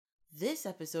This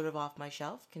episode of Off My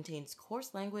Shelf contains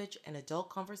coarse language and adult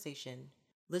conversation.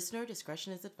 Listener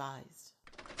discretion is advised.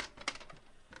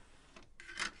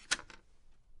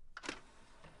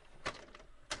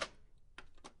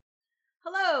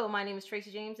 Hello, my name is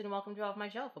Tracy James, and welcome to Off My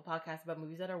Shelf, a podcast about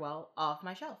movies that are, well, off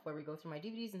my shelf, where we go through my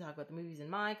DVDs and talk about the movies in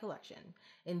my collection.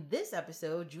 In this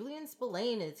episode, Julian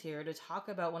Spillane is here to talk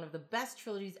about one of the best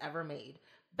trilogies ever made,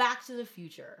 Back to the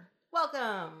Future.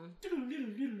 Welcome!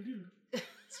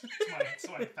 It's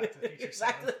my Back to the Future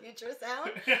sound. Back to the Future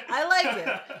sound? I like it.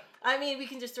 I mean, we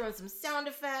can just throw in some sound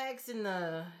effects and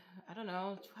the, I don't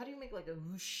know, how do you make like a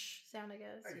whoosh sound, I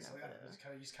guess? I guess,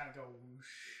 you just kind of go whoosh.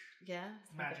 Yeah.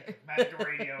 Magic of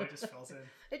radio, it just fills in.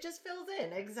 It just fills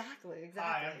in, exactly.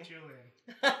 Hi, I'm Julian.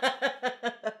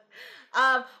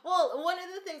 Well, one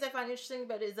of the things I find interesting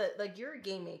about it is that, like, you're a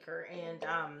game maker and,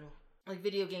 like,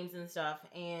 video games and stuff,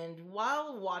 and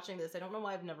while watching this, I don't know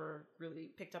why I've never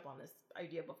really picked up on this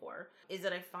idea before, is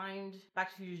that I find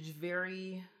Back to the Future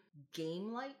very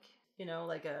game-like, you know,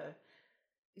 like a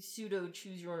pseudo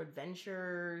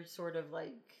choose-your-own-adventure sort of,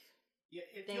 like, yeah,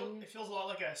 it feels a lot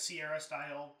like a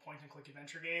Sierra-style point-and-click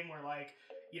adventure game where, like,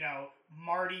 you know,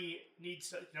 Marty needs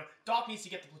to, Doc needs to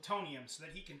get the plutonium so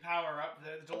that he can power up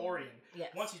the DeLorean.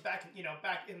 Yes. Once he's back in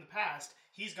the past,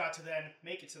 he's got to then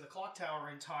make it to the clock tower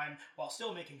in time while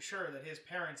still making sure that his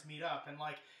parents meet up. And,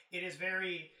 like, it is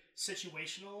very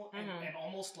situational and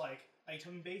almost, like,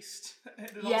 item-based.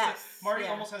 Yes. Marty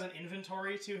almost has an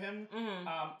inventory to him, Mm-hmm.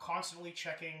 constantly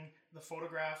checking the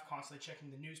photograph, constantly checking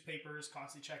the newspapers,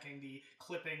 constantly checking the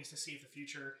clippings to see if the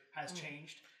future has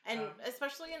changed. And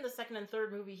especially in the second and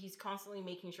third movie, he's constantly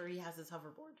making sure he has his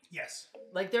hoverboard. Yes.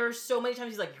 Like, there are so many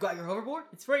times he's like, you got your hoverboard?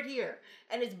 It's right here.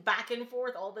 And it's back and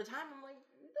forth all the time. I'm like,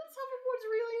 this hoverboard's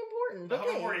really important. The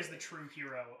hoverboard is the true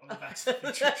hero of the Back to the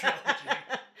Future trilogy.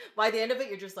 By the end of it,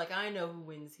 you're just like, I know who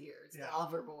wins here. It's the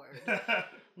hoverboard.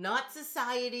 Not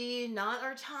society, not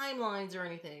our timelines or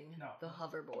anything. No. The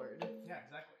hoverboard. Yeah,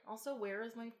 exactly. Also, where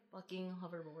is my fucking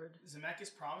hoverboard?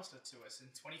 Zemeckis promised it to us in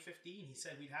 2015. He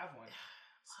said we'd have one.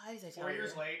 Why is I 4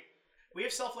 years late. We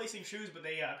have self-lacing shoes, but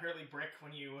they apparently brick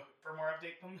when you firmware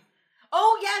update them.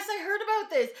 Oh, yes, I heard about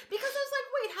this. Because I was like,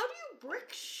 wait, how do you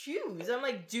brick shoes? I'm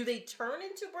like, do they turn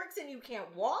into bricks and you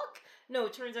can't walk? No,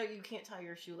 it turns out you can't tie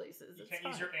your shoelaces. You can't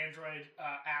use your Android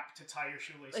app to tie your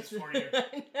shoelaces for you.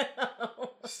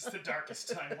 No. This is the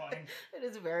darkest timeline. It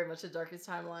is very much the darkest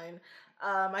timeline.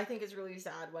 I think it's really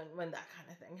sad when that kind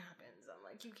of thing happens. I'm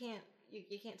like, you can't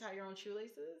tie your own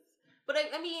shoelaces? But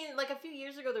I mean, like a few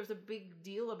years ago, there was a big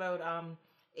deal about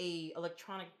a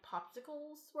electronic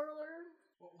popsicle swirler.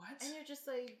 What? And you're just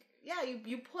like, yeah,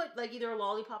 you put like either a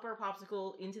lollipop or a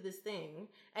popsicle into this thing,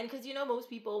 and because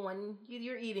most people when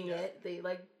you're eating it, they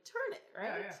like turn it,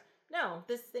 right? Yeah. No,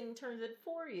 this thing turns it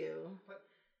for you. But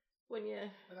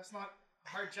that's not a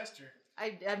hard gesture.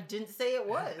 I didn't say it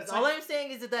was. That's All like, I'm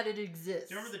saying is that it exists.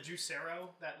 Do you remember the Juicero,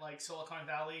 that like Silicon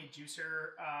Valley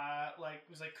juicer,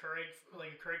 was like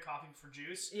Keurig coffee for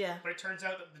juice? Yeah. But it turns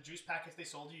out that the juice packets they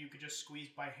sold you could just squeeze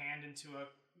by hand into a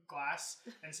glass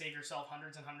and save yourself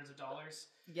hundreds and hundreds of dollars.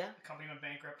 Yeah. The company went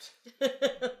bankrupt.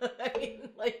 I mean,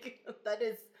 like, that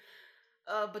is...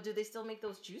 but do they still make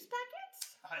those juice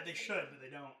packets? They should, but they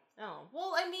don't. Oh.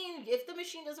 Well, I mean, if the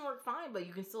machine doesn't work, fine, but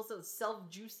you can still sell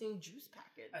self-juicing juice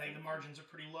packets. I think the margins are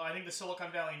pretty low. I think the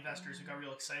Silicon Valley investors who got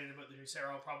real excited about the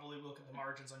Juicero probably look at the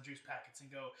margins on juice packets and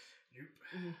go, nope.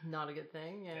 Not a good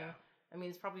thing, yeah. I mean,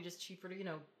 it's probably just cheaper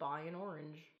to, buy an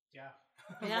orange. Yeah.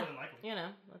 Yeah. More than likely.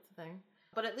 That's the thing.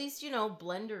 But at least,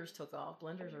 blenders took off.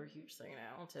 Blenders are a huge thing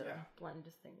now to blend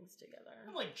things together.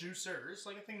 And like juicers,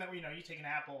 like a thing that, you take an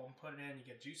apple and put it in, you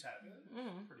get juice out of it.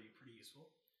 Mm-hmm. Pretty useful.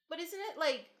 But isn't it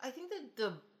like, I think that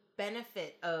the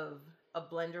benefit of a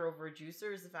blender over a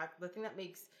juicer is the thing that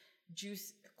makes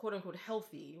juice quote unquote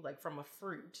healthy, like from a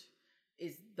fruit,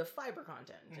 is the fiber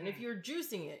content. Mm-hmm. And if you're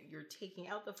juicing it, you're taking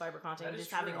out the fiber content and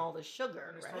just having all the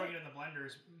sugar, just right? Throwing it in the blender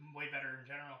is way better in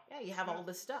general. Yeah, you have all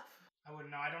this stuff. I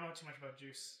wouldn't know. I don't know too much about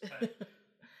juice, but...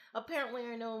 Apparently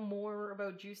I know more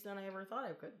about juice than I ever thought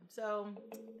I could. So,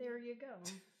 there you go.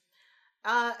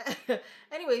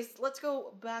 Anyways, let's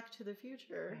go back to the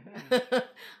future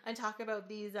and talk about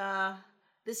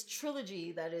this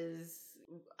trilogy that is,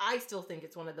 I still think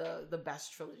it's one of the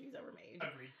best trilogies ever made.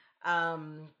 Agreed. I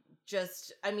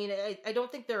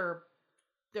don't think they're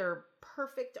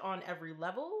perfect on every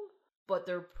level, but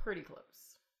they're pretty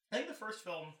close. I think the first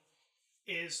film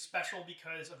is special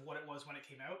because of what it was when it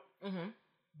came out. Mm-hmm.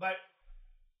 But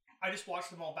I just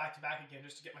watched them all back to back again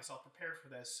just to get myself prepared for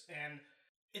this, and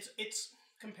it's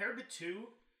compared to 2,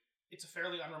 it's a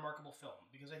fairly unremarkable film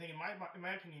because I think in my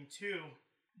opinion 2,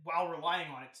 while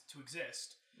relying on it to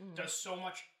exist, does so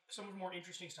much so much more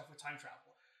interesting stuff with time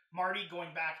travel. Marty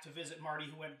going back to visit Marty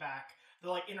who went back. The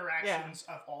like interactions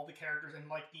of all the characters and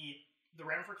like the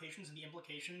ramifications and the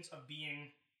implications of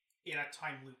being in a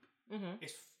time loop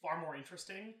is far more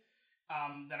interesting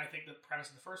than I think the premise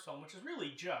of the first film, which is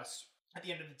really just, at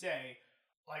the end of the day,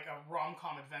 like a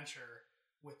rom-com adventure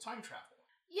with time travel.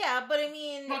 Yeah, but I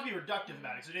mean... Not to be reductive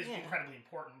about it, because it is incredibly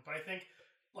important, but I think,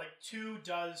 like, 2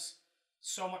 does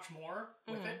so much more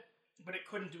with it, but it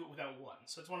couldn't do it without 1.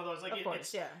 So it's one of those, like,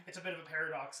 it's a bit of a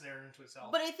paradox there into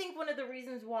itself. But I think one of the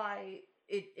reasons why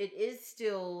it is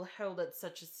still held at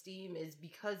such esteem is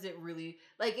because it really,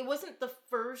 like, it wasn't the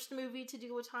first movie to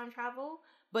deal with time travel,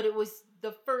 but it was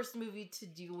the first movie to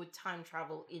deal with time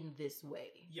travel in this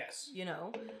way. Yes. You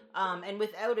know? And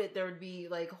without it, there would be,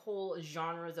 like, whole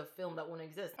genres of film that wouldn't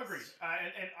exist. Agreed.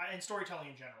 And storytelling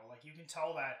in general. Like, you can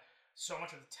tell that so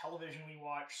much of the television we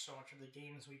watch, so much of the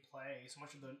games we play, so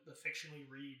much of the fiction we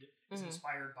read is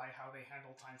inspired by how they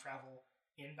handle time travel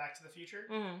in Back to the Future.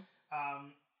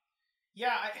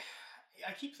 Yeah,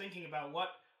 I keep thinking about what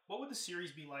would the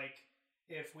series be like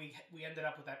if we ended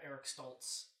up with that Eric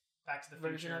Stoltz Back to the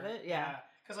Future version of it, yeah.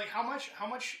 Because like how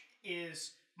much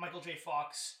is Michael J.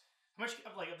 Fox? How much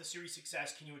of the series'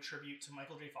 success can you attribute to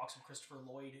Michael J. Fox and Christopher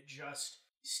Lloyd just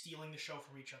stealing the show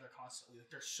from each other constantly?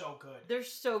 Like, they're so good. They're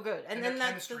so good, and then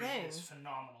that's the thing. Is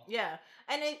phenomenal. Yeah,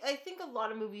 and I think a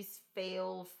lot of movies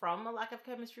fail from a lack of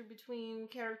chemistry between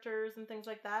characters and things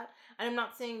like that. And I'm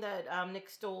not saying that Nick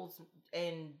Stoltz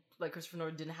and like Christopher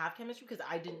Nolan didn't have chemistry, because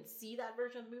I didn't see that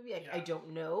version of the movie. I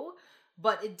don't know,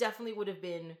 but it definitely would have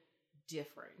been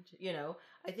different. You know,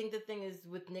 I think the thing is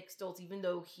with Nick Stoltz, even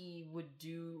though he would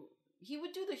do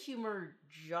the humor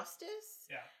justice.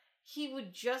 Yeah. He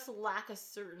would just lack a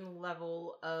certain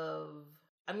level of,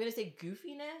 I'm going to say,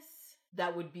 goofiness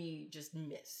that would be just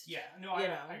missed. Yeah, no, I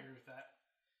agree with that.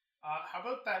 How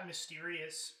about that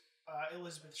mysterious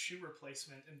Elizabeth Shue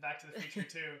replacement in Back to the Future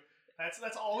 2?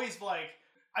 That's always like...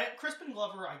 Crispin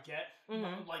Glover, I get.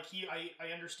 Like,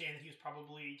 I understand that he was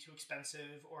probably too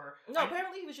expensive, or... No,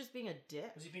 apparently he was just being a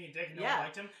dick. Was he being a dick and no one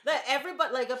liked him? That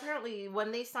everybody, like, apparently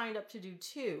when they signed up to do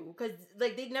 2, because,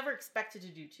 like, they'd never expected to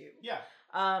do 2. Yeah.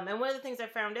 And one of the things I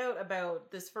found out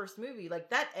about this first movie, like,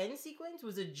 that end sequence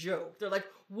was a joke. They're like,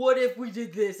 what if we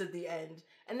did this at the end?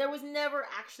 And there was never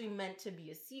actually meant to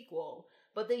be a sequel.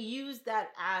 But they used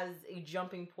that as a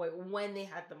jumping point when they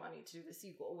had the money to do the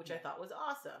sequel, which I thought was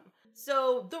awesome.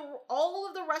 So all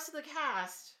of the rest of the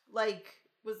cast, like,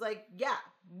 was like, yeah,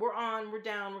 we're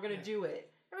down, we're gonna do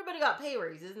it. Everybody got pay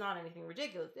raises, not anything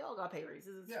ridiculous. They all got pay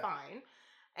raises, it's fine.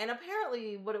 And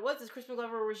apparently what it was is Crispin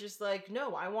Glover was just like,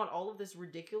 no, I want all of this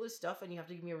ridiculous stuff and you have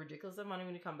to give me a ridiculous amount of money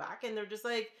when you come back. And they're just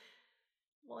like,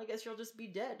 well, I guess you'll just be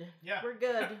dead. Yeah. We're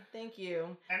good. Thank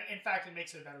you. And in fact, it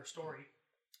makes it a better story.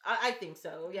 I think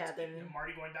so, yeah. Then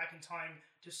Marty going back in time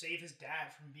to save his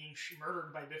dad from being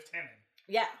murdered by Biff Tannen.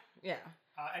 Yeah.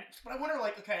 But I wonder,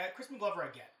 like, okay, Crispin Glover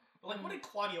I get, but like, what did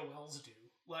Claudia Wells do?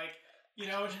 Like, you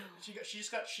know, she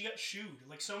got shooed.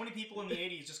 Like, so many people in the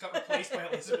 80s just got replaced by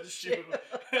Elizabeth Shue.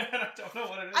 And I don't know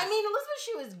what it is. I mean, Elizabeth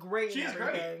Shue is great. She's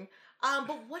great.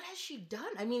 But what has she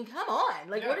done? I mean, come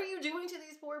on. Like, what are you doing to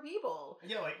these poor people?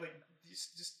 Yeah, like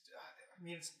just I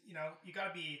mean, it's, you know, you gotta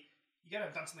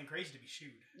have done something crazy to be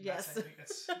shooed. Yes. I think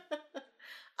that's...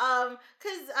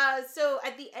 So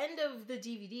at the end of the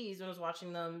DVDs, when I was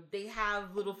watching them, they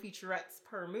have little featurettes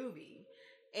per movie.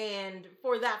 And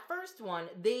for that first one,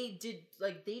 they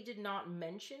did not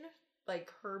mention,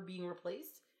 like, her being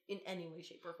replaced in any way,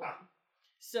 shape, or form.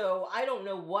 So I don't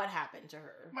know what happened to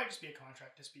her. It might just be a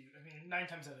contract dispute. I mean, 9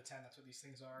 times out of 10, that's what these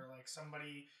things are. Like,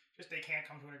 somebody they can't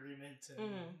come to an agreement,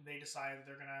 and they decide that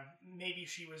they're gonna... Maybe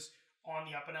she was on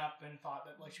the up and up and thought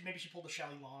that, like, maybe she pulled a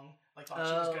Shelley Long, like, thought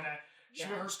she was gonna...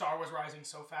 Her star was rising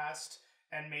so fast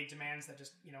and made demands that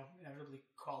just, you know, inevitably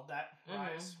called that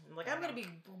rise. Like, I'm gonna be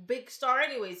big star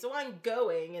anyway, so I'm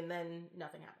going, and then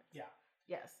nothing happened. Yeah.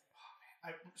 Yes. Oh,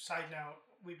 man. Side note,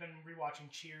 we've been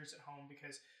rewatching Cheers at home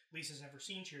because Lisa's never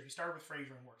seen Cheers. We started with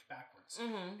Frasier and worked backwards.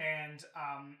 And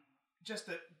just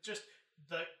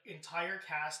the entire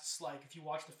cast's, like, if you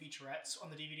watch the featurettes on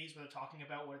the DVDs where they're talking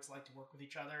about what it's like to work with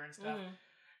each other and stuff,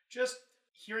 just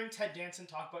hearing Ted Danson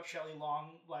talk about Shelley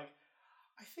Long, like,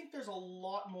 I think there's a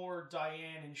lot more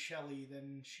Diane and Shelley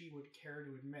than she would care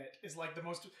to admit, is like the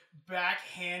most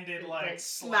backhanded, like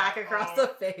smack across the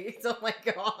face. Oh my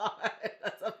god,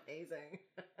 that's amazing.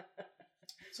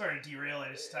 Sorry to derail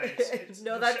it.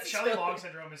 No, that's Shelley Long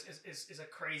syndrome is a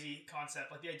crazy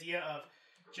concept. Like, the idea of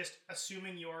just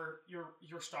assuming your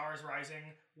star is rising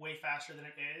way faster than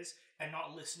it is, and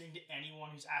not listening to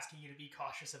anyone who's asking you to be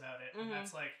cautious about it. And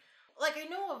that's like I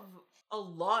know of a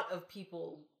lot of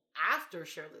people after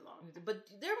Shirley Long, but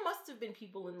there must have been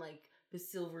people in like the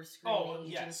silver screen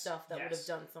age and stuff that would have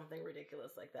done something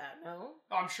ridiculous like that. No,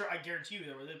 I'm sure. I guarantee you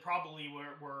there probably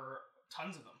were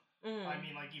tons of them. I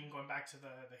mean, like even going back to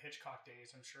the Hitchcock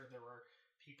days, I'm sure there were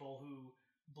people who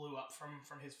blew up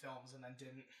from his films and then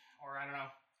didn't, or I don't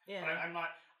know. Yeah, but I'm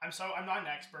not an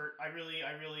expert. I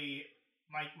really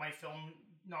my film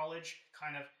knowledge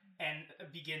kind of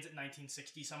begins at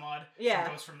 1960 some odd. Yeah,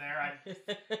 and goes from there.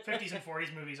 50s and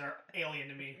 40s movies are alien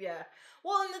to me. Yeah.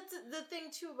 Well, and that's the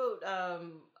thing too about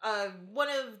one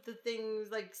of the things,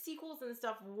 like sequels and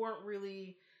stuff weren't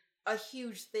really a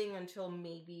huge thing until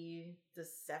maybe the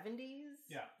 70s.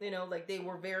 Yeah. You know, like they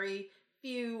were very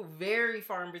few, very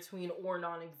far in between, or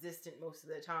non-existent most of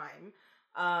the time.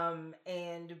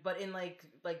 But in like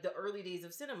the early days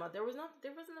of cinema, there wasn't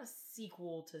a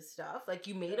sequel to stuff. Like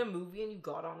you made a movie and you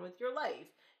got on with your life.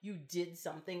 You did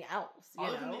something else.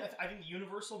 I think the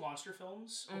Universal monster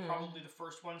films were probably the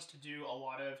first ones to do a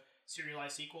lot of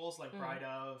serialized sequels, like Bride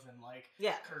of and like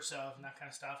Curse of and that kind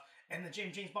of stuff. And the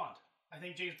James Bond. I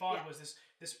think James Bond was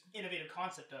this innovative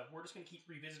concept of we're just going to keep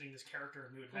revisiting this character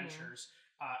in new adventures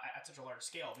at such a large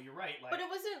scale. But you're right, like, but it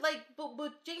wasn't like,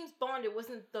 but James Bond, it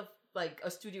wasn't like a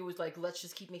studio was like, let's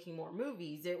just keep making more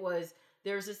movies. It was,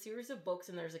 there's a series of books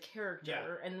and there's a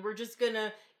character, and we're just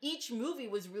gonna. Each movie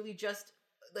was really just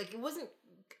like, it wasn't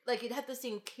like it had the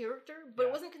same character, but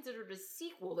it wasn't considered a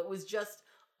sequel. It was just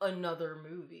another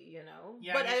movie, you know.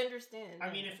 Yeah, but I understand.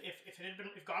 I mean,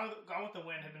 if Gone with the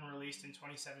Wind had been released in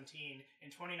 2017,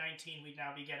 in 2019 we'd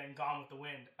now be getting Gone with the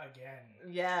Wind again.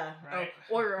 Yeah, right?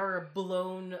 or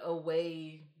Blown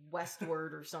Away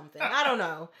Westward or something. I don't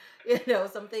know. You know,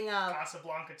 something.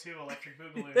 Casablanca 2, Electric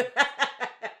Boogaloo.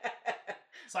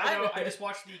 So I just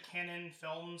watched the Canon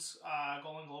Films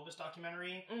Golden Globus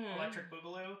documentary, Electric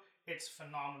Boogaloo. It's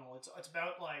phenomenal. It's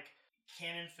about like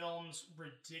Canon Films'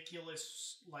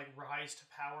 ridiculous like rise to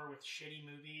power with shitty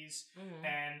movies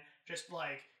and just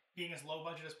like being as low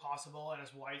budget as possible and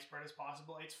as widespread as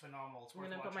possible. It's phenomenal. It's worth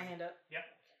watching. I'm gonna put my hand up. Yep.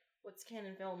 What's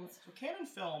Canon Films? So Canon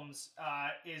Films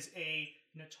is a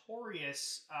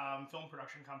notorious film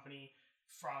production company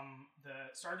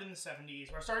started in the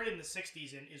 70s, or started in the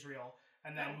 60s in Israel,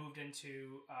 and then moved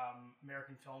into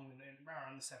American film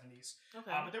around the 70s.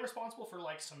 Okay. But they're responsible for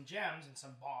like some gems and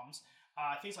some bombs.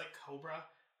 Things like Cobra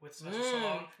with Sylvester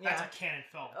Stallone. That's a Canon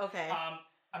film. Okay.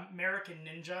 American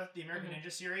Ninja, the American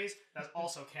Ninja series, that's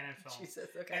also Canon Film. Jesus,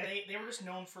 okay. And they were just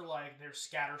known for like their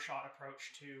scattershot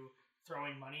approach to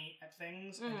throwing money at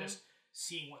things and just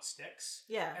seeing what sticks.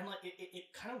 Yeah. And like it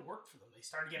kind of worked for them. They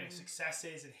started getting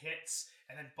successes and hits,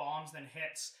 and then bombs, then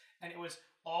hits, and it was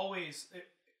always it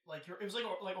was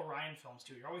like Orion films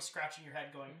too. You're always scratching your head,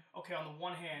 going, okay, on the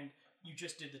one hand, you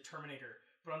just did the Terminator,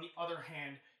 but on the other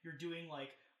hand, you're doing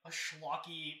like a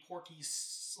schlocky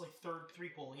Porky's like third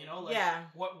threequel, you know? Like,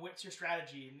 what's your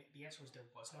strategy? And the answer was there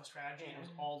was no strategy. It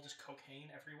was all just cocaine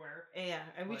everywhere. Yeah,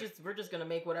 and we're just gonna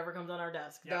make whatever comes on our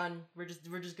desk. Yeah. Done. We're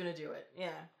just gonna do it. Yeah.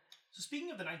 So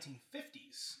speaking of the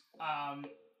 1950s,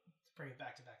 let's bring it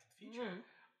back to the Future.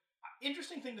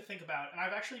 Interesting thing to think about, and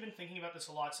I've actually been thinking about this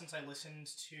a lot since I listened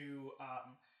to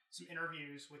some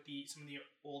interviews with some of the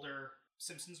older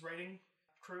Simpsons writing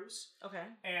crews. Okay.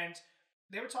 And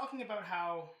they were talking about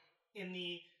how in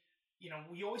the,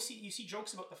 you see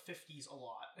jokes about the 50s a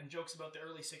lot and jokes about the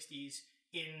early 60s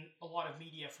in a lot of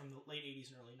media from the late 80s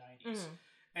and early 90s.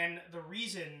 And the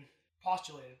reason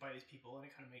postulated by these people, and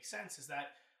it kind of makes sense, is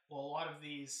that, well, a lot of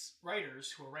these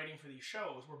writers who are writing for these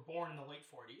shows were born in the late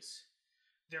 40s.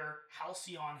 Their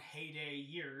halcyon heyday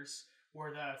years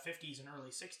were the 50s and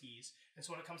early 60s. And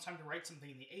so when it comes time to write something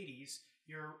in the 80s,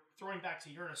 you're throwing back to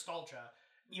your nostalgia,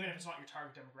 even if it's not your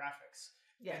target demographics.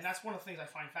 Yes. And that's one of the things I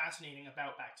find fascinating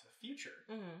about Back to the Future,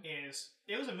 is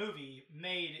it was a movie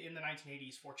made in the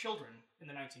 1980s for children in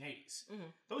the 1980s.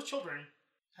 Those children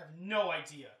have no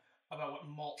idea about what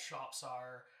malt shops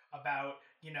are, about,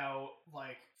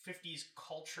 like 50s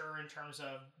culture in terms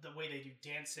of the way they do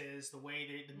dances, the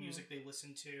way the music they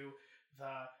listen to,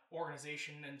 the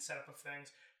organization and setup of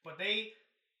things. But they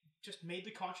just made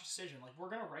the conscious decision, like, we're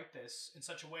going to write this in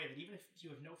such a way that even if you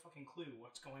have no fucking clue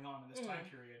what's going on in this time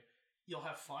period, you'll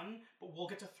have fun, but we'll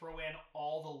get to throw in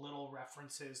all the little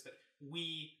references that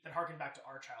harken back to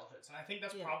our childhoods. And I think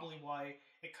that's probably why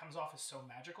it comes off as so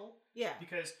magical. Yeah.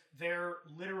 Because they're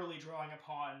literally drawing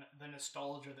upon the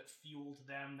nostalgia that fueled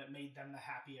them, that made them the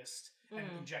happiest, and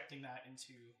injecting that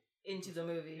into the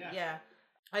movie. Yeah.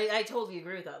 I totally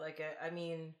agree with that. Like, I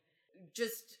mean,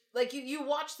 just like you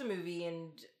watch the movie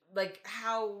and like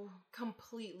how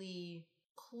completely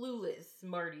clueless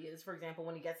Marty is. For example,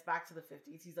 when he gets back to the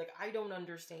 50s, he's like, I don't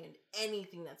understand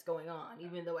anything that's going on,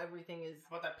 even though everything is...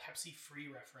 How about that Pepsi Free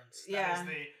reference? Yeah.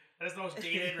 That is the most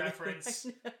dated reference.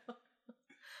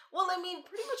 Well, I mean,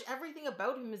 pretty much everything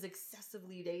about him is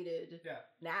excessively dated Yeah.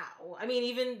 now. I mean,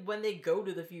 even when they go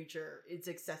to the future, it's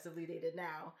excessively dated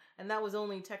now. And that was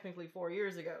only technically 4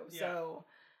 years ago. Yeah. So,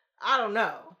 I don't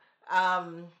know.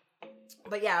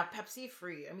 But yeah, Pepsi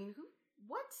Free. I mean, who?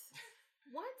 What?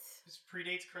 What? This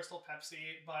predates Crystal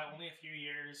Pepsi by only a few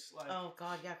years. Like, oh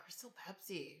God, yeah, Crystal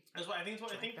Pepsi. I think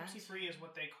Pepsi Free is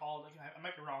what they called. I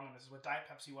might be wrong on this. Is what Diet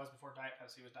Pepsi was before Diet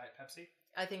Pepsi was Diet Pepsi.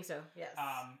 I think so. Yes.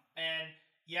 And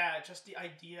yeah, just the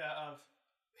idea of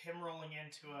him rolling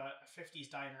into a 50s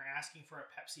diner asking for a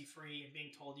Pepsi Free and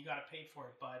being told you got to pay for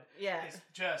it, bud. Yeah. Is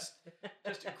just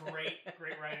great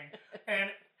writing. And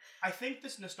I think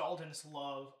this nostalgia and this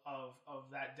love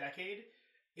of that decade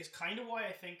is kind of why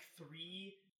I think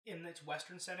 3 in its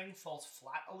Western setting falls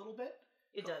flat a little bit.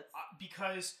 It does.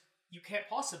 Because you can't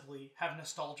possibly have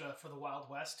nostalgia for the Wild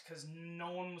West because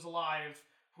no one was alive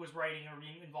who was writing or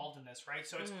being involved in this, right?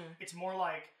 So it's more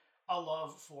like a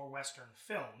love for Western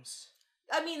films.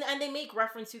 I mean, and they make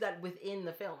reference to that within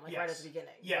the film, like right at the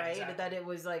beginning, right? Exactly. That it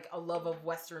was like a love of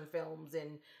Western films,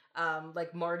 and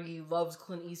like Marty loves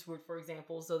Clint Eastwood, for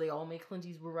example, so they all make Clint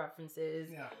Eastwood references.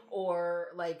 Yeah. Or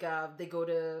like they go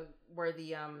to where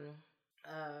the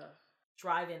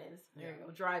drive-in is. There you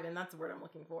go, drive-in. That's the word I'm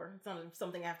looking for. It's not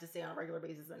something I have to say on a regular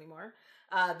basis anymore.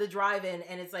 The drive-in,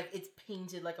 and it's like it's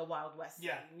painted like a Wild West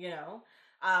scene, you know.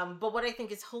 But what I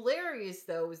think is hilarious,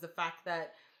 though, is the fact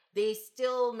that they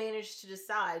still managed to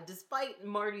decide, despite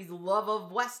Marty's love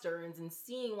of Westerns and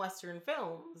seeing Western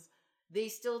films, they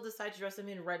still decide to dress him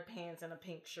in red pants and a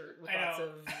pink shirt with lots of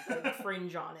like,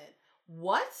 fringe on it.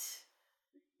 What?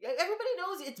 Everybody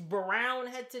knows it's brown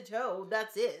head to toe.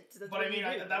 That's it. That's but I mean,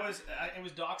 it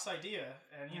was Doc's idea,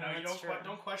 and you know, you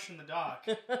don't question the Doc.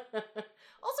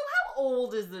 Also, how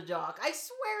old is the Doc? I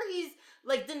swear he's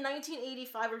like the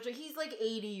 1985 version. He's like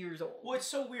 80 years old. Well, it's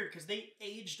so weird because they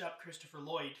aged up Christopher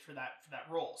Lloyd for that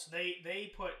role. So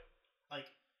they put like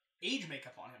age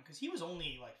makeup on him because he was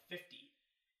only like 50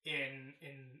 in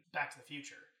Back to the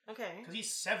Future. Okay. Because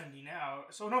he's 70 now.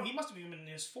 So no, he must have been in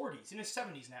his 40s, in his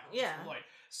 70s now. Yeah. Lloyd.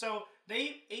 So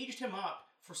they aged him up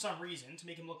for some reason to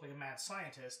make him look like a mad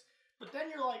scientist. But then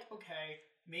you're like, okay,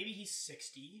 maybe he's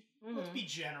 60. Mm-hmm. Let's be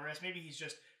generous. Maybe he's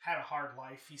just had a hard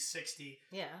life. He's 60.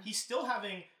 Yeah. He's still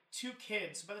having 2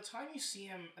 kids. By the time you see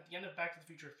him at the end of Back to the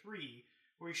Future 3,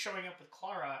 where he's showing up with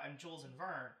Clara and Jules and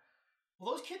Vern,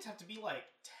 well, those kids have to be like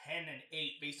 10 and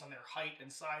 8 based on their height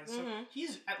and size. So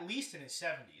he's at least in his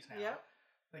 70s now. Yep.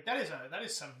 Like that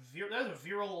is a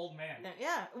virile old man.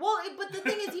 Yeah. Well, but the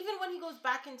thing is, even when he goes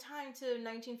back in time to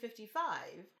 1955,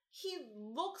 he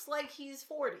looks like he's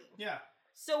 40. Yeah.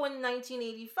 So in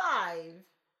 1985,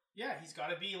 yeah, he's got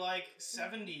to be like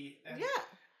 70. And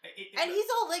and he's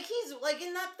all like he's like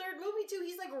in that third movie too.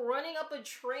 He's like running up a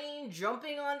train,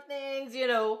 jumping on things, you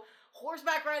know,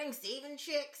 horseback riding, saving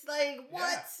chicks. Like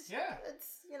what? Yeah.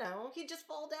 It's he'd just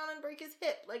fall down and break his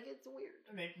hip. Like it's weird.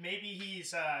 Maybe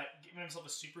he's giving himself a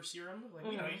super serum. Like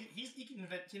you know, he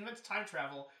invents time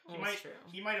travel.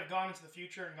 He might have gone into the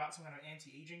future and got some kind of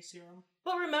anti-aging serum.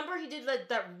 But remember, he did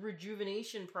that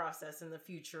rejuvenation process in the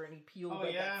future, and he peeled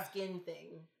that skin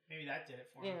thing. Maybe that did it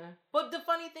for him. Yeah. But the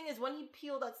funny thing is, when he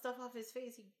peeled that stuff off his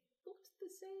face, he looked the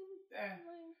same.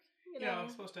 Like, you know,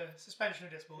 supposed to suspension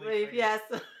of disbelief. Yes.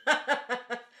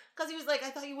 Because he was like, I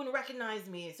thought you wouldn't recognize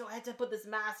me, so I had to put this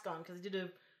mask on because he did a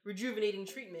rejuvenating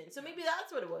treatment. So maybe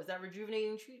that's what it was, that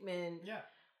rejuvenating treatment. Yeah.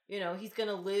 You know, he's going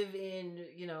to live in,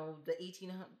 the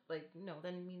 1800s. Like, no,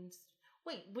 then means...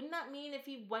 Wait, wouldn't that mean if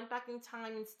he went back in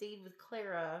time and stayed with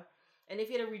Clara, and if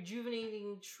he had a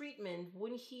rejuvenating treatment,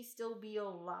 wouldn't he still be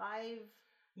alive?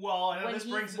 Well, and when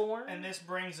he's born? And this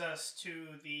brings us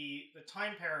to the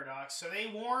time paradox. So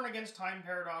they warn against time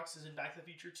paradoxes in Back to the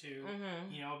Future 2.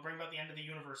 Mm-hmm. Bring about the end of the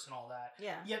universe and all that.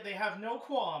 Yeah. Yet they have no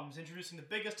qualms introducing the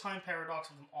biggest time paradox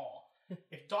of them all.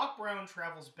 If Doc Brown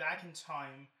travels back in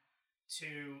time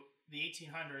to the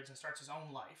 1800s and starts his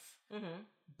own life,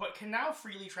 but can now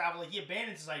freely travel, he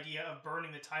abandons his idea of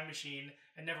burning the time machine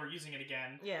and never using it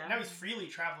again. Yeah. Now he's freely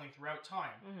traveling throughout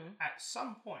time. At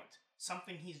some point,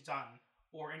 something he's done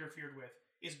or interfered with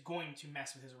is going to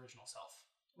mess with his original self.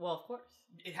 Well, of course.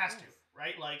 It has to,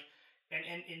 right? Like,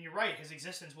 and you're right, his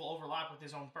existence will overlap with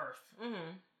his own birth.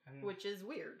 Which is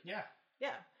weird. Yeah.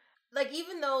 Yeah. Like,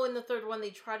 even though in the third one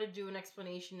they try to do an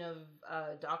explanation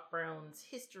of Doc Brown's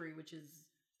history, which is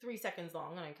 3 seconds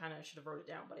long, and I kind of should have wrote it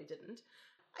down, but I didn't.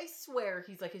 I swear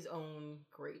he's like his own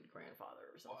great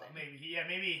grandfather or something. Well,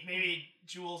 maybe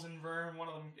Jules and Vern, one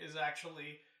of them is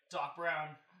actually Doc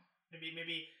Brown.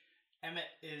 Maybe Emmett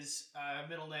is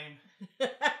middle name. No.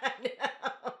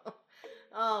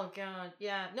 Oh god,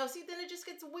 yeah. No, see, then it just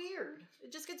gets weird.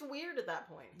 It just gets weird at that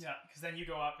point. Yeah, because then you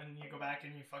go up and you go back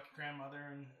and you fuck your grandmother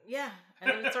and... Yeah,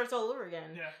 and then it starts all over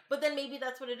again. Yeah. But then maybe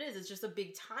that's what it is. It's just a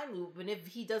big time loop, and if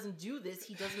he doesn't do this,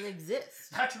 he doesn't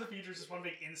exist. Back to the Future is just one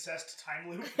big incest time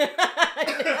loop.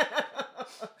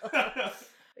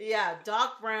 Yeah,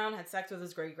 Doc Brown had sex with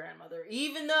his great-grandmother,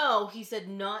 even though he said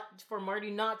not for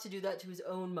Marty not to do that to his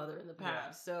own mother in the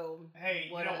past. Yeah. So hey,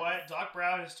 you know what? Doc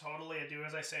Brown is totally a do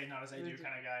as I say, not as I do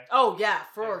kind of guy. Oh yeah,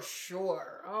 for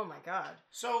sure. Oh my god.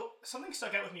 So something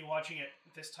stuck out with me watching it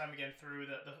this time again through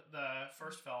the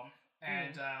first film,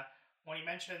 and when he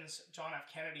mentions John F.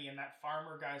 Kennedy and that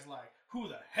farmer guy's like, "Who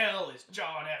the hell is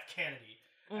John F. Kennedy?"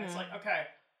 And it's like, okay,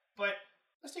 but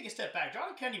let's take a step back. John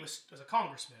F. Kennedy was a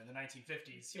congressman in the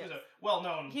 1950s. He was a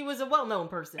well-known... He was a well-known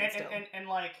person still. And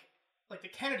like the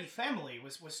Kennedy family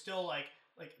was still like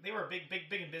they were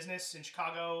big in business in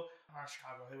Chicago. Not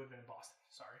Chicago, they would have been in Boston,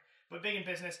 sorry. But big in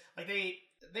business. Like they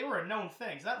were a known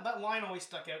thing. So that line always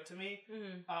stuck out to me.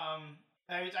 I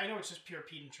know it's just pure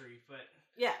pedantry, but...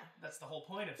 Yeah, that's the whole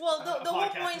point of the whole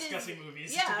podcast point discussing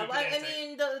movies. Yeah, I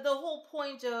mean the whole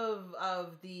point of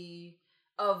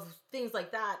things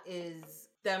like that is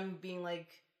them being like,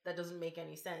 that doesn't make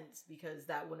any sense because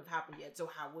that wouldn't have happened yet. So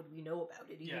how would we know about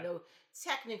it? Even though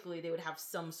technically they would have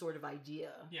some sort of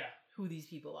idea who these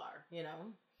people are. You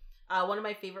know, one of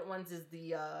my favorite ones is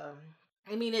the. I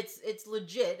mean, it's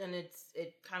legit and it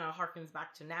kind of harkens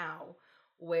back to now.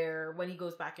 Where when he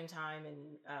goes back in time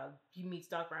and he meets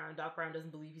Doc Brown, Doc Brown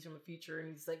doesn't believe he's from the future, and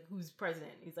he's like, "Who's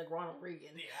president?" He's like, "Ronald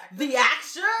Reagan, the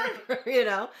actor," you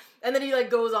know. And then he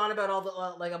like goes on about all the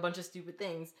like a bunch of stupid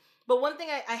things. But one thing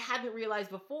I hadn't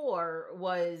realized before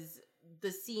was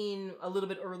the scene a little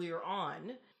bit earlier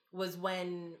on was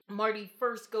when Marty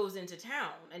first goes into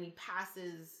town and he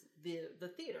passes the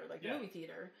theater, like the movie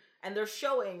theater, and they're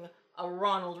showing a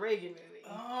Ronald Reagan movie.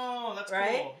 Oh, that's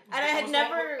right? Cool. And I had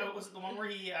never... Was it the one where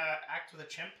he acts with a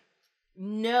chimp?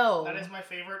 No. That is my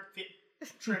favorite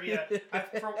trivia.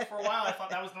 For a while, I thought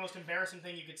that was the most embarrassing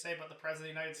thing you could say about the President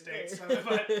of the United States.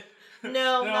 But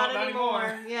no, not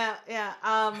anymore. Yeah.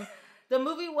 The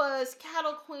movie was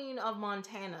Cattle Queen of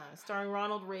Montana, starring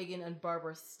Ronald Reagan and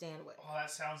Barbara Stanwyck. Oh,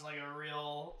 that sounds like a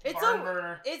real barn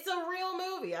burner. It's a real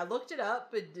movie. I looked it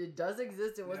up. It does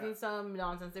exist. It wasn't some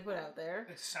nonsense they put out there.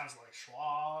 It sounds like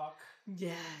schlock.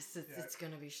 Yes, it's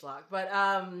gonna be schlock. But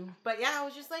yeah, I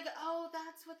was just like, oh,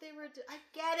 that's what they were doing. I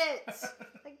get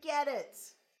it.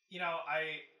 You know,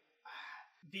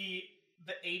 the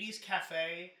 80s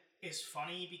cafe is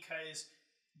funny because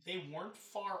they weren't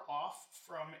far off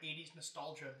from 80s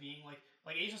nostalgia being like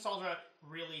 80s nostalgia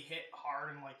really hit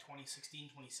hard in like 2016,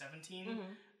 2017.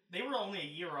 Mm-hmm. They were only a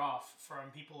year off from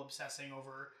people obsessing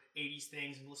over 80s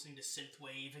things and listening to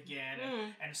synthwave again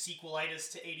and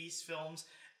sequelitis to 80s films.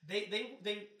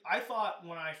 I thought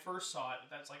when I first saw it,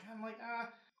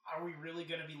 are we really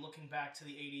going to be looking back to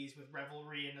the 80s with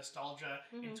revelry and nostalgia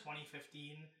in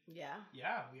 2015? Yeah.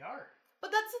 Yeah, we are.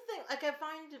 But that's the thing, like I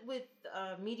find with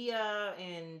media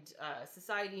and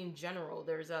society in general,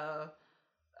 there's a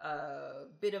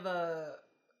bit of a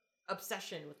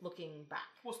obsession with looking back.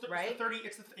 Well, right? It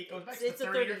goes back to the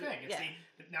 30-year thing.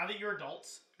 It's now that you're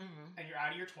adults and you're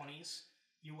out of your 20s,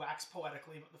 you wax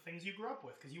poetically about the things you grew up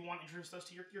with because you want to introduce those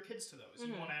to your kids to those.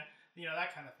 You want to,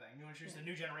 that kind of thing. You want to introduce the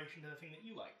new generation to the thing that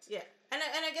you liked. Yeah, and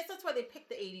I guess that's why they picked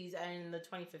the 80s and the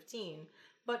 2015.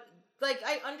 But like,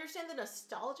 I understand the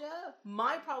nostalgia.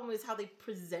 My problem is how they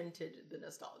presented the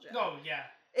nostalgia. Oh yeah,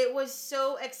 it was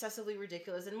so excessively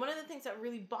ridiculous. And one of the things that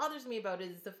really bothers me about it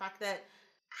is the fact that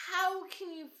how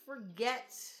can you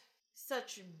forget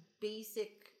such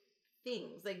basic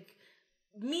things? Like,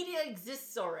 media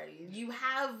exists already. You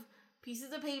have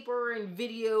pieces of paper and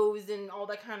videos and all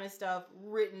that kind of stuff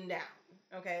written down,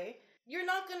 okay? You're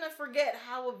not going to forget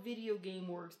how a video game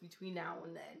works between now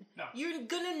and then. No. You're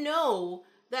going to know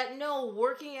that,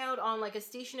 working out on, like, a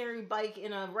stationary bike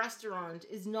in a restaurant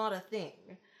is not a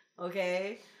thing,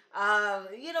 okay?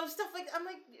 Stuff like, I'm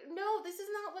like, no, this is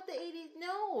not what the 80s,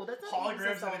 no, that's not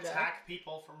holograms that attack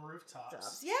people from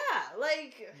rooftops. Yeah,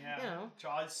 like,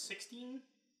 Jaws 16?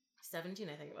 17,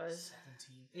 I think it was.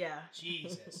 17. Yeah.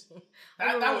 Jesus.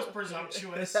 That was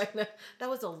presumptuous. That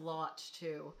was a lot,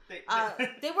 too. They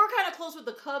were kind of close with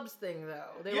the Cubs thing,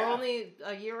 though. They were only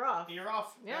a year off. A year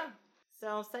off. Yeah.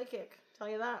 So, psychic. Tell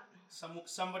you that.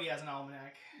 Somebody has an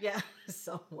almanac. Yeah,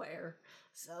 somewhere.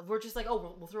 So we're just like,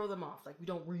 we'll throw them off. Like, we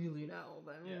don't really know,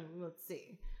 but let's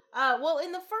see. Well,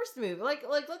 in the first movie, like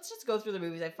let's just go through the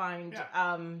movies. I find,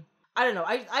 Yeah. I don't know.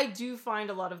 I do find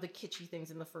a lot of the kitschy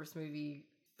things in the first movie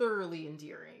thoroughly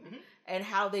endearing, Mhm. and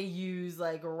how they use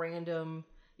like random,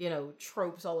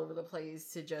 tropes all over the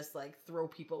place to just like throw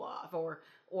people off, or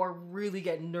really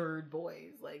get nerd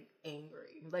boys like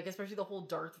angry, like especially the whole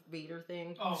Darth Vader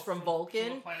thing. Who's from Vulcan,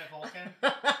 from the planet Vulcan.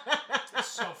 It's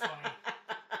so funny.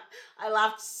 I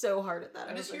laughed so hard at that.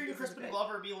 And I just was like, hearing this is Crispin great.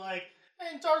 Glover be like,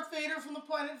 "And Darth Vader from the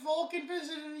planet Vulcan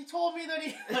visited, and he told me that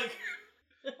he like,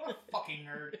 what a fucking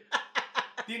nerd."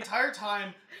 The entire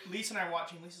time, Lisa and I are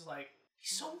watching. Lisa's like,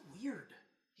 "He's so weird."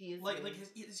 He is like weird.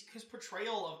 his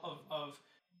portrayal of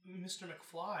Mr.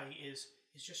 McFly is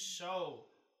just so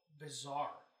bizarre.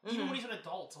 Even when he's an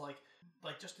adult, like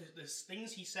just the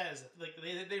things he says, like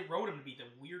they wrote him to be the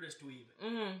weirdest dweeb.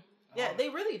 Mm-hmm. Yeah, they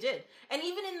really did. And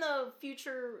even in the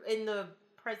future, in the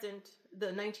present, the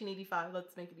 1985,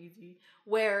 let's make it easy,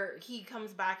 where he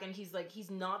comes back and he's like,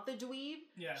 he's not the dweeb.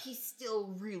 Yeah. He's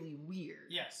still really weird.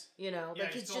 Yes. Yeah,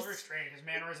 like he's still very strange. His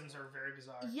mannerisms are very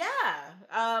bizarre. Yeah.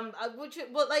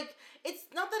 Like, it's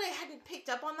not that I hadn't picked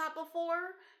up on that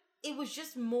before. It was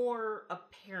just more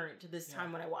apparent this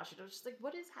time when I watched it. I was just like,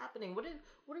 what is happening? What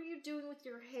are you doing with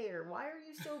your hair? Why are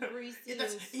you so greasy and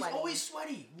sweaty? He's always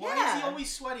sweaty. Why is he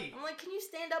always sweaty? I'm like, can you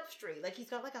stand up straight? Like,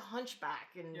 he's got like a hunchback,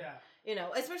 and yeah.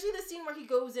 Especially the scene where he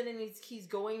goes in and he's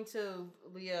going to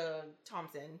Leah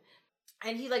Thompson,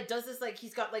 and he like does this, like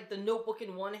he's got like the notebook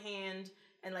in one hand,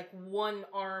 and like one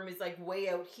arm is like way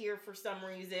out here for some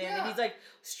reason, and he's like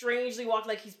strangely walked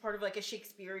like he's part of like a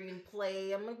Shakespearean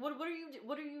play. I'm like, what are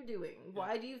you doing?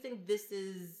 Why do you think this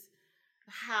is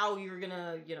how you're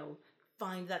gonna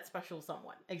find that special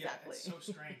someone? Exactly. Yeah, it's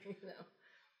so strange.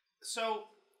 So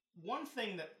one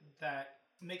thing that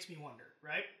makes me wonder,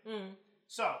 right?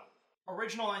 So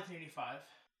original 1985,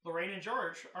 Lorraine and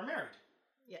George are married.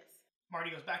 Yes.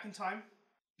 Marty goes back in time,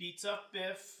 beats up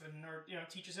Biff, and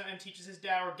teaches his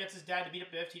dad, or gets his dad to beat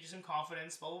up Biff, teaches him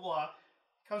confidence, blah blah blah.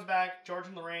 Comes back, George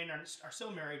and Lorraine are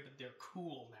still married, but they're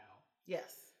cool now.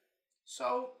 Yes.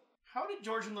 So how did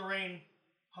George and Lorraine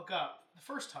hook up the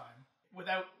first time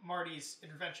without Marty's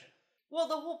intervention? Well,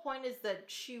 the whole point is that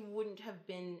she wouldn't have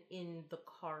been in the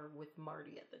car with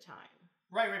Marty at the time.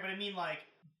 Right, but I mean, like,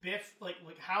 Biff, like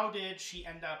how did she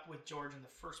end up with George in the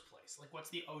first place? Like, what's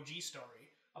the OG story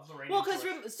of Lorraine? Well, because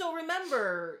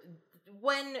remember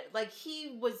when like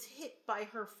he was hit by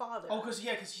her father. Oh, because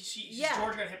George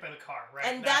got hit by the car, right?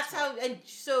 And that's how. And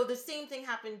so the same thing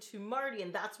happened to Marty,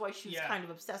 and that's why she was kind of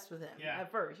obsessed with him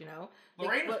at first.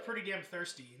 Lorraine was pretty damn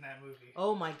thirsty in that movie.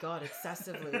 Oh my god,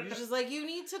 excessively. You're just like, you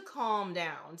need to calm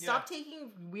down. Stop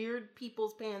taking weird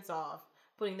people's pants off,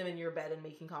 putting them in your bed, and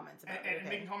making comments about it. And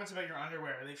making comments about your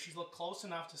underwear. She's looked close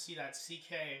enough to see that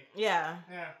CK. Yeah.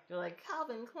 Yeah. You're like,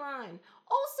 Calvin Klein.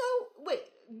 Also, wait,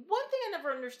 one thing I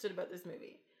never understood about this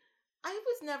movie. I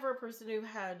was never a person who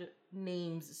had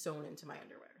names sewn into my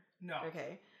underwear. No.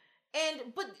 Okay.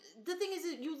 But the thing is,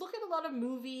 you look at a lot of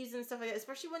movies and stuff like that,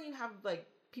 especially when you have like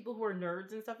people who are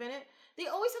nerds and stuff in it, they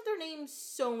always have their names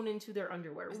sewn into their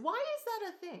underwear. Why is that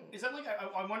a thing? Is that like,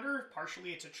 I wonder if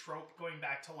partially it's a trope going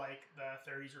back to like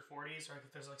the 30s or 40s, or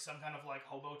if there's like some kind of like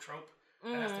hobo trope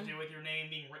that has to do with your name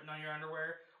being written on your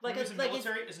underwear. Like, is it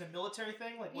a military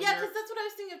thing? Like, yeah, because that's what I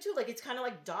was thinking of too. Like, it's kind of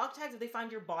like dog tags. If they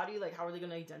find your body, like, how are they going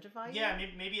to identify you? Yeah,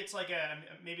 maybe it's like a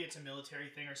military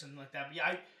thing or something like that. But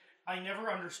yeah, I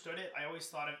never understood it. I always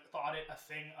thought it a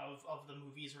thing of the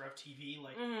movies or of TV.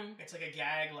 Like, it's like a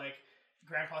gag, like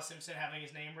Grandpa Simpson having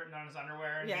his name written on his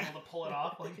underwear and being able to pull it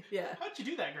off. Like, how'd you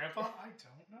do that, Grandpa? I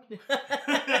don't know.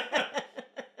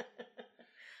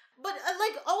 But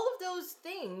like all of those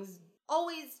things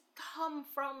always come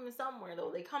from somewhere,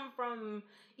 though. They come from,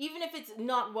 even if it's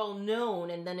not well known,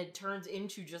 and then it turns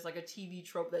into just like a TV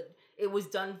trope that it was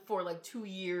done for like 2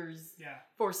 years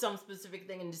for some specific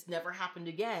thing and just never happened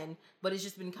again, but it's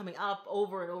just been coming up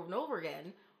over and over and over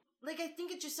again. Like, I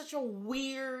think it's just such a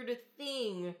weird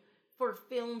thing for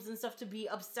films and stuff to be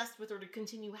obsessed with or to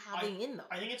continue having in them.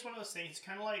 I think it's one of those things,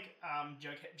 kind of like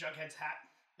Jughead's hat,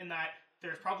 in that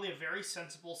there's probably a very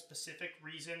sensible, specific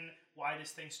reason why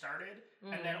this thing started,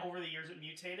 and then over the years it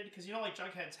mutated. Because like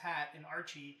Jughead's hat in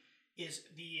Archie is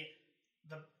the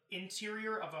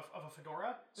interior of a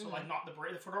fedora, so like not the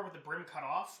fedora with the brim cut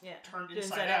off, turned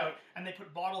inside out, and they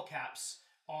put bottle caps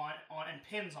on and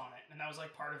pins on it, and that was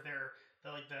like part of their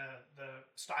the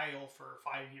style for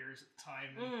 5 years at the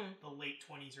time, in the late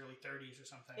 20s, early 30s or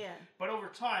something. Yeah. But over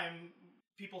time,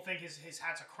 people think his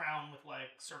hat's a crown with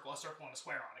like a circle and a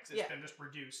square on it, because it's been just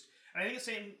reduced. And I think the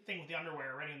same thing with the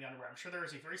underwear, writing on the underwear. I'm sure there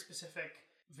is a very specific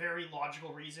very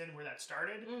logical reason where that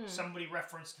started. Mhm. Somebody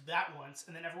referenced that once,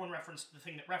 and then everyone referenced the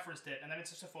thing that referenced it, and then it's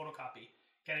just a photocopy.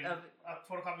 Getting a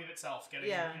photocopy of itself,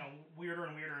 getting weirder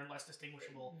and weirder and less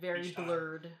distinguishable. Very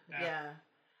blurred. Yeah.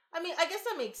 I mean, I guess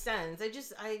that makes sense.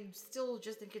 I still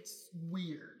just think it's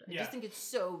weird. I just think it's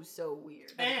so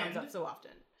weird that it comes up so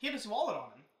often. He had his wallet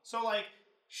on him. So, like,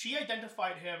 she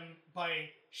identified him by...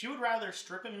 She would rather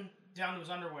strip him down to his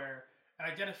underwear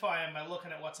and identify him by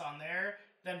looking at what's on there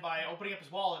than by opening up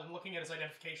his wallet and looking at his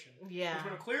identification. Yeah. Which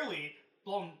would have clearly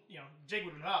blown, jig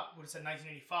would have been up, would have said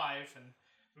 1985, and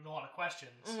there were a lot of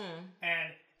questions. Mm-hmm.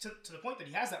 And to the point that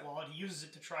he has that wallet, he uses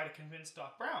it to try to convince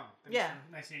Doc Brown that yeah. he's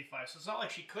from 1985. So it's not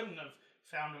like she couldn't have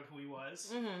found out who he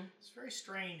was. Mm-hmm. It's a very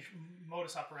strange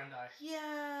modus operandi.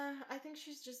 Yeah, I think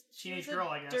she's teenage girl,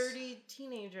 I guess. Dirty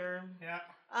teenager. Yeah.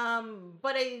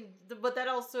 But that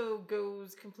also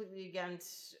goes completely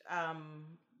against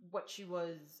what she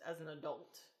was as an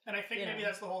adult. And I think maybe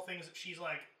that's the whole thing, is that she's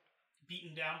like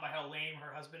beaten down by how lame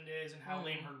her husband is and how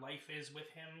lame her life is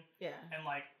with him. Yeah.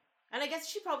 And I guess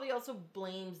she probably also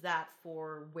blames that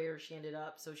for where she ended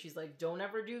up. So she's like, don't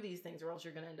ever do these things or else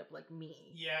you're going to end up like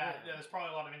me. Yeah, there's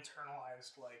probably a lot of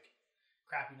internalized,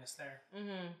 crappiness there.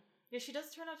 Mm-hmm. Yeah, she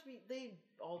does turn out to be... They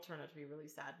all turn out to be really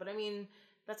sad. But, I mean,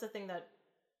 that's a thing that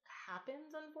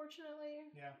happens, unfortunately.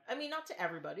 Yeah. I mean, not to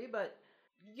everybody, but...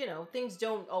 things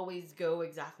don't always go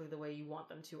exactly the way you want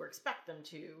them to or expect them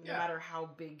to, no matter how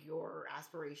big your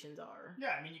aspirations are.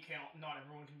 Yeah, I mean, not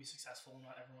everyone can be successful,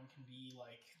 not everyone can be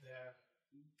like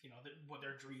what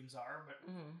their dreams are, but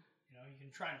you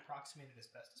can try and approximate it as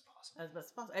best as possible. As best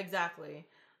as possible, exactly.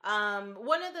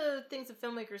 One of the things the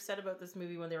filmmakers said about this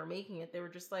movie when they were making it, they were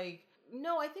just like,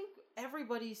 no, I think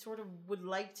everybody sort of would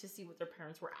like to see what their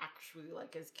parents were actually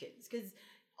like as kids, because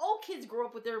all kids grow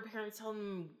up with their parents telling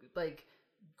them, like,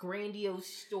 grandiose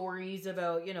stories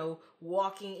about,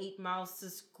 walking 8 miles to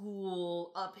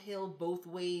school uphill both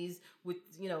ways with,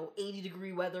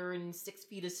 80-degree weather and 6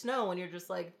 feet of snow, and you're just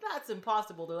like, that's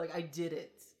impossible. They're like, I did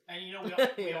it. And,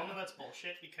 we all know that's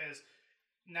bullshit, because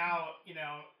now, in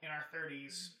our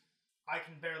 30s, I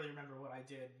can barely remember what I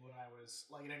did when I was,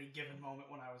 like, at any given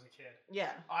moment when I was a kid.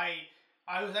 Yeah.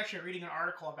 I was actually reading an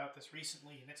article about this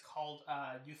recently, and it's called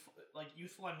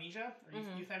youthful amnesia, or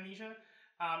youth amnesia.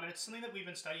 And it's something that we've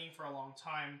been studying for a long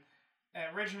time.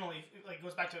 Originally, it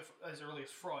goes back to as early as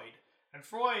Freud. And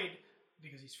Freud,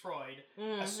 because he's Freud,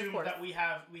 assumed that we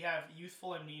have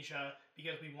youthful amnesia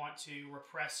because we want to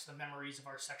repress the memories of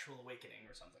our sexual awakening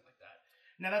or something like that.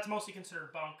 Now, that's mostly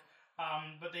considered bunk,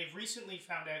 but they've recently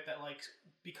found out that,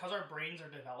 because our brains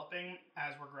are developing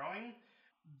as we're growing,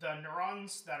 the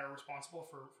neurons that are responsible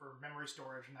for memory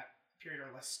storage in that period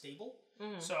are less stable.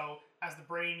 So as the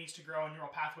brain needs to grow and neural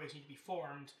pathways need to be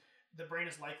formed, the brain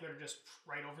is likely to just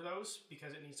write over those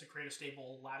because it needs to create a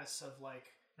stable lattice of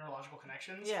neurological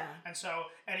connections. Yeah.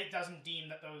 And it doesn't deem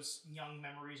that those young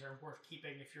memories are worth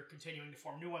keeping if you're continuing to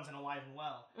form new ones and alive and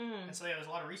well. And so there's a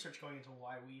lot of research going into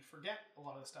why we forget a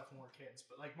lot of the stuff when we're kids.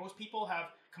 But most people have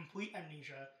complete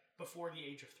amnesia before the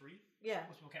age of 3. Yeah.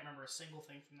 Most people can't remember a single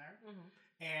thing from there.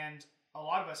 And a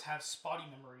lot of us have spotty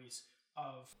memories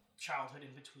of childhood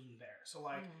in between there. So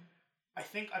I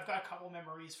think I've got a couple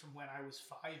memories from when I was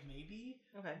 5 maybe.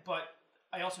 Okay. But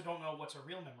I also don't know what's a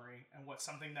real memory and what's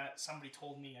something that somebody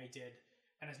told me I did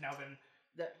and has now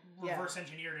been reverse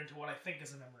engineered into what I think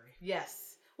is a memory.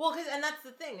 Yes. Well, and that's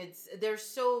the thing. There's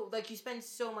so, you spend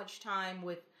so much time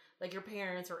with your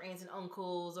parents or aunts and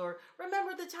uncles, or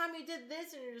remember the time you did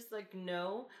this, and you're just like,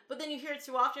 no. But then you hear it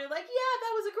too often, you're like, yeah,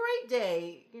 that was a great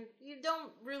day. You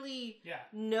don't really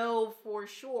know for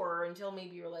sure until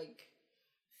maybe you're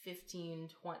 15,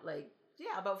 20,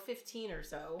 about 15 or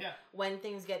so, when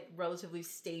things get relatively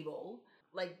stable,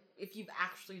 if you've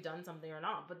actually done something or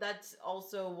not. But that's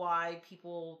also why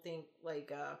people think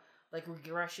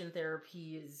regression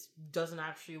therapy doesn't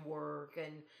actually work,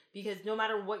 and because no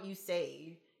matter what you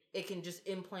say, it can just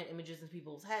implant images into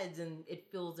people's heads, and it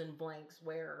fills in blanks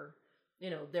where,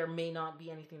 there may not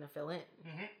be anything to fill in.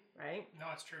 Right? No,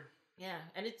 it's true. Yeah,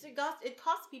 and it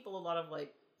costs people a lot of,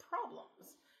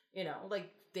 problems.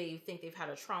 They think they've had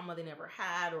a trauma they never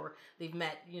had, or they've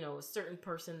met, a certain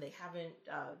person they haven't,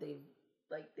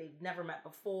 they've never met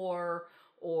before,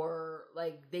 or,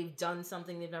 they've done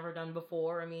something they've never done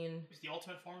before. I mean... It's the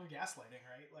ultimate form of gaslighting,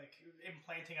 right?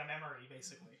 Implanting a memory,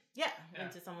 basically. Yeah,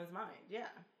 into someone's mind, yeah.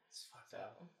 It's fucked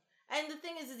up. And the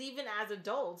thing is even as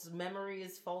adults, memory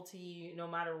is faulty no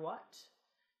matter what.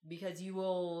 Because you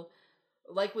will,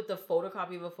 with the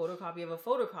photocopy of a photocopy of a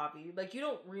photocopy, you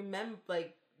don't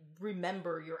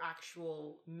remember your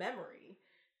actual memory.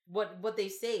 What they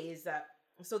say is that,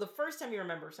 so the first time you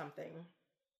remember something,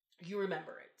 you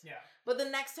remember it. Yeah. But the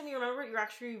next time you remember it, you're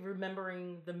actually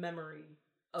remembering the memory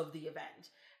of the event.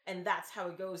 And that's how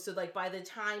it goes. So, like, by the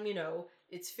time,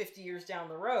 it's 50 years down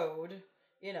the road,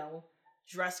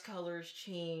 dress colors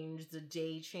change, the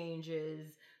day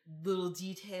changes, little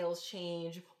details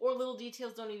change, or little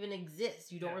details don't even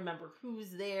exist. You don't remember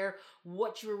who's there,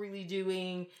 what you were really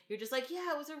doing. You're just like,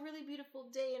 yeah, it was a really beautiful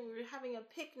day and we were having a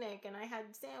picnic and I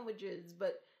had sandwiches,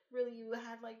 but really you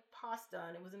had like pasta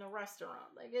and it was in a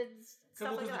restaurant. Like, it's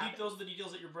stuff like that. Those are the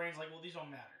details that your brain's like, well, these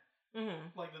don't matter.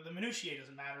 Mm-hmm. Like the minutiae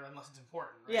doesn't matter unless it's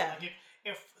important, right? Yeah. Like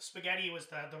if spaghetti was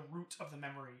the root of the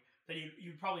memory, then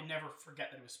you'd probably never forget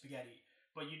that it was spaghetti.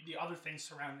 But the other things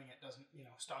surrounding it doesn't,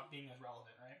 stop being as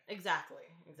relevant, right? Exactly.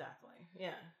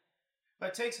 Yeah. But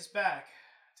it takes us back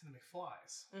to the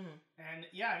McFlys. Mm-hmm. And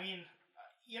yeah, I mean,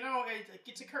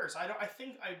 it's a curse. I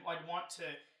think I'd want to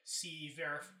see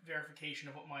verification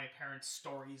of what my parents'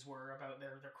 stories were about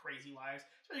their crazy lives,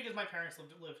 especially because my parents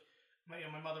lived.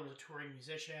 My mother was a touring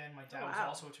musician. My dad was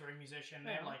also a touring musician.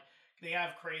 Yeah. And they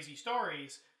have crazy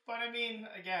stories. But I mean,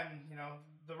 again,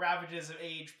 the ravages of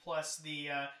age plus the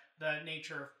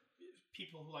nature of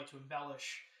people who like to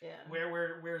embellish. Yeah.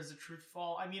 Where does the truth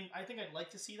fall? I mean, I think I'd like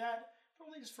to see that, but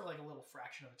only just for like a little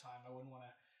fraction of a time. I wouldn't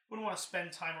want to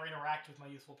spend time or interact with my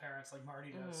youthful parents like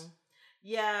Marty does. Mm-hmm.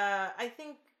 Yeah, I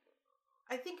think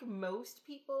most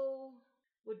people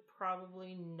would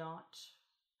probably not.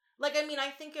 Like, I mean, I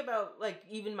think about, like,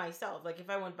 even myself. Like, if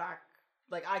I went back,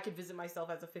 like, I could visit myself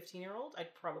as a 15-year-old,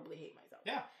 I'd probably hate myself.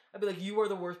 Yeah. I'd be like, you are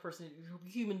the worst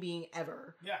human being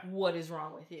ever. Yeah. What is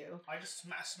wrong with you? I just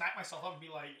smack myself up and be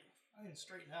like, I didn't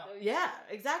straighten out. Yeah,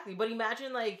 exactly. But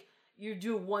imagine, like, you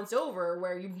do it once over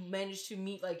where you manage to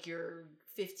meet, like, your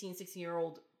 15,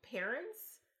 16-year-old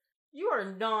parents. You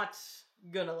are not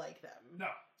gonna like them. No.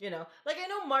 Like, I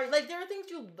know Marty, like, there are things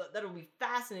that'll be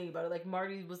fascinating about it. Like,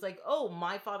 Marty was like, oh,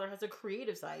 my father has a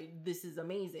creative side. This is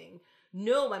amazing.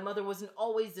 No, my mother wasn't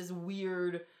always this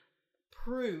weird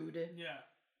prude.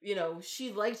 Yeah.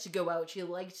 She liked to go out. She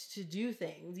liked to do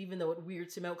things, even though it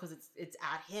weirds him out because it's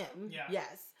at him. Yeah.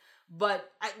 Yes.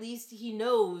 But at least he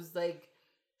knows, like,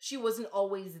 she wasn't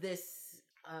always this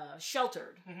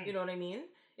sheltered. Mm-hmm. You know what I mean?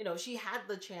 She had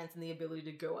the chance and the ability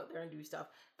to go out there and do stuff.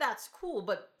 That's cool,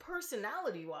 but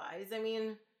personality-wise, I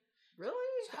mean, really?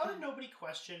 So how did nobody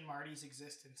question Marty's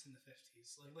existence in the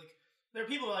 50s? Like there are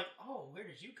people who are like, oh, where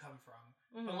did you come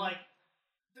from? Mm-hmm. But like,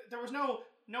 there was no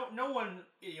one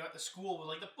at the school was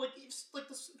like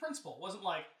the principal wasn't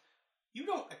like, you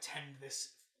don't attend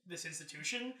this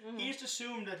institution. Mm-hmm. He just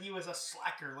assumed that he was a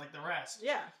slacker like the rest.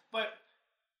 Yeah. But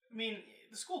I mean,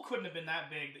 the school couldn't have been that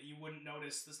big that you wouldn't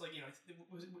notice this. Like,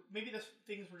 maybe the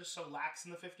things were just so lax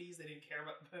in the 50s they didn't care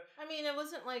about. I mean, it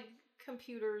wasn't like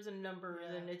computers and numbers,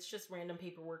 and it's just random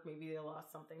paperwork. Maybe they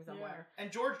lost something somewhere. Yeah.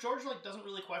 And George like doesn't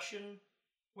really question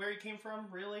where he came from.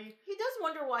 Really, he does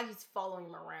wonder why he's following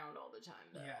him around all the time.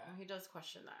 Though. Yeah, he does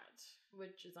question that,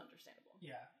 which is understandable.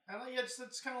 Yeah, and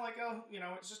it's kind of like, oh,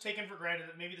 it's just taken for granted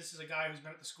that maybe this is a guy who's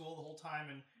been at the school the whole time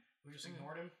and we just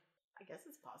ignored him. I guess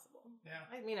it's possible. Yeah.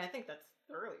 I mean, I think that's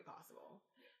thoroughly possible.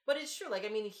 But it's true. Like, I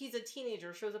mean, he's a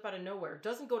teenager, shows up out of nowhere,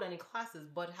 doesn't go to any classes,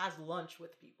 but has lunch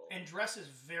with people. And dresses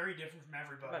very different from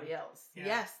everybody else. Yeah.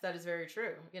 Yes, that is very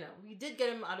true. We did get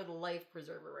him out of the life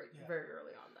preserver very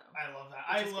early on, though. I love that.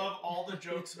 I love all the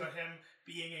jokes about him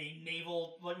being a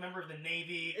naval, like, member of the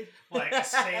Navy, like a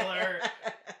sailor.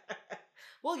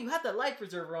 Well, you have that life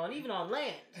preserver on, even on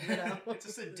land, It's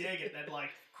just a dig at that, like,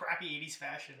 crappy 80s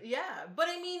fashion. Yeah, but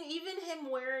I mean, even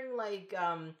him wearing,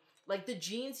 like the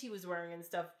jeans he was wearing and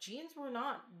stuff, jeans were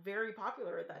not very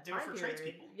popular at that time. They were for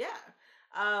tradespeople. Yeah.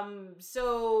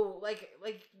 So, like,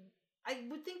 I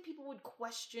would think people would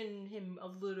question him a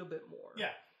little bit more.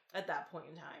 Yeah. At that point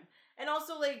in time. And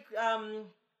also,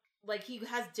 like he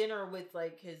has dinner with,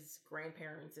 like, his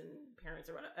grandparents and parents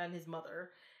or whatever, and his mother.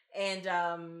 And,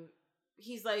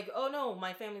 he's like, oh no,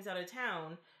 my family's out of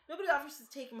town. Nobody offers to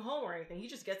take him home or anything. He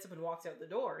just gets up and walks out the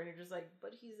door. And you're just like,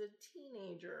 but he's a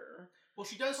teenager. Well,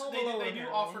 she does. They do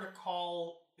offer to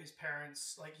call his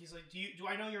parents. Like, he's like, do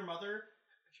I know your mother?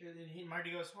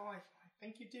 Marty goes, well, I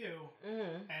think you do.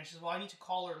 Mm-hmm. And she says, well, I need to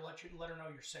call her to let her know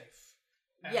you're safe.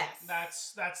 And yes.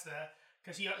 That's the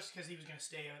because he was going to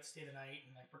stay the night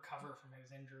and, like, recover from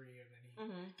his injury, and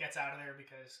then he gets out of there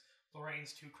because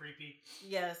Lorraine's too creepy.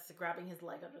 Yes, grabbing his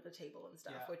leg under the table and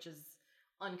stuff, Yeah. which is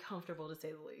uncomfortable to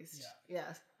say the least.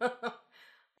 Yeah. Yes.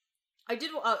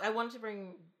 I wanted to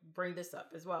bring this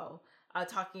up as well.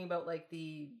 Talking about like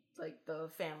the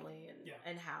family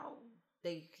and how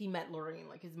he met Lorraine,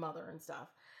 like his mother and stuff.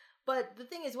 But the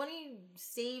thing is, when he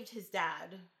saved his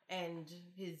dad and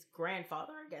his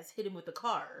grandfather, I guess, hit him with the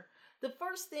car, the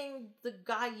first thing the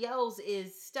guy yells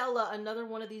is, "Stella, another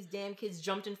one of these damn kids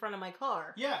jumped in front of my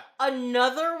car." Yeah.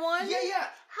 Another one? Yeah.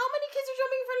 How many kids are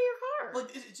jumping in front of your car?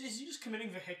 Like, is he just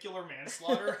committing vehicular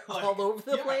manslaughter? Like, all over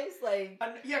the place? Like,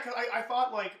 yeah, because I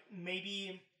thought, like,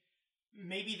 maybe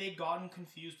they'd gotten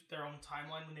confused with their own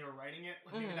timeline when they were writing it.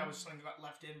 Like, maybe that was something that got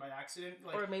left in by accident.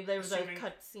 Like, or maybe there was like a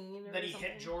cut scene or that he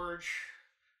something. hit George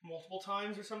multiple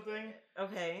times or something.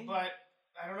 Okay. But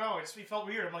I don't know. It felt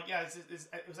weird. I'm like, yeah,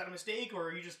 was that a mistake, or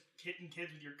are you just hitting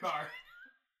kids with your car?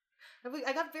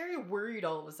 I got very worried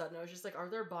all of a sudden. I was just like, are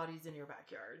there bodies in your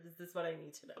backyard? Is this what I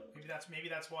need to know? Maybe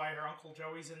that's why her Uncle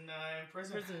Joey's in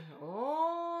prison.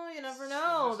 Oh, you never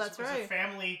know. That's right. It's a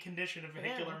family condition of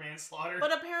vehicular manslaughter.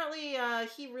 But apparently,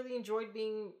 he really enjoyed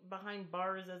being behind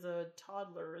bars as a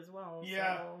toddler as well.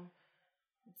 Yeah. So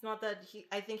it's not that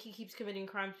I think he keeps committing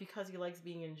crimes because he likes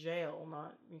being in jail,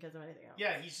 not because of anything else.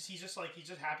 Yeah, he's just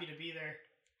happy to be there.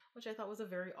 Which I thought was a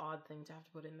very odd thing to have to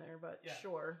put in there, but yeah.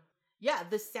 Sure. Yeah,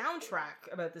 the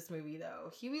soundtrack about this movie,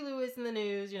 though. Huey Lewis in the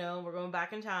News, we're going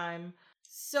back in time.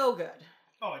 So good.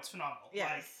 Oh, it's phenomenal.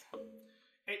 Yes.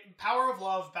 Power of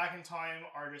Love, Back in Time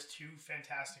are just two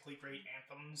fantastically great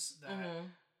anthems that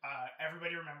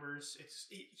everybody remembers. It's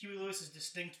Huey Lewis's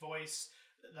distinct voice,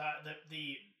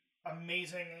 the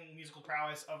amazing musical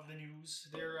prowess of the News.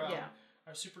 They're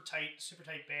a super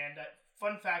tight band.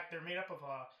 Fun fact, they're made up of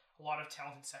a lot of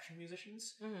talented session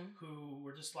musicians who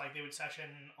were just like, they would session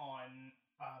on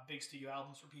big studio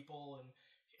albums for people,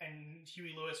 and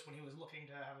Huey Lewis, when he was looking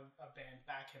to have a band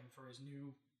back him for his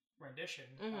new rendition,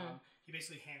 he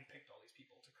basically handpicked all these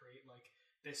people to create like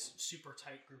this super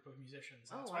tight group of musicians.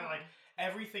 And that's why like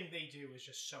everything they do is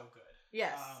just so good.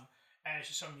 Yes. And it's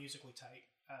just so musically tight.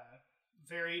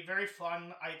 Very, very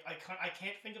fun. I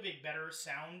can't think of a better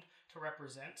sound to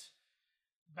represent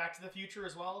Back to the Future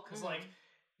as well, because like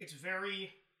it's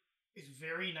very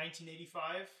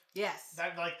 1985. Yes.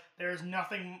 That like there's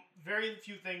very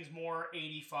few things more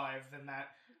 85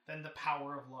 than the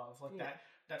Power of Love. Like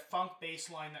that funk bass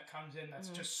line that comes in that's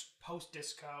just post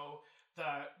disco.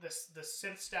 The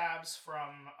synth stabs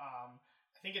from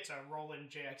I think it's a Roland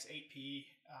JX8P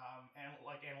and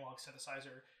like analog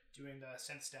synthesizer doing the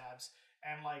synth stabs,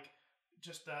 and like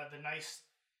just the nice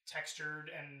textured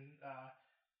and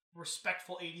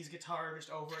respectful 80s guitar just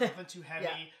over it, nothing too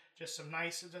heavy, just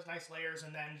nice layers,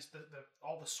 and then just the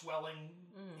all the swelling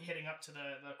hitting up to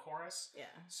the chorus. Yeah.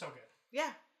 So good.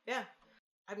 Yeah.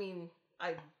 I mean,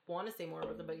 I want to say more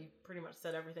about them, but you pretty much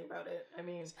said everything about it. I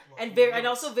mean, and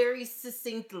also very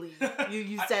succinctly,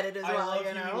 you said it as well. I love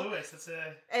Huey Lewis.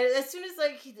 And as soon as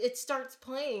like it starts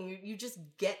playing, you just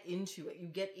get into it. You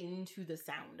get into the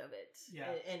sound of it,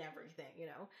 and everything,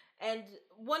 And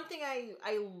one thing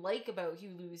I like about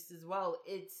Huey Lewis as well,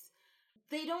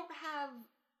 they don't have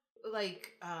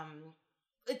like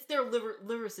it's their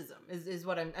lyricism is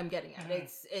what I'm getting at.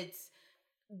 It's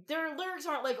their lyrics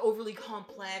aren't like overly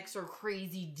complex or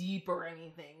crazy deep or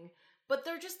anything, but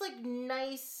they're just like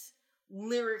nice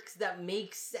lyrics that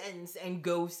make sense and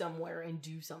go somewhere and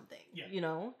do something,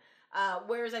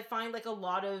 whereas I find like a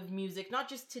lot of music, not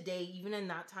just today, even in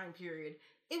that time period,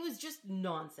 it was just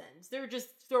nonsense. They're just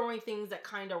throwing things that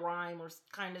kind of rhyme or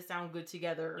kind of sound good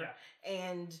together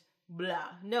and blah.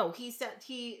 No, he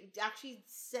actually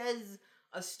says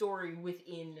a story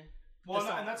within. Well,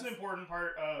 and that's an important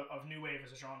part of New Wave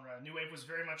as a genre. New Wave was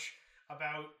very much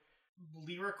about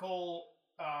lyrical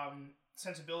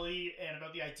sensibility and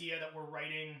about the idea that we're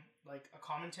writing like a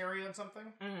commentary on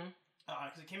something.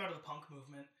 Because it came out of the punk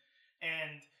movement,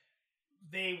 and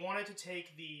they wanted to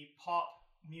take the pop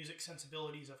music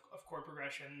sensibilities of chord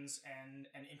progressions and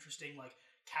interesting like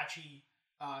catchy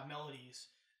melodies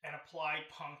and apply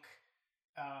punk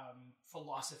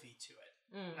philosophy to it.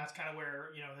 And that's kind of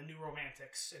where the New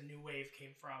Romantics and New Wave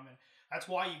came from, and that's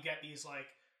why you get these like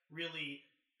really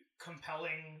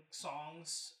compelling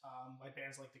songs by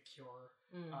bands like The Cure,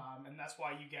 and that's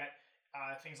why you get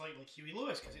things like Huey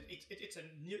Lewis, because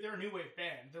they're a new wave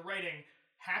band. They're writing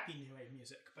happy new wave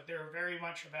music, but they're very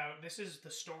much about, this is the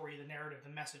story, the narrative,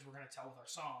 the message we're going to tell with our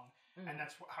song, and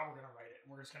that's how we're going to write it.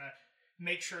 We're just going to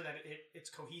make sure that it's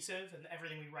cohesive, and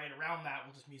everything we write around that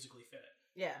will just musically fit it.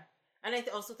 Yeah. And I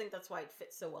also think that's why it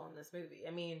fits so well in this movie.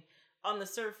 I mean, on the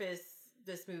surface,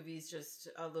 this movie's just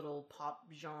a little pop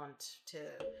jaunt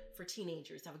for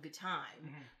teenagers to have a good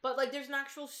time. But like, there's an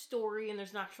actual story and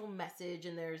there's an actual message,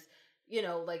 and there's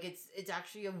like it's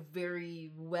actually a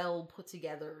very well put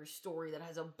together story that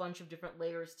has a bunch of different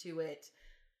layers to it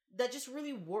that just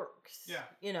really works. Yeah.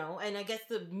 And I guess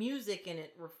the music in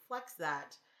it reflects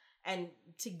that, and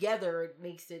together it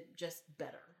makes it just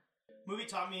better. Movie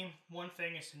taught me one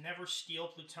thing is to never steal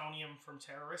plutonium from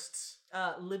terrorists.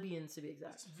 Libyans, to be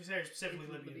exact. Specifically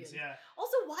Libyans, yeah.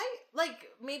 Also, why,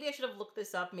 like, maybe I should have looked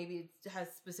this up. Maybe it has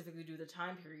specifically to do with the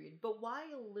time period. But why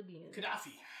Libyans?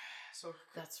 Gaddafi. So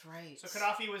that's right. So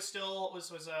Gaddafi was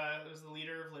the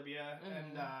leader of Libya,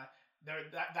 and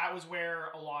that was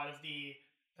where a lot of the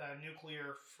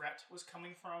nuclear threat was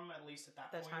coming from, at least at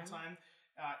that point in time.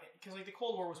 Because like the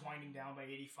Cold War was winding down by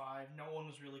 1985, no one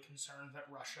was really concerned that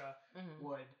Russia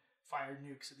would fire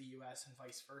nukes at the U.S. and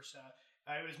vice versa.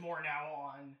 It was more now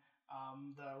on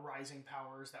the rising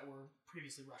powers that were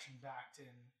previously Russian-backed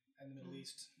in the Middle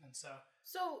East, and so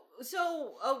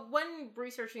when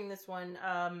researching this one,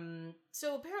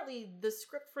 so apparently the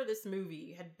script for this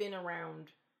movie had been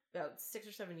around about 6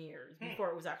 or 7 years before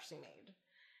it was actually made,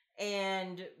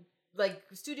 and like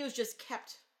studios just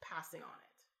kept passing on it.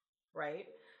 Right?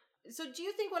 So do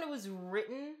you think when it was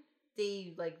written,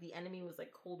 the enemy was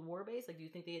like Cold War based? Like, do you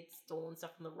think they had stolen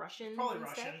stuff from the Russians? Probably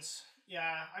Russians.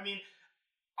 Yeah. I mean,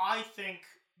 I think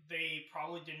they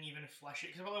probably didn't even flesh it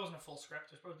because it probably wasn't a full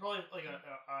script. It was probably like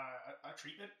a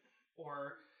treatment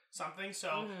or something.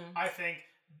 So I think,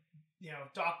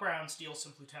 Doc Brown steals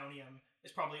some plutonium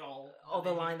is probably all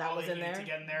the line that was in there to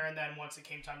get in there. And then once it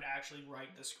came time to actually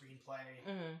write the screenplay,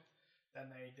 then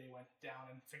they went down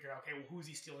and figured out, okay, well, who's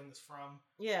he stealing this from?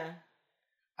 Yeah.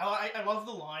 I love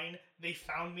the line, they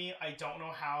found me, I don't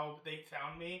know how they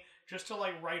found me, just to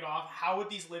like write off, how would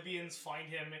these Libyans find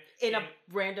him in a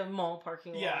random mall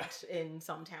parking lot in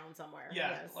some town somewhere. Yeah,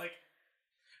 yes. Like,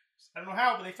 I don't know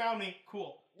how, but they found me,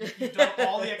 cool. You've done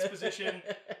all the exposition.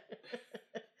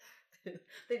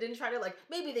 They didn't try to, like,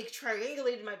 maybe they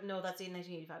triangulated no, that's in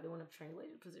 1985. They wouldn't have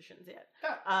triangulated positions yet.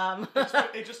 Yeah.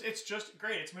 It's just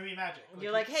great. It's movie magic. Like,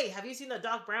 you're like, hey, have you seen the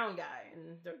Doc Brown guy?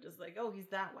 And they're just like, oh, he's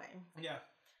that way. Yeah.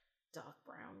 Doc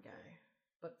Brown guy.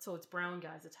 But so it's brown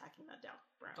guys attacking that Doc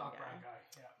Brown guy. Doc Brown guy,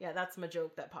 yeah. Yeah, that's my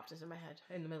joke that popped into my head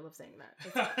in the middle of saying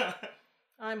that.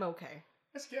 I'm okay.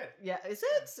 That's good. Yeah, is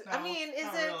it? No, I mean, is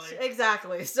it? Really.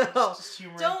 Exactly. So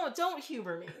don't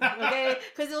humor me, okay?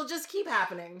 Because it'll just keep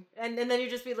happening, and then you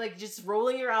just be like, just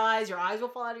rolling your eyes will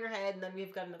fall out of your head, and then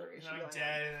we've got another issue. I'm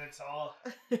dead, and it's all.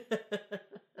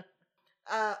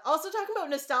 Also talking about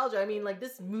nostalgia. I mean, like,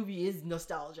 this movie is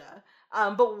nostalgia,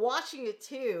 but watching it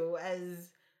too, I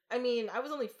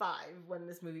was only 5 when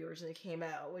this movie originally came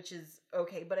out, which is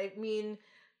okay, but I mean,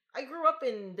 I grew up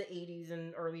in the 80s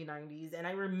and early 90s, and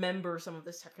I remember some of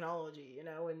this technology, and,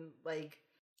 like,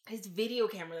 his video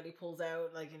camera that he pulls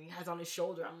out, like, and he has on his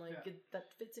shoulder, I'm like,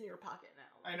 that fits in your pocket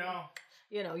now. I know.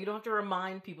 You don't have to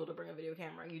remind people to bring a video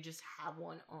camera. You just have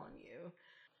one on you.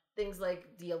 Things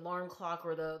like the alarm clock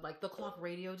or the clock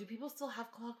radio. Do people still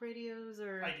have clock radios?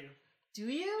 Or I do.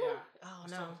 Do you? Yeah. Oh, I no.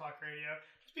 still have a clock radio.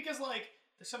 Just because, like,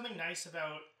 there's something nice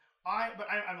about...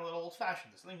 I'm a little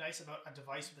old-fashioned. There's something nice about a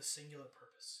device with a singular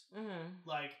purpose. Mm-hmm.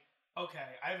 Like,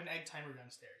 okay, I have an egg timer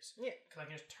downstairs. Yeah. Because I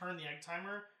can just turn the egg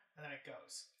timer, and then it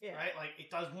goes. Yeah. Right? Like, it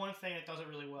does one thing, it does it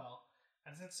really well.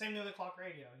 And it's the same thing with the clock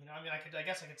radio. I mean, I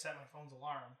guess I could set my phone's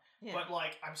alarm. Yeah. But,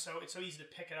 like, it's so easy to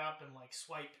pick it up and, like,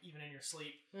 swipe even in your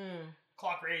sleep.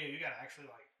 Clock radio, you gotta actually,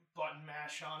 like, button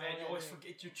mash on it. You always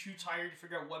forget, you're too tired to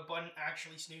figure out what button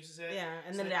actually snoozes it. Yeah,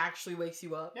 and so then it actually wakes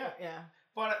you up. Yeah. Yeah.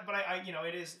 But I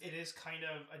it is kind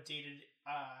of a dated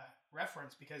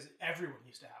reference because everyone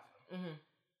used to have them. Mm-hmm.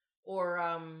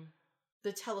 Or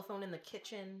the telephone in the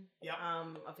kitchen. Yep.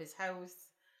 Of his house.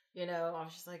 I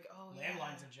was just like, oh,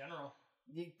 landlines in general.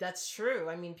 That's true.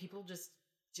 I mean, people just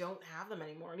don't have them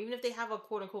anymore, and even if they have a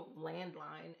quote unquote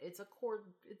landline, it's a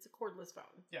cordless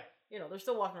phone. Yeah. They're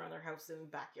still walking around their house and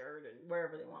backyard and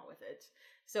wherever they want with it.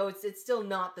 So it's still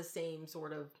not the same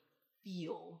sort of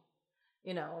feel.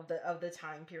 Of the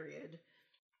time period.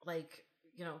 Like,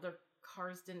 their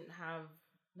cars didn't have...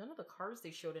 None of the cars they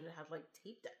showed in it had, like,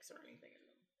 tape decks or anything in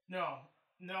them.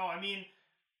 No. I mean,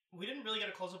 we didn't really get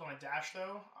a close-up on a dash,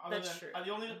 though. That's true.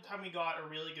 The only time we got a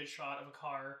really good shot of a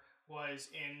car was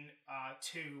in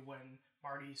 2 when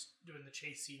Marty's doing the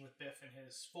chase scene with Biff and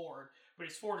his Ford. But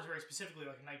his Ford is very specifically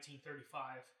like a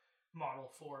 1935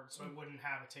 model Ford, so it wouldn't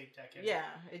have a tape deck in it. Yeah,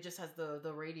 it just has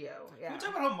the radio. Yeah. Can we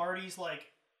talk about how Marty's,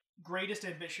 like, greatest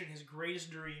ambition, his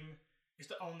greatest dream is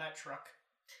to own that truck?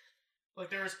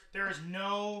 Like,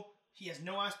 he has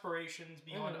no aspirations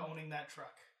beyond owning that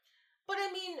truck. But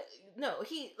I mean, no,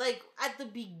 he, like, at the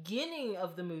beginning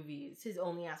of the movies, his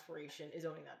only aspiration is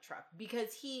owning that truck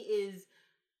because he is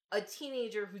a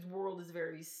teenager whose world is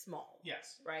very small.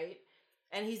 Yes. Right?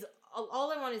 And he's,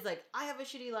 all I want is, like, I have a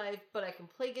shitty life, but I can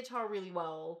play guitar really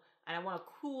well, and I want a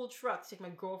cool truck to take my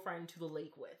girlfriend to the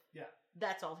lake with. Yeah.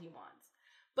 That's all he wants.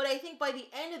 But I think by the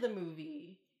end of the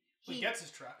movie, He gets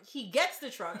his truck. He gets the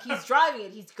truck. He's driving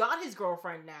it. He's got his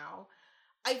girlfriend now.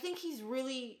 I think he's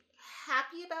really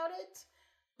happy about it.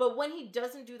 But when he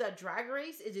doesn't do that drag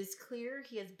race, it is clear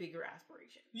he has bigger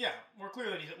aspirations. Yeah, more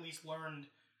clear that he's at least learned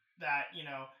that, you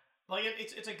know, like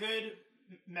it's a good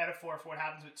metaphor for what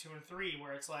happens with 2 and 3,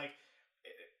 where it's like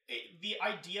the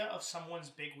idea of someone's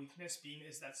big weakness being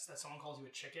is that someone calls you a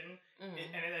chicken,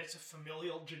 and it's a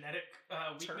familial genetic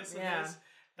weakness of his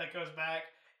that goes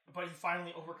back. But he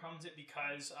finally overcomes it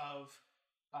because of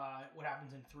what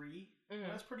happens in 3. And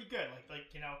that's pretty good.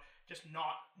 Like you know, just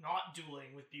not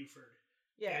dueling with Buford.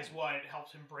 Yeah. Is what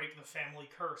helps him break the family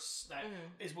curse. That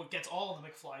is what gets all the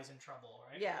McFlys in trouble,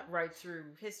 right? Yeah, right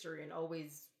through history and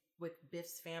always with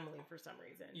Biff's family for some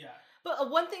reason. Yeah.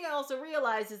 But one thing I also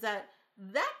realized is that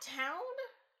town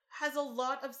has a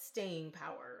lot of staying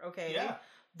power, okay? Yeah.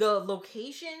 The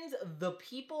locations, the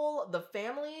people, the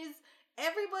families,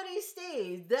 everybody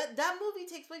stays. That movie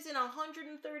takes place in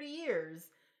 130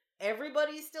 years.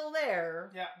 Everybody's still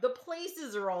there. Yeah. The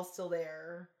places are all still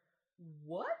there.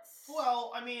 What?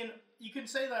 Well, I mean, you can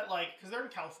say that, like, because they're in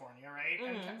California, right?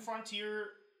 And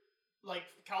Frontier, like,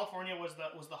 California was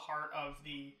the heart of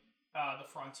the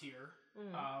frontier,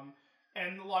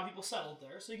 and a lot of people settled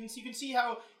there. So you can see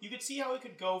how it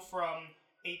could go from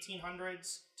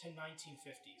 1800s to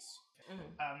 1950s.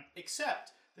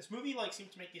 Except this movie like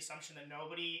seems to make the assumption that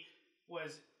nobody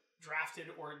was drafted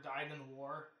or died in the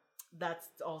war. That's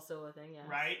also a thing, yeah.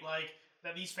 Right, like.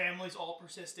 That these families all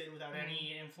persisted without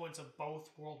any influence of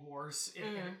both world wars, in,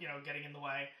 you know, getting in the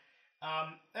way.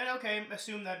 And okay,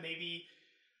 assume that maybe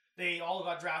they all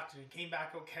got drafted and came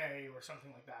back okay, or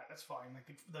something like that. That's fine. Like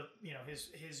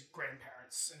his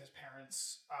grandparents and his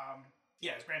parents,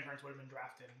 his grandparents would have been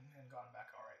drafted and gone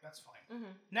back all right. That's fine.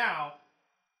 Now,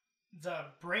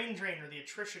 the brain drain or the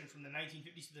attrition from the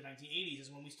 1950s to the 1980s is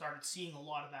when we started seeing a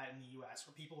lot of that in the U.S.,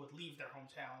 where people would leave their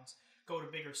hometowns, go to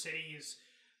bigger cities.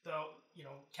 Though, you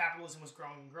know, capitalism was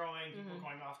growing and growing, people were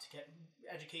going off to get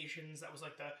educations. That was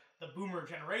like the boomer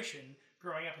generation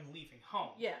growing up and leaving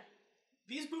home. Yeah.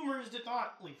 These boomers did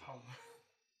not leave home.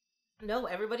 No,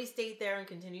 everybody stayed there and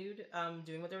continued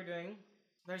doing what they were doing.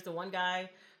 There's the one guy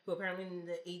who apparently in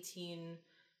the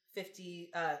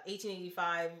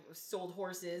 1885 sold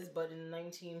horses, but in the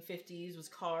 1950s was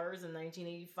cars, and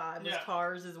 1985 was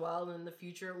cars as well, and in the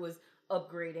future it was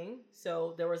upgrading,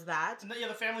 so there was that. And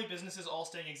the family businesses all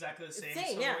staying exactly the same. So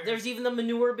yeah. There's even the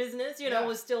manure business, you know,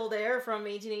 was still there from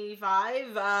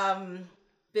 1885.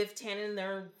 Biff Tannen,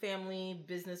 their family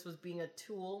business was being a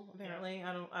tool, apparently.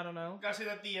 Yeah. I don't know. Gotta say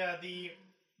that the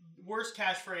worst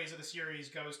catchphrase of the series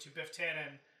goes to Biff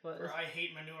Tannen, for "I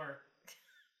hate manure."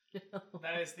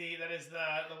 That is the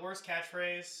worst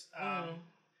catchphrase.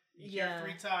 You hear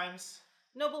 3 times.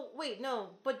 No, but wait,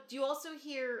 no. But do you also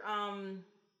hear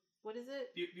what is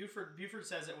it? Buford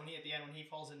says it when he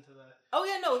falls into the. Oh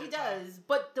yeah, no, he does.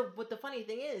 But the funny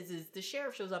thing is the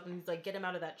sheriff shows up and he's like, "Get him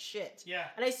out of that shit." Yeah.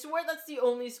 And I swear that's the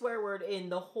only swear word in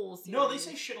the whole series. No, they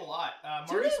say shit a lot.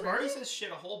 Marty says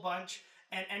shit a whole bunch,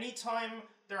 and anytime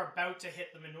they're about to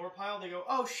hit the manure pile, they go,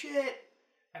 "Oh shit,"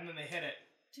 and then they hit it.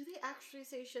 Do they actually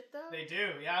say shit though? They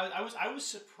do. Yeah, I was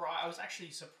surprised. I was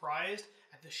actually surprised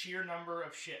at the sheer number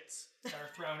of shits that are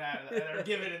thrown out that are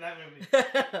given in that movie.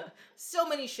 So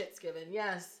many shits given,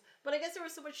 yes. But I guess there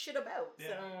was so much shit about. Yeah.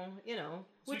 So, you know,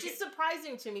 which is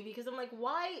surprising to me because I'm like,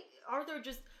 why are there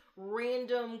just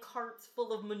random carts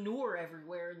full of manure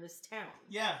everywhere in this town?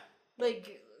 Yeah.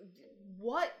 Like,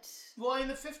 what? Well, in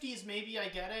the 50s, maybe I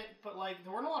get it, but like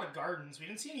there weren't a lot of gardens. We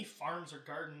didn't see any farms or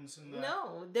gardens in the.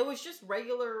 No, there was just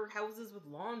regular houses with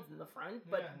lawns in the front,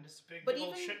 but and just a big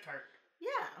old shit cart.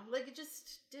 Yeah, like it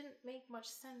just didn't make much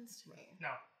sense to me.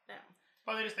 No.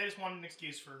 Well, they just wanted an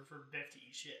excuse for Biff to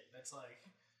eat shit. That's like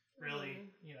really,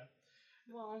 you know.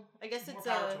 Well, I guess it's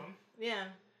power to him.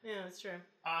 Yeah, that's true.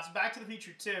 So Back to the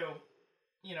Future 2,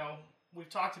 you know, we've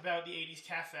talked about the 80s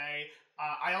cafe.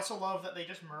 I also love that they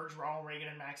just merged Ronald Reagan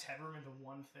and Max Headroom into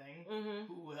one thing.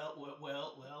 Well.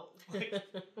 Like,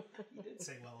 you did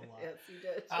say well a lot. Yes, you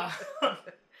did.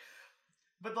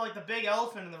 But like the big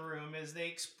elephant in the room is they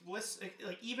explicit,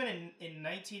 like even in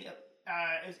 19 it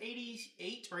was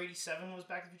 88 or 87 was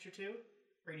Back to the Future 2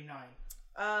 or 89.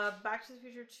 Back to the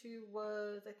Future 2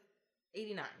 was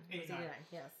 89. 89. 89,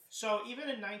 yes. So even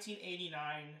in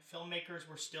 1989, filmmakers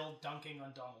were still dunking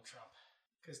on Donald Trump.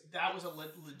 Because that was a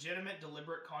legitimate,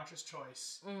 deliberate, conscious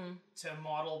choice to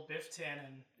model Biff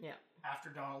Tannen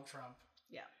after Donald Trump.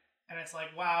 Yeah. And it's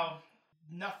like, wow,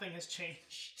 nothing has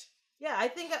changed. Yeah, I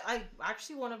think I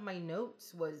actually one of my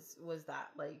notes was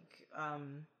that, like,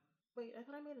 Wait, I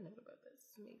thought I made a note about this.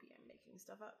 Maybe I'm making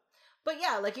stuff up. But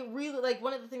yeah, like it really, like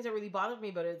one of the things that really bothered me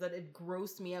about it is that it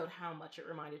grossed me out how much it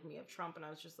reminded me of Trump, and I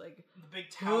was just like, the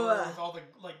big tower with all the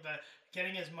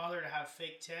getting his mother to have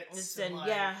fake tits and like,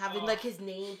 yeah, having like his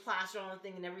name plastered on the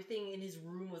thing, and everything in his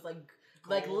room was like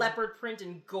gold. leopard print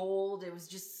and gold. It was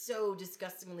just so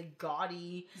disgustingly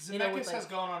gaudy. Zemeckis has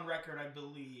gone on record, I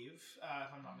believe,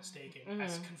 if I'm not mistaken,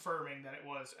 as confirming that it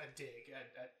was a dig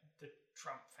at the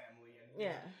Trump family,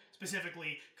 and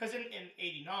specifically because in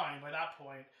 '89, by that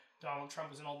point, Donald Trump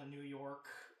was in all the New York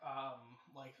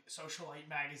like socialite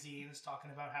magazines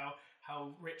talking about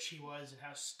how rich he was and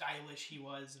how stylish he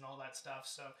was and all that stuff.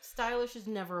 So stylish is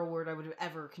never a word I would have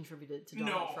ever contributed to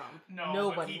Donald Trump. No,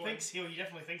 nobody. But he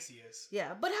definitely thinks he is.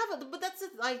 Yeah, but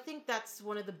I think that's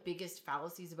one of the biggest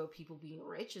fallacies about people being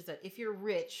rich is that if you're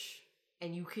rich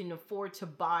and you can afford to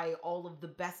buy all of the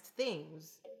best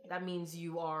things, that means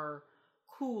you are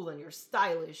cool and you're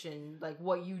stylish and like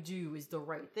what you do is the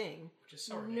right thing. Which is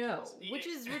so ridiculous. Which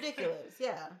is ridiculous.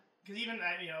 Yeah. Because even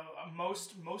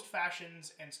most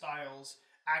fashions and styles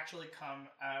actually come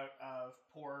out of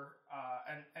poor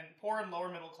and poor and lower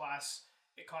middle class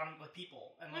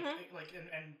people and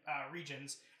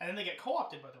regions, and then they get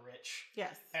co-opted by the rich.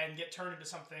 Yes. And get turned into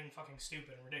something fucking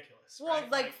stupid and ridiculous. Well,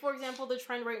 right? like for example, the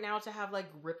trend right now to have like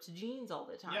ripped jeans all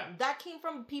the time. Yeah. That came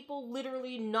from people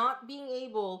literally not being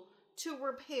able to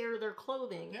repair their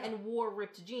clothing and wore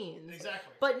ripped jeans.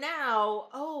 Exactly. But now,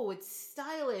 it's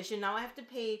stylish, and now I have to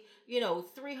pay,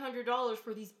 $300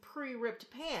 for these pre-ripped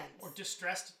pants. Or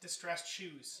distressed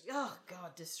shoes. Oh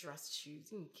God, distressed shoes.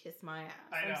 You can kiss my ass.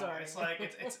 I know. I'm sorry. It's like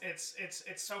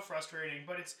it's so frustrating,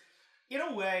 but it's in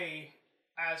a way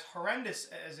as horrendous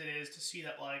as it is to see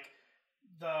that like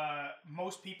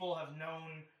most people have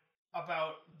known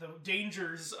about the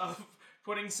dangers of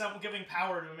giving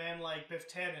power to a man like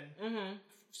Biff Tannen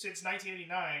since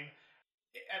 1989.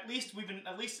 At least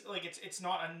it's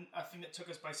not a thing that took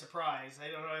us by surprise.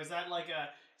 I don't know. Is that like a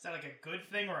good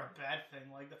thing or a bad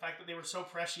thing? Like the fact that they were so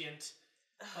prescient,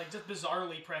 like just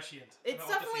bizarrely prescient. It's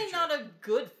definitely not a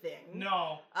good thing.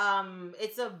 No.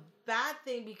 It's a bad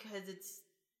thing because it's.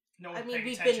 No one's paying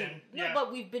attention.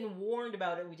 But we've been warned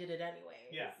about it. We did it anyway.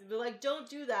 Yeah. They're like, don't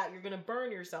do that. You're gonna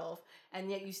burn yourself, and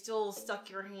yet you still stuck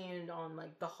your hand on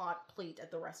like the hot plate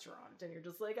at the restaurant, and you're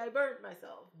just like, I burnt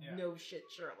myself. Yeah. No shit,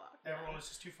 Sherlock. Everyone was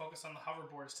just too focused on the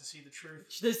hoverboards to see the truth.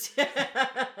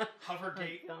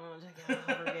 Hovergate. Oh,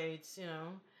 Hovergates.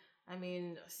 I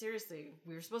mean, seriously,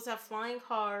 we were supposed to have flying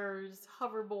cars,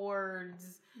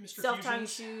 hoverboards, self-time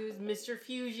shoes, Mr.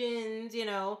 Fusions,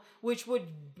 which would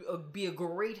be a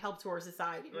great help to our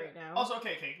society right now. Also,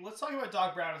 okay, let's talk about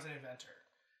Doc Brown as an inventor.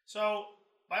 So,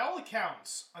 by all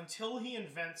accounts, until he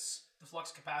invents the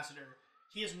flux capacitor,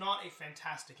 he is not a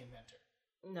fantastic inventor.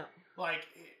 No. Like,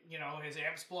 his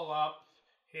amps blow up,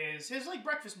 his like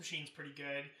breakfast machine's pretty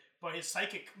good, but his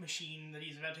psychic machine that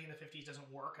he's inventing in the 50s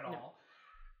doesn't work at all.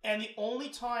 And the only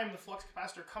time the flux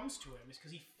capacitor comes to him is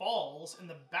because he falls in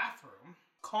the bathroom,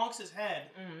 conks his head,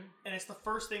 and it's the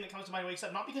first thing that comes to mind when he wakes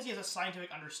up. Not because he has a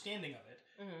scientific understanding of it,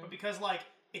 but because, like,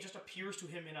 it just appears to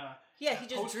him in a he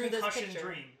just drew this picture.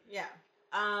 Dream. Yeah.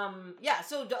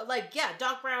 So,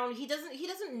 Doc Brown, he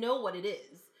doesn't know what it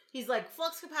is. He's like,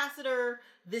 flux capacitor,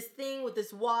 this thing with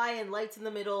this Y and lights in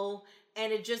the middle,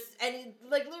 and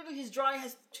literally his drawing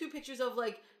has two pictures of,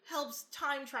 like, helps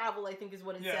time travel, I think is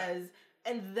what it says.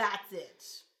 And that's it.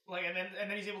 Like, and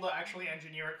then he's able to actually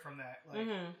engineer it from that. Like,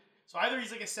 so either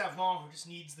he's like a savant who just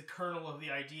needs the kernel of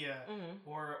the idea,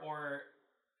 or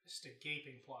just a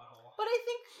gaping plot hole. But I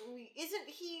think isn't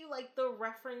he like the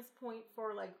reference point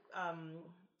for like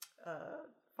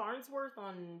Farnsworth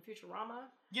on Futurama?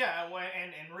 Yeah,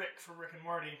 and Rick for Rick and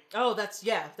Morty. Oh, that's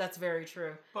very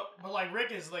true. But like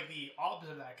Rick is like the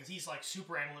opposite of that because he's like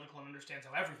super analytical and understands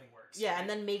how everything works. Yeah, and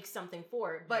then makes something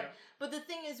for it. But the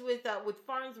thing is with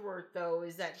Farnsworth though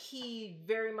is that he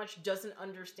very much doesn't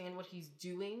understand what he's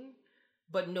doing,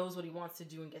 but knows what he wants to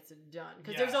do and gets it done.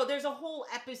 Because there's a whole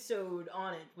episode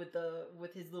on it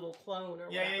with his little clone or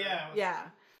whatever. Yeah.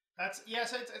 So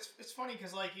it's funny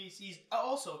because like he's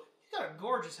also he's got a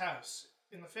gorgeous house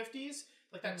in the 50s.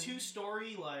 Like that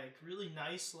 2-story, like really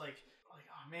nice, like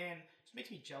oh man, it just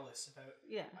makes me jealous about.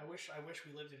 Yeah. I wish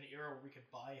we lived in an era where we could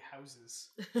buy houses.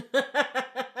 It's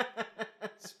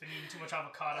been eating too much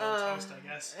avocado and toast, I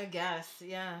guess. I guess,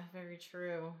 yeah, very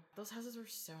true. Those houses were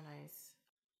so nice.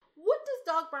 What does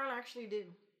Doc Brown actually do?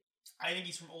 I think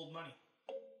he's from old money.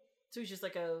 So he's just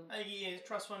like I think he is a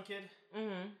trust fund kid.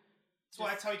 That's why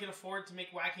that's how he can afford to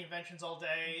make wacky inventions all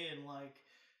day and like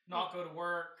not go to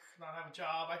work, not have a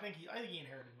job. I think he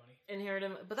inherited money.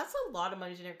 But that's a lot of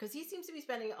money to inherit because he seems to be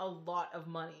spending a lot of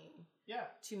money. Yeah.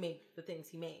 To make the things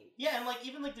he made. Yeah, and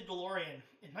even the DeLorean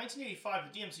in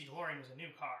 1985, the DMC DeLorean was a new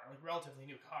car, relatively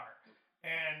new car,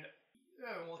 and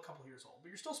a couple years old. But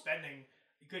you're still spending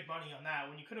good money on that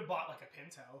when you could have bought a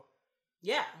Pinto.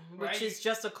 Yeah, which is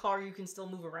just a car you can still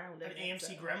move around. An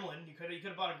AMC Gremlin. You could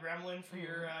have bought a Gremlin for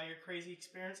your crazy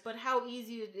experience. But how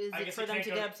easy is it for them to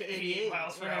get up to 88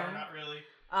 miles per hour? Not really.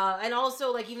 And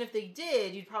also, even if they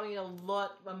did, you'd probably need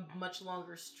a much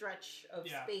longer stretch of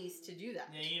space to do that.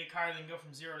 Yeah, you need a car that can go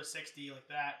from 0 to 60 like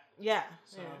that. Yeah.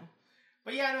 So,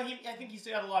 but yeah, no, I think he's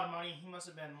got a lot of money. He must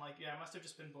have been must have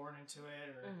just been born into it,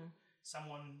 or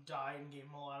someone died and gave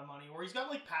him a lot of money, or he's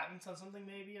got patents on something.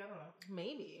 Maybe, I don't know.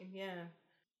 Maybe, yeah.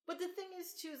 But the thing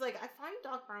is, too, is I find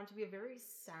Doc Brown to be a very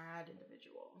sad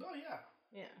individual. Oh yeah.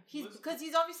 Yeah, because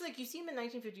he's obviously you see him in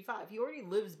 1955. He already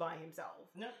lives by himself.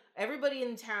 Yeah. Everybody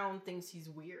in town thinks he's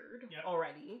weird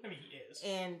already. I mean, he is.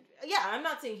 And yeah, I'm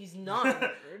not saying he's not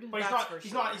weird. But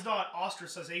he's not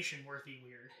ostracization worthy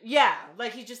weird. Yeah,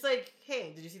 he's just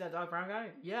hey, did you see that Doc Brown guy?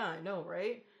 Yeah, I know,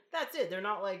 right? That's it. They're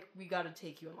not we got to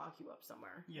take you and lock you up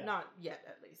somewhere. Yeah. Not yet,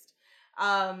 at least.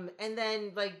 And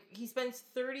then he spends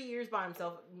 30 years by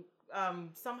himself.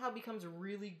 Somehow becomes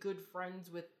really good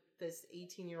friends with this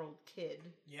 18-year-old kid.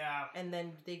 Yeah. And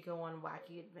then they go on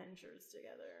wacky adventures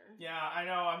together. Yeah, I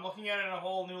know. I'm looking at it in a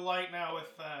whole new light now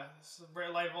with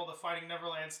bright light of all the Finding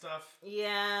Neverland stuff.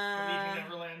 Yeah. Leaving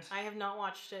Neverland. I have not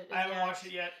watched it. I haven't watched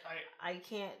it yet. I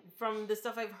can't. From the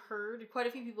stuff I've heard, quite a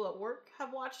few people at work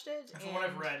have watched it. And from what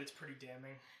I've read, it's pretty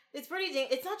damning. It's pretty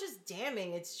it's not just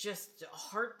damning, it's just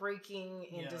heartbreaking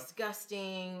and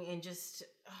disgusting and just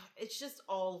it's just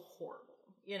all horrible,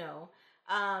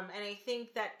 and I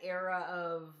think that era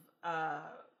of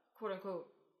quote unquote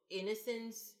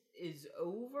innocence is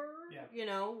over,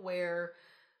 where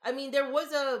there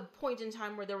was a point in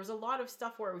time where there was a lot of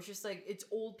stuff where it was just it's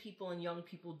old people and young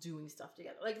people doing stuff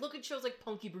together. Look at shows like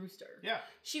Punky Brewster. Yeah.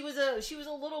 She was a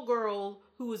little girl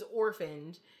who was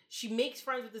orphaned. She makes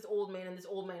friends with this old man and this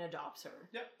old man adopts her.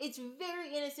 Yep. It's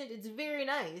very innocent, it's very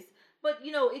nice. But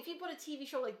if you put a TV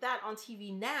show like that on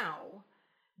TV now,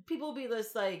 people will be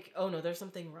just oh no, there's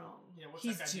something wrong. Yeah, what's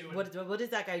that guy doing? What is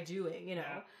that guy doing?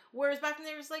 Yeah. Whereas back then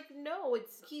there was no,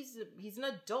 he's an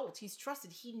adult. He's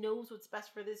trusted. He knows what's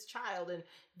best for this child, and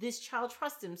this child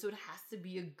trusts him, so it has to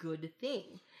be a good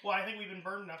thing. Well, I think we've been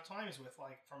burned enough times with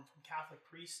from Catholic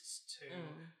priests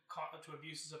to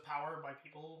abuses of power by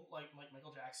people like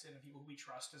Michael Jackson and people who we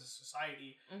trust as a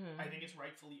society. Mm-hmm. I think it's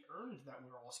rightfully earned that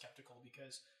we're all skeptical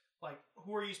because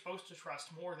who are you supposed to trust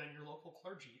more than your local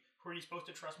clergy? Who are you supposed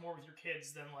to trust more with your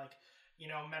kids than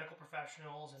medical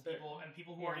professionals and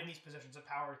people who are in these positions of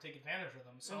power to take advantage of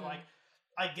them. So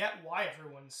I get why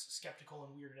everyone's skeptical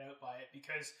and weirded out by it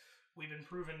because we've been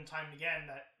proven time and again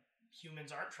that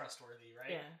humans aren't trustworthy,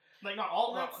 right? Yeah.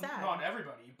 Not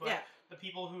everybody, but the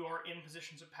people who are in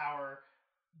positions of power,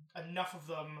 enough of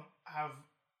them have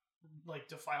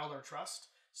defiled our trust.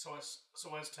 So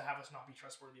as to have us not be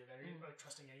trustworthy of any,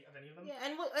 trusting any of them. Yeah,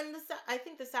 and I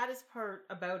think the saddest part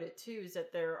about it too is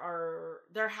that there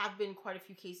have been quite a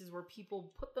few cases where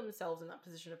people put themselves in that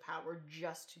position of power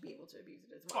just to be able to abuse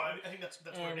it as well. I think that's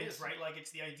what it is, right?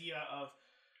 It's the idea of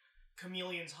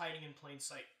chameleons hiding in plain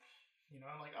sight. I'm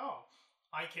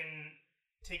I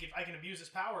can abuse this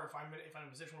power if I'm in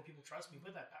a position where people trust me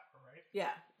with that power, right?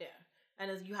 Yeah, yeah. And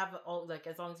as you have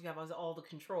as long as you have all the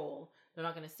control, they're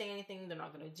not going to say anything. They're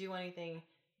not going to do anything.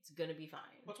 It's going to be fine.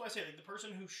 That's why I say the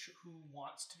person who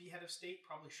wants to be head of state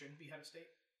probably shouldn't be head of state.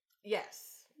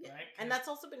 Yes, yeah. Right? And that's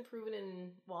also been proven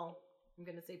in I'm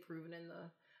going to say proven in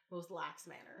the most lax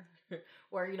manner,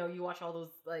 where you watch all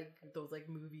those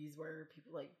movies where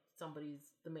people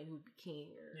somebody's the man who would be king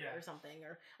or something.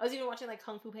 Or I was even watching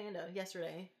Kung Fu Panda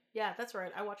yesterday. Yeah, that's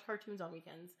right. I watch cartoons on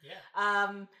weekends.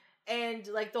 Yeah. And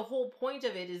the whole point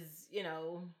of it is,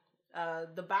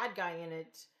 the bad guy in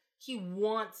it, he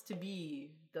wants to be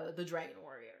the Dragon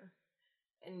Warrior.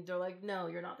 And they're no,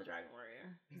 you're not the Dragon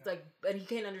Warrior. He's and he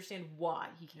can't understand why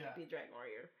he can't be a Dragon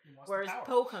Warrior. Whereas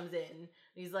Poe comes in, and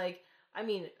he's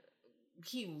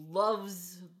he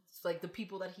loves the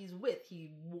people that he's with.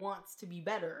 He wants to be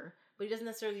better, but he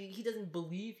doesn't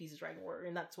believe he's a Dragon Warrior,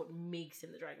 and that's what makes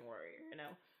him the Dragon Warrior,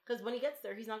 Because when he gets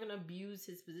there, he's not going to abuse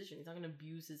his position. He's not going to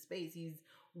abuse his space. He's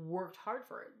worked hard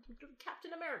for it.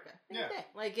 Captain America. Yeah.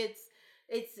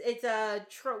 It's a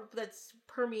trope that's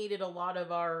permeated a lot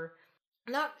of our,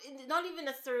 not even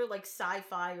necessarily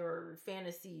sci-fi or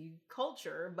fantasy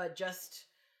culture, but just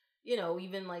you know,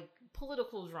 even like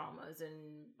political dramas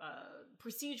and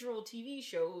procedural TV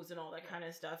shows and all that kind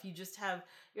of stuff.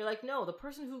 You're like, no, the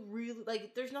person who really,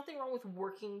 like, there's nothing wrong with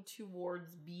working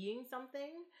towards being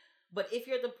something, but if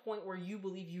you're at the point where you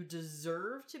believe you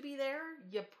deserve to be there,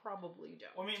 you probably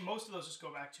don't. Well, I mean, most of those just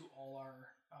go back to all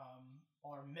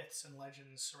our myths and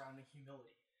legends surrounding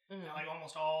humility. Mm-hmm. And, like,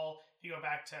 almost all, if you go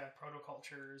back to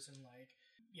proto-cultures and, like,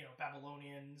 you know,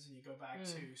 Babylonians, and you go back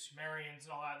to Sumerians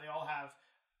and all that, they all have,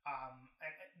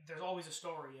 and there's always a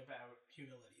story about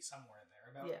humility somewhere in there,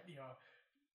 about, you know,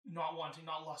 not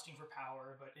lusting for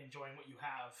power, but enjoying what you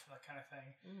have, that kind of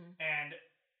thing. Mm-hmm. And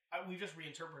we've just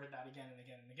reinterpreted that again and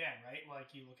again and again, right?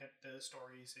 Like, you look at the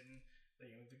stories in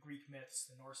the Greek myths,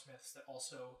 the Norse myths that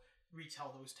also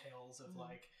retell those tales of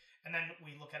like, and then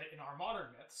we look at it in our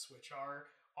modern myths, which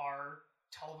are our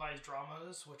televised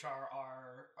dramas, which are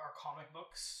our comic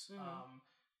books.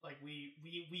 Like we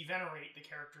venerate the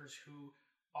characters who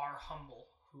are humble,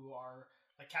 who are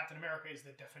like Captain America is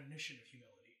the definition of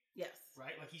humility. Yes.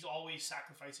 Right? Like, he's always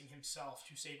sacrificing himself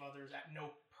to save others at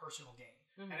no personal gain,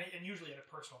 and usually at a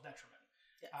personal detriment.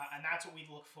 Yes. And that's what we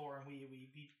look for, and we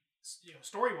you know,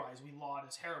 story-wise, we laud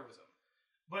as heroism.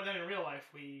 But then in real life,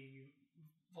 we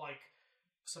like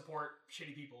support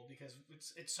shitty people because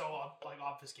it's so like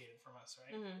obfuscated from us,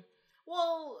 right? Mm-hmm.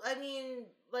 Well, I mean,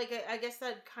 like, I guess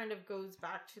that kind of goes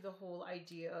back to the whole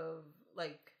idea of,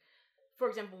 like, for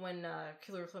example, when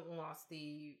Hillary Clinton lost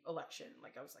the election,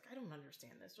 like, I was like, I don't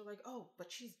understand this. They're like, oh,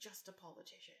 but she's just a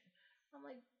politician. I'm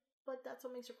like, but that's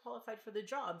what makes her qualified for the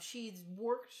job. She's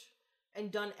worked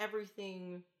and done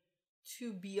everything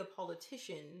to be a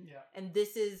politician. Yeah. And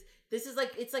this is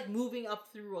like, it's like moving up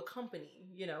through a company,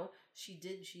 you know?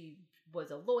 She was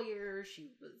a lawyer.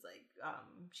 She was like,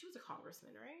 she was a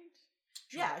congressman, right?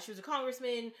 Sure. Yeah, she was a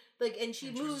congressman, like, and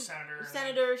she moved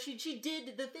senator. She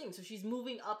did the thing, so she's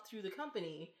moving up through the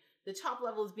company. The top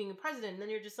level is being a president, and then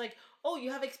you're just like, oh,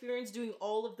 you have experience doing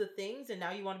all of the things, and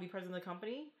now you want to be president of the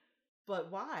company?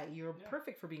 But why? You're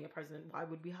perfect for being a president. Why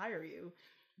would we hire you?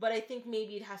 But I think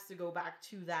maybe it has to go back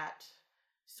to that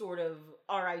sort of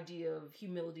our idea of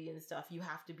humility and stuff. You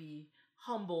have to be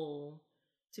humble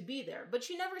to be there. But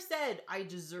she never said, I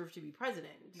deserve to be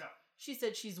president. No. She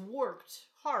said she's worked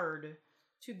hard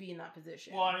to be in that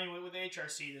position. Well, I mean, with the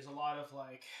HRC, there's a lot of,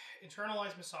 like,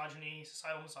 internalized misogyny,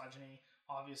 societal misogyny,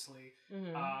 obviously.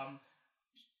 Mm-hmm.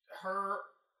 Her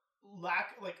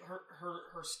lack, like,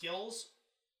 her skills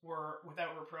were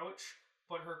without reproach,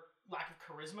 but her lack of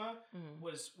charisma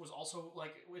was also,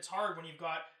 like, it's hard when you've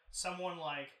got someone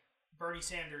like Bernie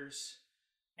Sanders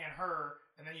and her,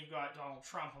 and then you've got Donald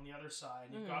Trump on the other side.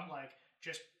 You've got, like,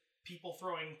 just people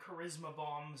throwing charisma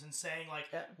bombs and saying,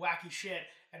 like, wacky shit,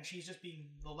 and she's just being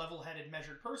the level-headed,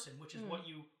 measured person, which is what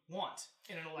you want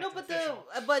in an elected official.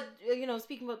 But you know,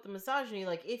 speaking about the misogyny,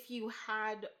 like, if you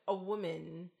had a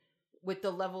woman with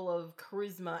the level of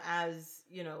charisma as,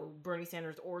 you know, Bernie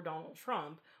Sanders or Donald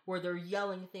Trump, where they're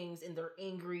yelling things and they're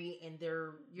angry and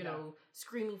they're, you know,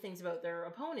 screaming things about their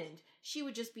opponent, she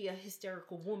would just be a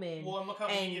hysterical woman. Well, and look how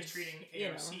the media is treating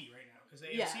AOC right now. Because the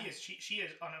AOC is she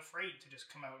is unafraid to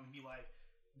just come out and be like,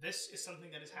 this is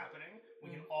something that is happening. We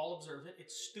can all observe it.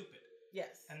 It's stupid.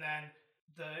 Yes. And then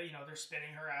they're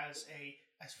spinning her as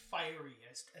fiery,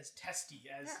 as testy,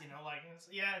 as you know, like,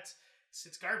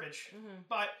 it's garbage. Mm-hmm.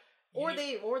 But or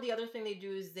the other thing they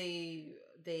do is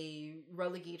they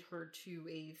relegate her to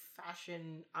a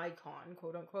fashion icon,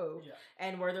 quote unquote,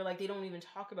 and where they're like, they don't even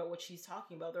talk about what she's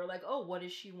talking about. They're like, oh, what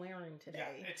is she wearing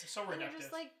today? Yeah, it's so reductive. And you're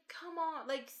just like, come on,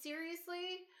 like,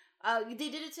 seriously? They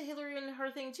did it to Hillary and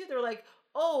her thing too. They're like,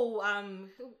 oh,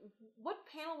 what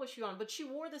panel was she on? But she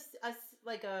wore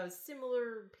a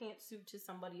similar pantsuit to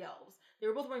somebody else. They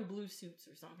were both wearing blue suits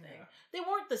or something. Yeah. They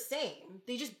weren't the same.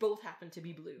 They just both happened to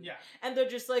be blue. Yeah. And they're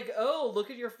just like, oh, look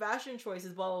at your fashion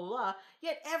choices, blah, blah, blah.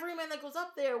 Yet every man that goes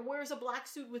up there wears a black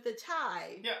suit with a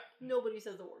tie. Yeah. Nobody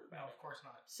says a word. No, of course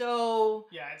not. So...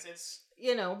 yeah, it's...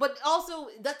 you know, but also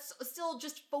that's still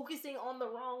just focusing on the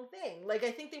wrong thing. Like,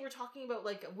 I think they were talking about,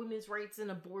 like, women's rights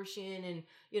and abortion and,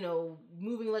 you know,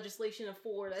 moving legislation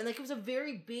forward. And, like, it was a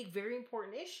very big, very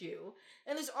important issue.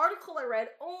 And this article I read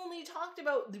only talked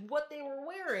about what they were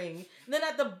wearing. And then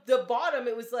at the bottom,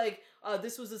 it was like,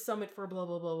 this was a summit for blah,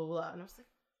 blah, blah, blah, blah. And I was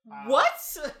like, what?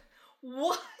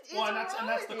 What is wrong and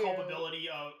that's the culpability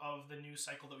of the news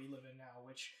cycle that we live in now,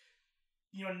 which,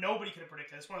 you know, nobody could have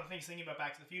predicted. That's one of the things thinking about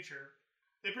Back to the Future.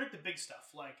 They predict the big stuff,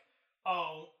 like,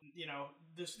 oh, you know,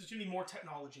 there's going to be more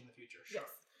technology in the future, sure. Yes.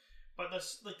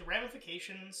 But the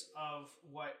ramifications of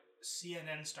what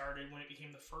CNN started when it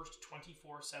became the first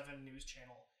 24/7 news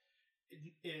channel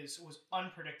was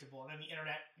unpredictable, and then the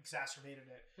internet exacerbated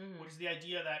it, which is the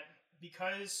idea that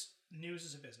because news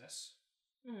is a business,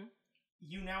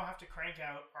 you now have to crank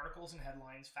out articles and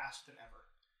headlines faster than ever,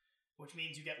 which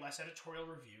means you get less editorial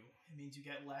review. It means you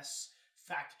get less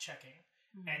fact checking,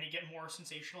 and you get more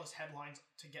sensationalist headlines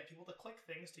to get people to click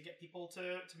things, to get people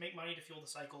to make money, to fuel the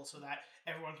cycle so that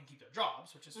everyone can keep their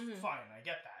jobs, which is fine. I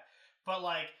get that. But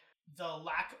like the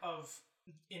lack of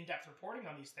in-depth reporting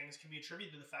on these things can be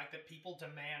attributed to the fact that people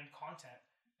demand content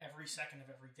every second of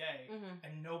every day,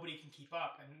 and nobody can keep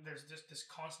up, and there's just this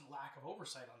constant lack of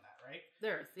oversight on that, right?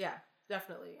 Yeah,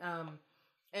 definitely.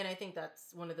 And I think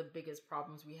that's one of the biggest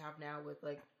problems we have now with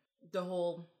like the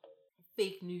whole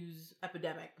fake news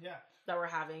epidemic that we're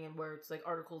having, and where it's like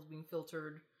articles being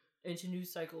filtered into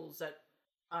news cycles that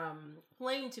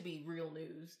claim to be real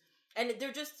news, and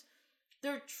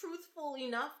they're truthful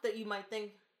enough that you might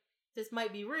think this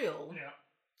might be real. Yeah.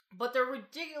 But they're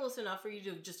ridiculous enough for you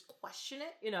to just question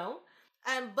it, you know?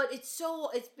 But it's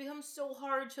become so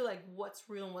hard to like what's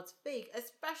real and what's fake,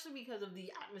 especially because of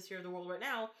the atmosphere of the world right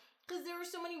now, because there are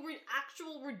so many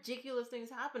actual ridiculous things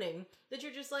happening that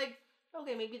you're just like,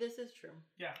 okay, maybe this is true.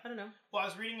 Yeah. I don't know. Well, I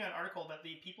was reading an article that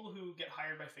the people who get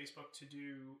hired by Facebook to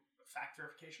do fact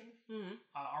verification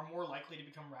are more likely to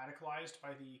become radicalized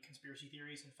by the conspiracy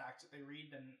theories and facts that they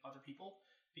read than other people,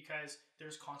 because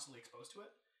they're just constantly exposed to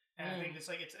it. And I think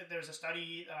there's a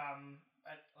study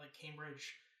at like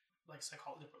Cambridge, like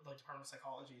Department of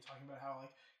Psychology, talking about how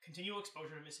like continual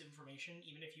exposure to misinformation,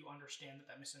 even if you understand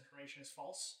that misinformation is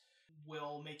false,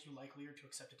 will make you likelier to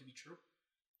accept it to be true.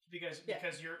 Because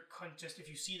you're just,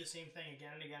 if you see the same thing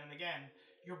again and again and again,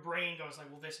 your brain goes like,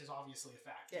 well, this is obviously a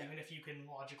fact, even if you can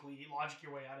logic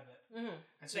your way out of it.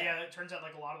 And so it turns out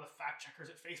like a lot of the fact checkers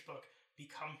at Facebook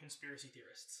become conspiracy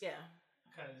theorists. Yeah.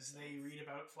 Because they read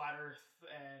about flat Earth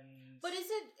and... But is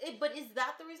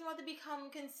that the reason why they become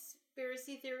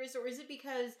conspiracy theorists? Or is it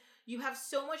because you have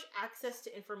so much access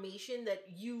to information that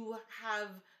you have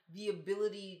the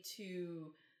ability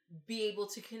to be able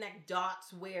to connect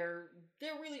dots where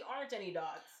there really aren't any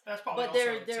dots? That's probably but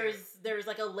there's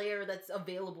like a layer that's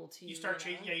available to you. You start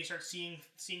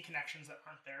seeing connections that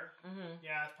aren't there.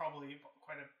 Yeah, it's probably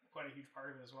quite a huge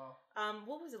part of it as well.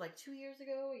 What was it, like 2 years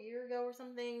ago, a year ago or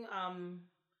something?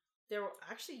 There were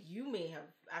you may have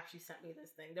actually sent me this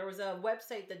thing. There was a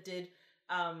website that did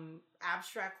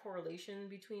abstract correlation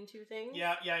between two things.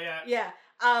 Yeah.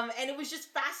 And it was just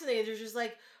fascinating. There's just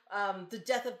like the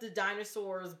death of the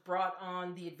dinosaurs brought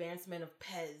on the advancement of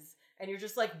Pez. And you're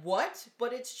just like, what?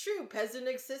 But it's true. Pez didn't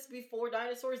exist before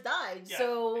dinosaurs died. Yeah,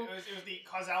 so it was the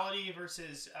causality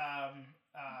versus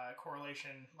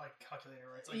correlation like calculator,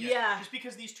 right? It's like, just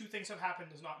because these two things have happened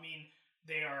does not mean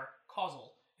they are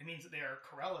causal. It means that they are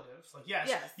correlatives. Like, yes,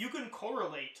 you can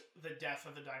correlate the death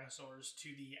of the dinosaurs to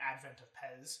the advent of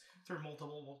Pez through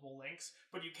multiple links,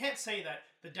 but you can't say that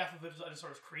the death of the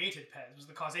dinosaurs created Pez, was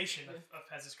the causation of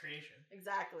Pez's creation.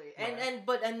 Exactly. And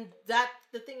that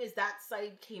the thing is, that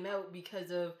site came out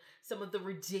because of some of the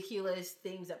ridiculous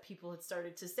things that people had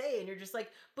started to say, and you're just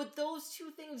like, but those two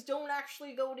things don't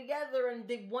actually go together, and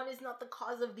one is not the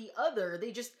cause of the other.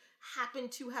 They just happen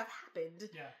to have happened.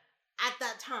 Yeah. At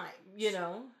that time, you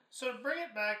know? So to bring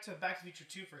it back to Back to the Future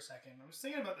 2 for a second, I was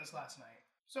thinking about this last night.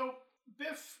 So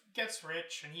Biff gets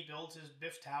rich and he builds his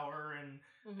Biff Tower and,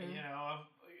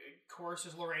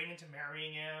 coerces Lorraine into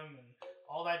marrying him and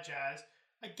all that jazz.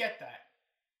 I get that.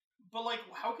 But, like,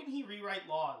 how can he rewrite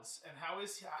laws? And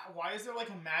why is there, like,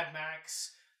 a Mad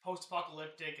Max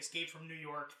post-apocalyptic Escape from New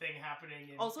York thing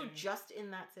happening? Just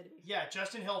in that city. Yeah,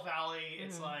 just in Hill Valley.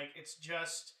 It's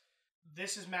just...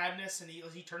 This is madness, and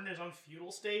he turned in his own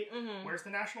feudal state. Where's the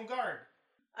National Guard?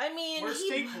 I mean, where's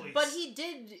state police? But he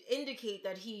did indicate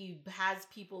that he has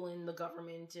people in the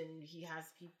government, and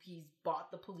he's bought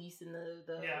the police in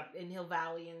in Hill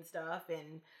Valley and stuff,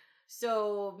 and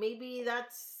so maybe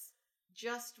that's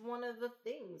just one of the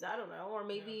things. I don't know, or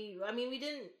maybe I mean we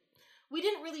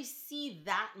didn't really see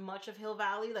that much of Hill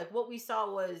Valley. Like what we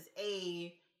saw was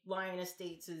Lion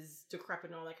Estates is decrepit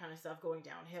and all that kind of stuff going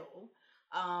downhill.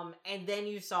 And then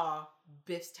you saw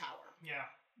Biff's Tower. Yeah.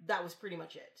 That was pretty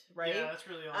much it, right? Yeah, that's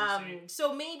really all you see.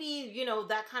 So maybe,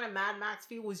 that kind of Mad Max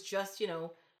feel was just,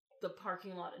 the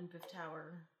parking lot in Biff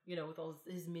Tower, with all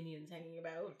his minions hanging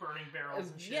about. Burning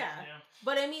barrels and shit. Yeah.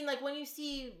 But I mean, like, when you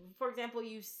see, for example,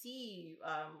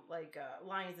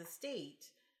 Lion's Estate,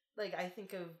 like, I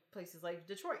think of places like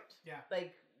Detroit. Yeah.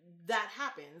 Like, that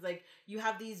happens. Like, you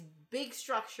have these big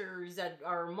structures that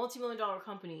are multi-million-dollar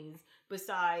companies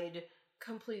beside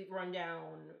complete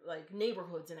rundown like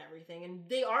neighborhoods and everything, and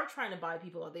they are trying to buy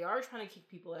people out, they are trying to kick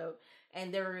people out,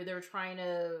 and they're trying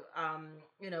to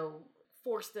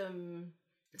force them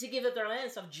to give up their land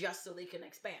and stuff just so they can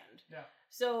expand. Yeah.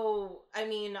 So, I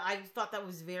mean, I thought that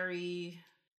was very...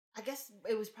 I guess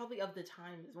it was probably of the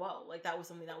time as well. Like, that was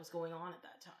something that was going on at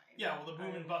that time. Yeah, well, the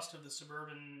boom and bust of the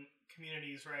suburban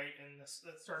communities, right? And that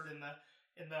started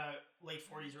in the late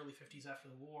 40s, early 50s after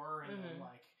the war, and then,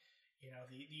 like, you know,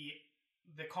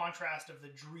 the contrast of the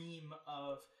dream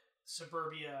of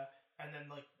suburbia, and then,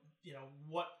 like, you know,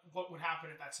 what would happen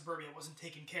if that suburbia wasn't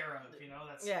taken care of, you know?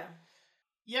 That's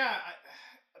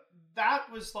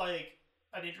that was, like,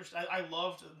 an interest. I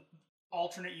loved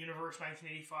alternate universe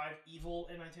 1985, evil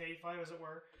in 1985, as it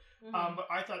were. But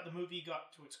I thought the movie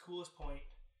got to its coolest point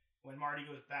when Marty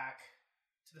goes back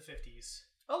to the 50s.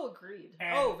 Oh, agreed.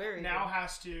 And very now good.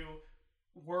 has to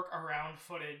work around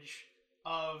footage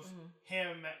of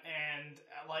him and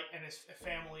his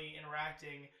family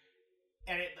interacting,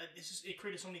 and it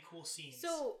created so many cool scenes.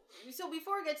 So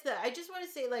before I get to that, I just want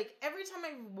to say, like, every time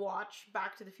I watch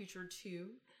Back to the Future 2,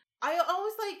 I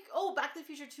always like, oh, Back to the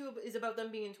Future 2 is about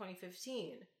them being in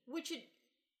 2015, which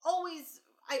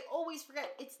I always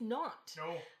forget it's not.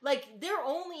 No. Like, they're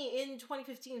only in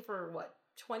 2015 for, what,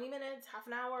 20 minutes, half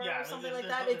an hour, or something like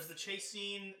that? There's the chase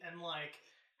scene, and, like,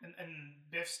 and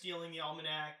Biff stealing the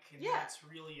almanac, and that's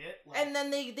really it. Like, and then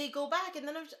they go back, and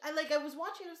then I was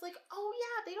watching, I was like, oh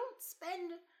yeah, they don't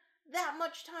spend that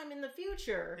much time in the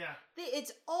future. Yeah.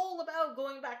 It's all about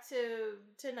going back to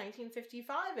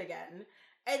 1955 again.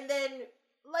 And then,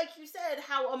 like you said,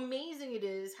 how amazing it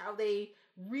is how they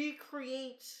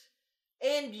recreate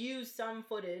and use some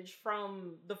footage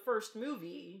from the first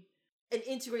movie and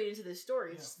integrate it into this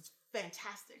story. It's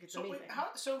fantastic. It's amazing.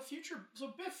 So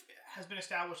Biff has been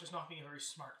established as not being a very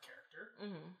smart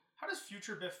character. How does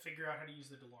future Biff figure out how to use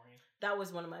the DeLorean? That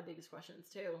was one of my biggest questions,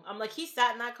 too. I'm like, he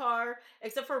sat in that car,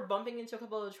 except for bumping into a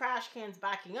couple of trash cans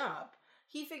backing up.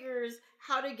 He figures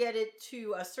how to get it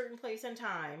to a certain place and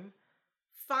time,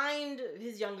 find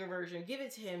his younger version, give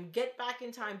it to him, get back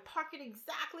in time, park it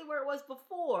exactly where it was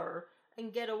before,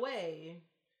 and get away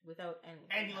without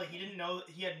anything. And he didn't know,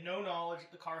 he had no knowledge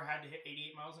that the car had to hit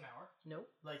 88 miles an hour. Nope.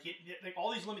 Like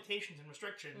all these limitations and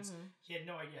restrictions, he had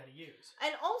no idea how to use.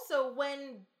 And also,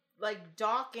 when like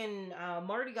Doc and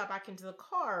Marty got back into the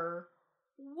car,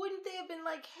 wouldn't they have been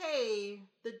like, "Hey,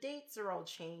 the dates are all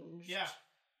changed. Yeah.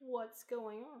 What's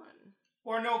going on?"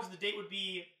 Or no, because the date would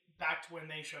be back to when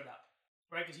they showed up,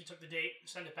 right? Because he took the date,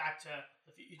 sent it back to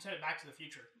the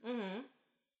future.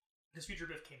 Because future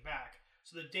Biff came back,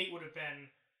 so the date would have been.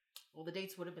 Well, the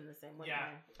dates would have been the same, wouldn't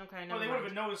they? Okay, no. Well, they would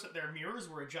have noticed that their mirrors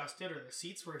were adjusted or the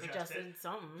seats were adjusted.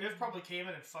 Something. Biff probably came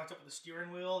in and fucked up with the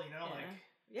steering wheel, you know,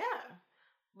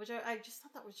 Which I just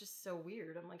thought that was just so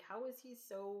weird. I'm like, how is he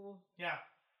so... Yeah.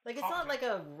 Like, it's not like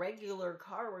a regular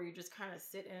car where you just kind of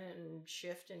sit in and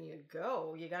shift and you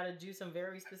go. You got to do some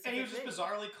very specific And he was just things.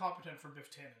 bizarrely competent for Biff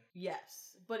Tannen.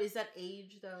 Yes. But is that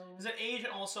age, though? Is that age,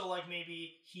 and also, like,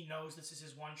 maybe he knows this is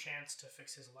his one chance to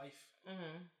fix his life.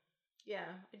 Yeah,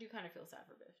 I do kind of feel sad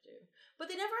for Biff, too. But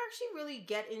they never actually really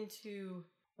get into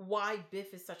why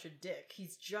Biff is such a dick.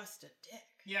 He's just a dick.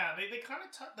 Yeah, they kind of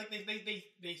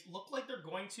they look like they're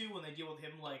going to when they deal with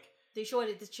him, like they show it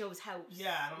at the show's house.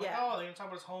 Yeah, and I'm like, oh, they're gonna talk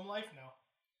about his home life? No.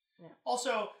 Yeah.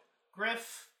 Also,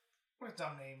 Griff, what a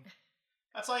dumb name.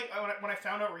 That's like when I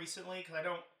found out recently, because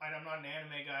I'm not an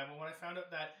anime guy, but when I found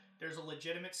out that there's a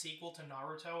legitimate sequel to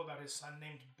Naruto about his son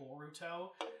named Boruto,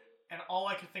 and all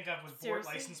I could think of was board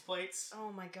license plates.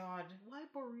 Oh my god, why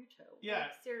Boruto? Yeah, like,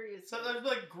 seriously. So there's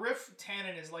like Griff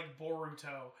Tannen is like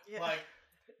Boruto, like.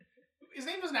 His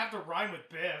name doesn't have to rhyme with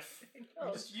Biff. You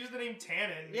just use the name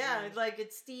Tannen. Yeah, like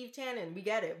it's Steve Tannen. We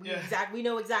get it. We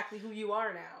know exactly who you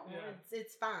are now. Yeah.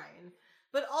 It's fine.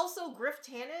 But also, Griff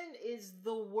Tannen is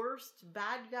the worst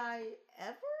bad guy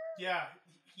ever. Yeah,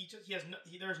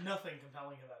 there's nothing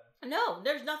compelling about him. No,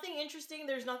 there's nothing interesting.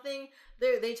 There's nothing.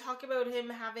 They talk about him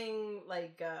having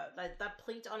like that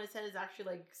plate on his head is actually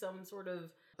like some sort of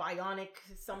bionic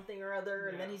something or other,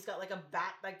 and then he's got like a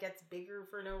bat that gets bigger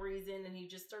for no reason, and he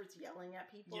just starts yelling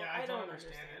at people. Yeah, I don't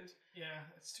understand it. Yeah,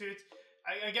 it's too.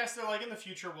 I guess they're like, in the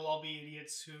future we'll all be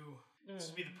idiots who this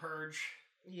will be the purge.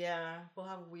 Yeah, we'll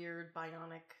have weird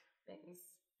bionic things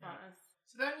on us.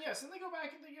 So then they go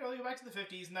back and they go back to the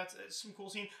 50s, and that's some cool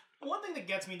scene. One thing that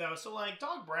gets me though, so like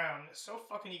Doc Brown is so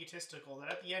fucking egotistical that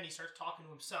at the end he starts talking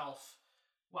to himself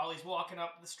while he's walking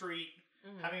up the street.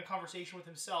 Having a conversation with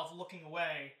himself, looking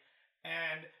away,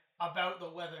 and about the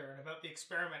weather and about the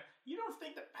experiment. You don't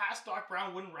think that past Doc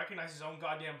Brown wouldn't recognize his own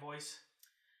goddamn voice?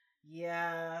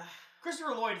 Yeah.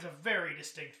 Christopher Lloyd is a very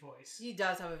distinct voice. He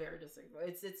does have a very distinct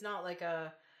voice. It's not like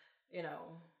a, I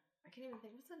can't even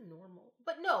think, what's a normal?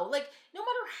 But no, like, no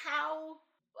matter how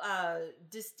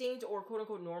distinct or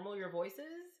quote-unquote normal your voice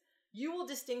is, you will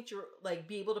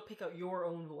be able to pick out your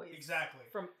own voice. Exactly.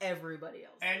 From everybody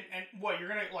else. And what, you're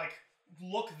gonna, like,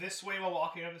 look this way while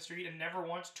walking down the street and never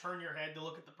once turn your head to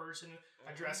look at the person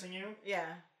addressing you? Yeah.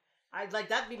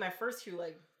 That'd be my first cue,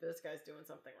 like, this guy's doing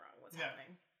something wrong. What's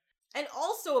happening? And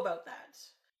also about that,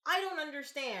 I don't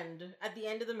understand at the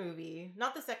end of the movie,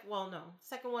 not the second one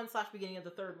 / beginning of the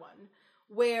third one,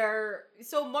 where,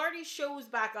 so Marty shows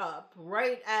back up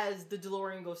right as the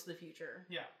DeLorean goes to the future.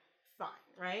 Yeah. Fine,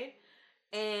 right?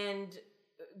 And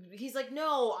he's like,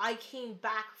 no, I came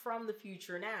back from the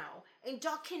future now. And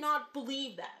Doc cannot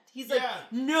believe that. He's like,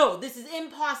 no, this is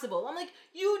impossible. I'm like,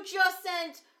 you just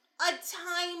sent a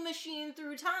time machine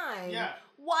through time. Yeah.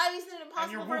 Why isn't it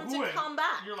possible for him to come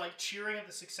back? You're like cheering at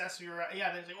the success of your...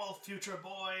 Yeah, they're like, oh, future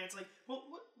boy. It's like, well,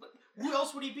 who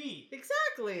else would he be?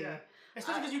 Exactly. Yeah.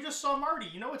 Especially because you just saw Marty.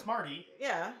 You know it's Marty.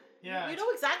 Yeah. Yeah. You know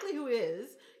exactly who he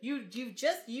is. You've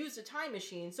just used a time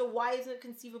machine, so why isn't it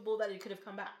conceivable that it could have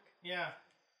come back? Yeah.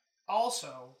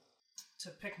 Also, to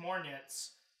pick more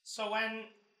nits, so when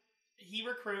he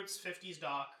recruits 50s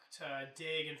Doc to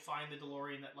dig and find the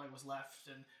DeLorean that like was left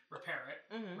and repair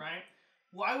it, right?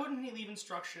 Why wouldn't he leave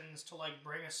instructions to like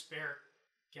bring a spare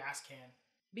gas can?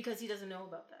 Because he doesn't know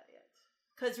about that yet.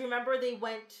 Because remember, they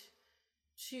went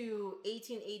to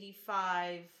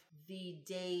 1885 the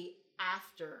day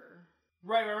after.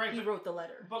 Right. He wrote the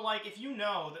letter. But like, if you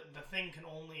know that the thing can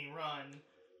only run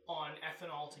on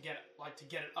ethanol to get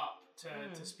it up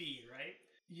to speed, right?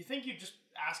 You think you'd just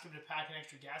ask him to pack an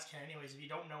extra gas can anyways if you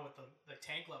don't know what the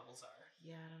tank levels are.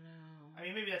 Yeah, I don't know. I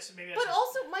mean, maybe that's. But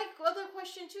also, my other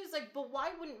question too is like, but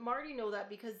why wouldn't Marty know that?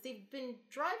 Because they've been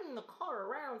driving the car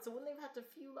around, so wouldn't they have to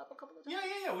fuel up a couple of times?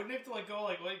 Yeah. Wouldn't they have to like go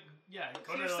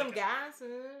go here's to some gas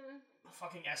and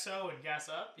fucking Esso and gas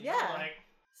up? Yeah. Know, like.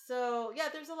 So yeah,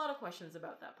 there's a lot of questions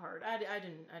about that part. I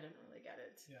didn't really get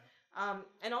it. Yeah.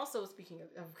 And also speaking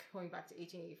of going back to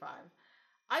 1885.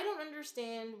 I don't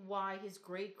understand why his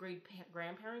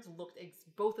great-great-grandparents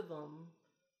both of them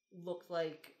looked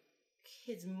like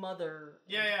his mother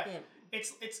and him.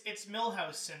 It's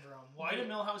Milhouse syndrome. Why do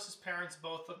Milhouse's parents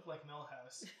both look like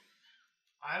Milhouse?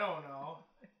 I don't know.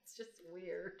 It's just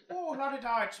weird. Oh,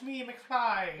 la-da-da, it's me,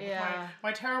 McFly. Yeah.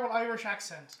 My terrible Irish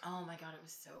accent. Oh my god, it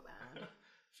was so bad.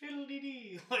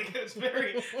 Fiddle-dee-dee. Like, it's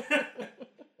very...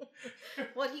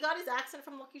 Well, he got his accent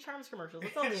from Lucky Charms commercials.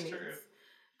 That's all he needs. True.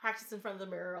 Practice in front of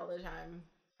the mirror all the time.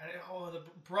 And the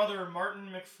brother Martin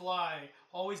McFly,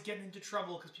 always getting into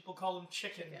trouble because people call him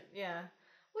Chicken. Yeah,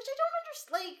 which I don't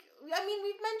understand. Like, I mean,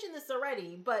 we've mentioned this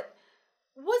already, but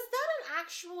was that an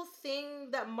actual thing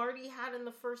that Marty had in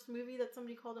the first movie that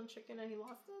somebody called him Chicken and he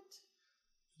lost it?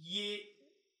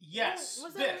 Yes.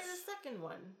 Was that in the second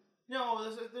one?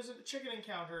 No, there's a chicken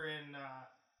encounter in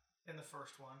the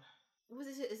first one.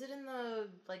 Is it in the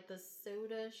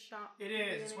soda shop? It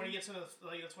is. It's when he gets into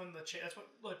that's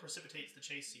what precipitates the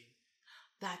chase scene.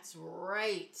 That's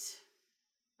right.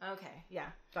 Okay, yeah,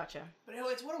 gotcha. But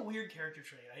it's what a weird character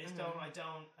trait. I just don't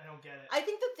get it. I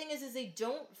think the thing is they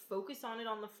don't focus on it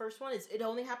on the first one. It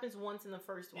only happens once in the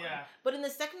first one. Yeah. But in the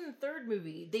second and third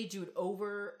movie, they do it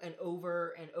over and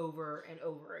over and over and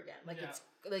over again. It's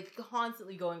like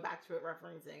constantly going back to it,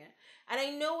 referencing it. And I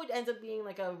know it ends up being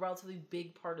like a relatively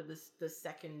big part of the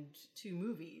second two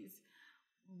movies.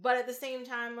 But at the same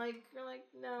time, you're like,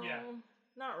 no,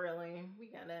 not really. We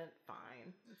get it.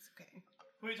 Fine. It's okay.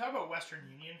 Can we talk about Western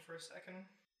Union for a second?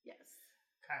 Yes.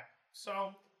 Okay.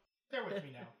 So, bear with me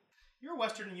now. You're a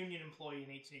Western Union employee in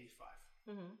 1885.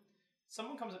 Mm-hmm.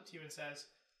 Someone comes up to you and says,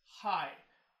 "Hi,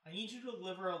 I need you to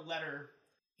deliver a letter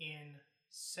in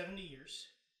 70 years.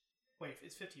 Wait,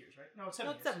 it's 50 years, right? No, it's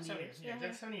 70 years. 70 years.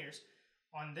 Yeah, 70 years.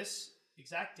 On this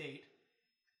exact date,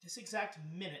 this exact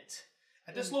minute,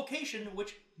 at this location,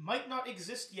 which might not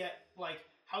exist yet,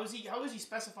 how is he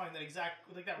specifying that exact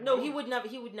that? No, road? he would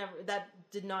never. That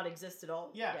did not exist at all.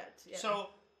 Yet. Yeah. So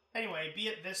anyway, be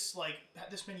it this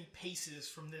this many paces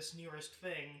from this nearest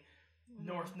thing,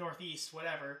 northeast,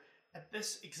 whatever. At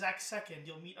this exact second,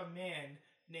 you'll meet a man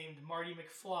named Marty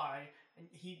McFly, and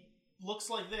he looks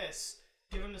like this.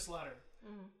 Give him this letter.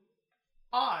 Mm-hmm.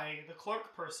 I, the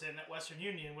clerk person at Western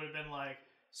Union, would have been like,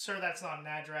 "Sir, that's not an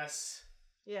address.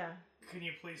 Yeah. Can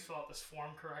you please fill out this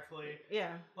form correctly?"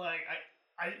 Yeah.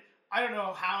 I don't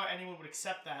know how anyone would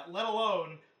accept that, let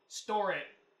alone store it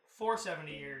for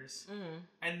 70 years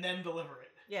and then deliver it.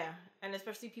 Yeah, and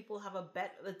especially people have a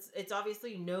bet. It's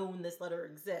obviously known this letter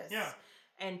exists. Yeah.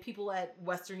 And people at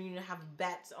Western Union have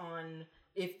bets on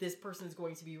if this person's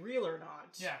going to be real or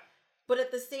not. Yeah. But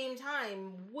at the same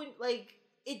time,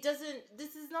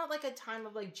 this is not like a time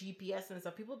of GPS and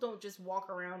stuff. People don't just walk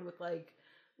around with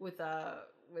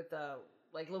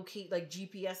like locate like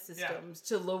GPS systems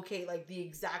to locate like the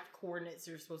exact coordinates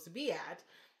you're supposed to be at.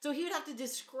 So he would have to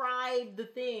describe the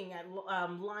thing at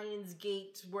Lion's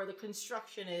Gate where the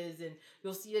construction is, and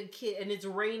you'll see a kid, and it's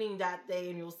raining that day,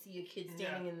 and you'll see a kid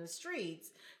standing in the streets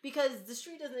because the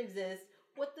street doesn't exist.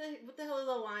 What the hell is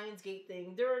a Lion's Gate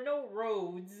thing? There are no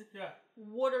roads. Yeah.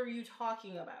 What are you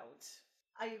talking about?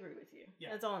 I agree with you.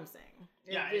 Yeah. That's all I'm saying.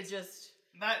 It's just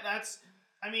that's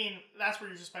where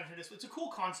your suspension is. It's a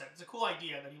cool concept. It's a cool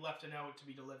idea that he left a note to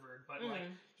be delivered, but like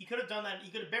he could have done that.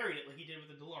 He could have buried it like he did with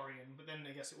the DeLorean, but then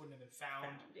I guess it wouldn't have been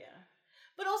found. Yeah.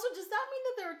 But also, does that mean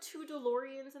that there are 2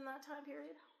 DeLoreans in that time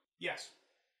period? Yes.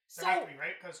 There have to be,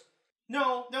 right? Because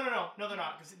no, they're not.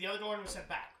 Because the other DeLorean was sent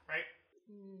back, right?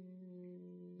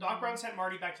 Doc Brown sent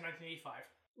Marty back to 1985.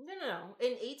 No.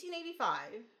 In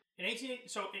 1885. In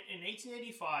 1885. In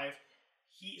 1955,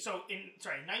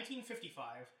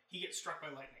 he gets struck by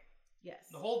lightning. Yes.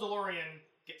 The whole DeLorean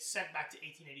gets sent back to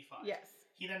 1885. Yes.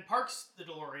 He then parks the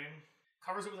DeLorean,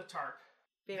 covers it with a tarp.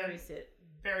 Buries it.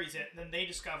 Then they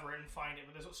discover it and find it,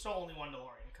 but there's still only one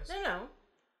DeLorean. No.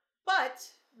 But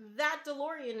that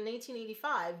DeLorean in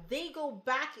 1885, they go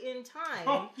back in time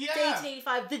to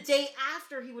 1885, the day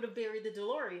after he would have buried the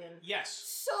DeLorean.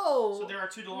 Yes. So there are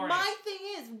 2 DeLoreans. My thing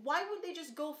is, why would they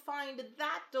just go find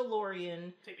that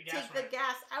DeLorean, take the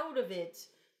gas out of it,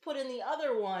 put in the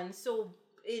other one, so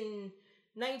in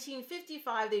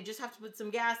 1955 they just have to put some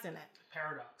gas in it?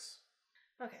 Paradox.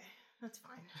 Okay, that's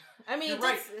fine. I mean, You're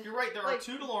right. There are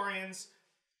 2 DeLoreans,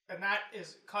 and that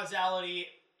is causality.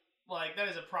 Like, that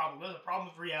is a problem. There's a problem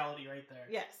with reality right there.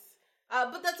 Yes.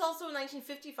 But that's also in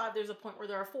 1955. There's a point where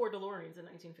there are 4 DeLoreans in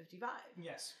 1955.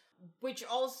 Yes. Which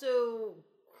also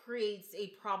creates a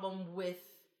problem with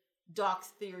Doc's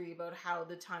theory about how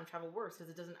the time travel works, because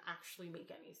it doesn't actually make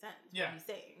any sense what he's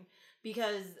saying.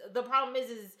 Because the problem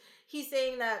is he's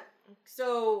saying that,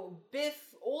 so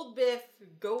old Biff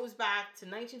goes back to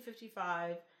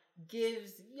 1955,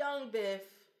 gives young Biff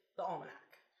the almanac.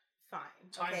 Fine.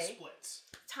 Time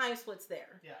splits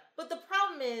there. Yeah. But the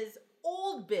problem is,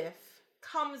 old Biff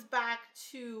comes back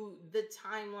to the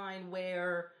timeline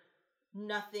where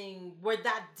that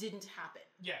didn't happen.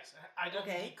 Yes. I don't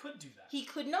think he could do that. He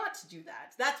could not do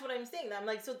that. That's what I'm saying. I'm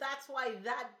like, so that's why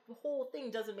that whole thing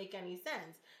doesn't make any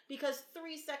sense. Because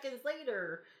 3 seconds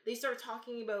later, they start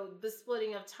talking about the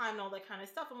splitting of time and all that kind of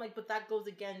stuff. I'm like, but that goes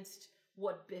against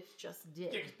what Biff just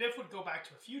did. Yeah, because Biff would go back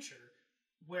to a future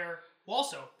where, well,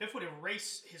 also, Biff would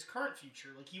erase his current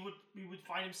future. Like, he would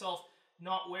find himself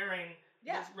not wearing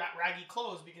those raggy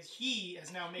clothes because he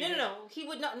has now made No. He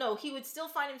would not. No, he would still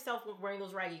find himself wearing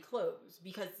those raggy clothes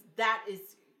because that is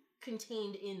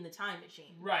contained in the time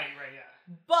machine. Right, yeah.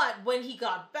 But when he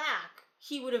got back,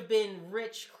 he would have been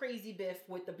rich, crazy Biff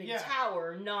with the big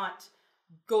tower, not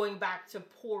going back to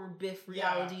poor Biff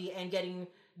reality and getting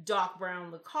Doc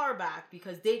Brown the car back,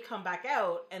 because they'd come back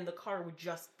out and the car would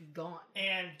just be gone.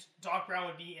 And Doc Brown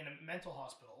would be in a mental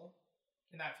hospital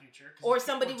in that future. Or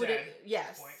somebody would have...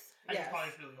 Yes. He's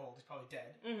probably really old. He's probably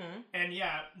dead. Mm-hmm. And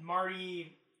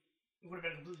Marty would have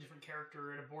been a completely different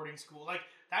character in a boarding school. Like,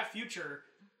 that future,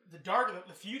 the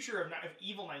future of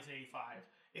evil 1985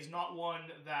 is not one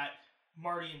that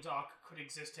Marty and Doc could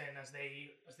exist in as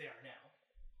they are now.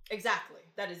 Exactly.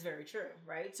 That is very true,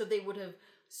 right? So they would have...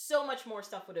 So much more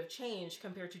stuff would have changed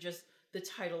compared to just the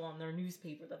title on their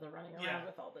newspaper that they're running around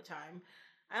with all the time.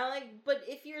 But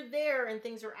if you're there and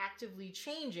things are actively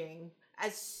changing,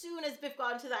 as soon as Biff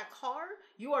got into that car,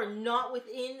 you are not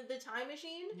within the time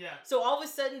machine. Yeah. So all of a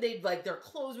sudden, their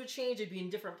clothes would change, they'd be in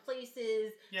different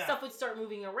places, stuff would start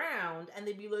moving around, and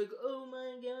they'd be like, oh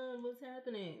my god, what's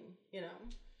happening? You know?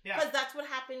 Yeah. Because that's what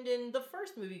happened in the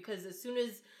first movie, because as soon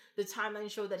as the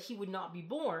timeline showed that he would not be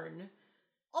born...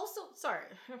 Also, sorry,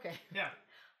 okay. Yeah.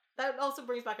 That also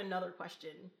brings back another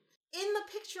question. In the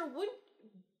picture, wouldn't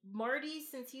Marty,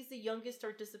 since he's the youngest,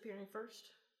 start disappearing first?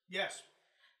 Yes.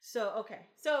 So, okay.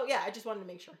 So, yeah, I just wanted to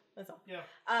make sure. That's all. Yeah.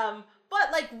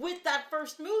 But, with that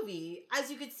first movie, as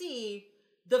you could see,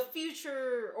 the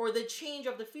future, or the change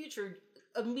of the future,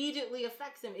 immediately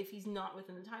affects him if he's not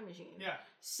within the time machine. Yeah.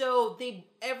 So,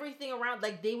 everything around,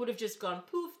 they would have just gone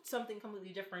poof, something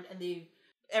completely different, and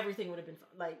everything would have been,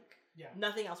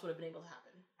 nothing else would have been able to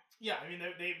happen. Yeah, I mean,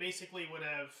 they basically would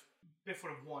have... Biff would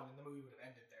have won, and the movie would have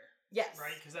ended there. Yes.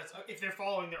 Right? Because that's... If they're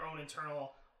following their own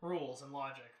internal rules and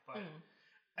logic. But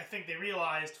I think they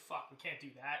realized, fuck, we can't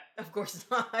do that. Of course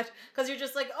not. Because you're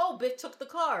just like, oh, Biff took the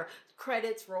car.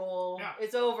 Credits roll. Yeah.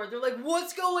 It's over. They're like,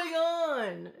 what's going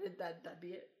on? That'd be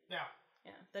it. Yeah.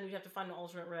 Yeah. Then we'd have to find an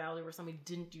alternate reality where somebody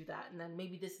didn't do that, and then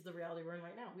maybe this is the reality we're in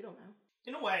right now. We don't know.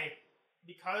 In a way,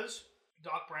 because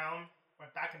Doc Brown...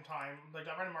 went back in time, like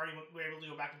Doc Brown and Marty were able to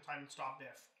go back in time and stop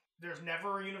Biff. There's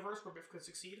never a universe where Biff could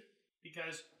succeed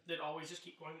because they'd always just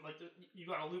keep going. Like you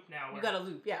got a loop now. You got a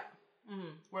loop, yeah.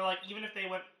 Mm-hmm. Where like even if they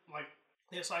went like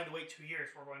they decided to wait 2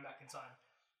 years before going back in time,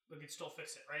 they could still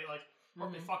fix it, right? Like or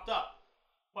if they fucked up,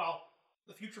 well,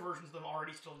 the future versions of them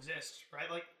already still exist, right?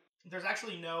 Like there's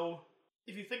actually no.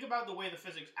 If you think about the way the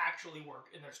physics actually work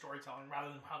in their storytelling rather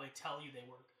than how they tell you they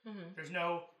work, there's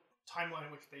no timeline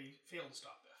in which they fail to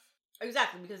stop Biff.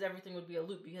 Exactly, because everything would be a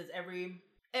loop. Because every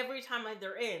timeline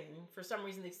they're in, for some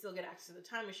reason, they still get access to the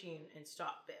time machine and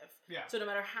stop Biff. Yeah. So no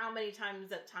matter how many times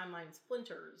that timeline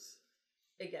splinters,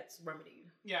 it gets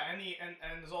remedied. Yeah, and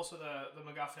there's also the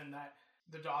MacGuffin that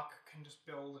the Doc can just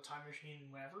build a time machine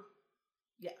whenever.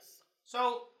 Yes.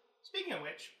 So speaking of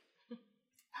which,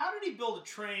 how did he build a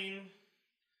train?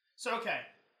 So, okay,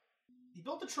 he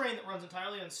built a train that runs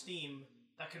entirely on steam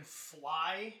that can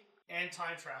fly and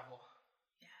time travel.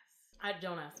 Yes. I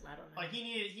don't ask him. I don't know. Like he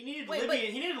needed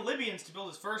Libyans to build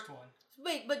his first one.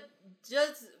 Wait, but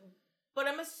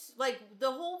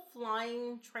the whole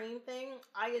flying train thing,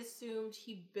 I assumed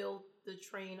he built the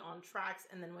train on tracks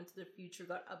and then went to the future,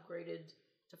 got upgraded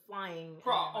to flying.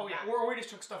 Or we just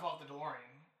took stuff off the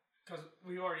DeLorean because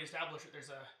we already established that there's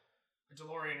a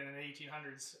DeLorean in the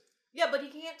 1800s. Yeah, but he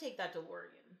can't take that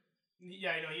DeLorean.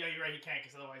 Yeah, I know. Yeah, you're right. He can't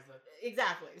because otherwise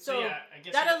Exactly. So yeah, I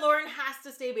guess that DeLorean has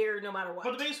to stay buried no matter what.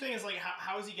 But the biggest thing is like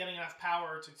how is he getting enough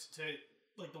power to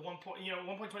like the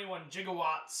 1.21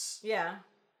 gigawatts? Yeah.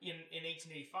 In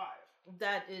 1885.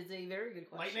 That is a very good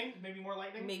question. Lightning? Maybe more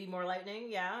lightning? Maybe more lightning.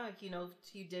 Yeah. Like,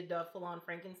 he did full on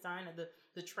Frankenstein and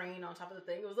the train on top of the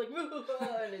thing. It was like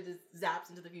and it just zaps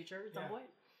into the future at some point.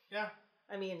 Yeah.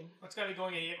 I mean, it's got to be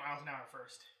going 88 miles an hour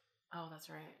first. Oh, that's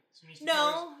right. So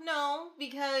No,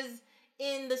 because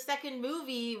in the second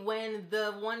movie, when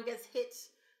the one gets hit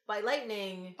by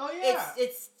lightning,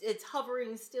 it's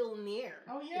hovering still in the air.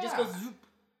 Oh yeah, it just goes zoop.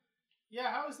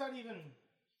 Yeah, how is that even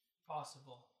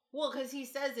possible? Well, because he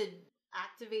says it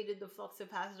activated the flux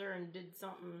capacitor and did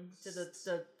something to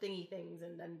the thingy things,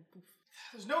 and then poof.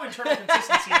 There's no internal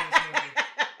consistency in this movie.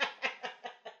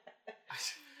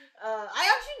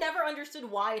 I actually never understood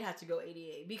why it had to go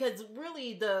 88, because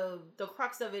really the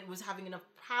crux of it was having enough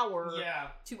power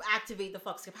to activate the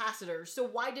flux capacitor. So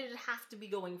why did it have to be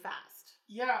going fast?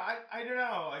 Yeah, I don't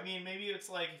know. I mean, maybe it's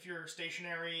like if you're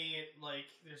stationary, like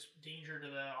there's danger to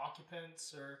the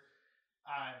occupants, or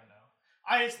I don't know.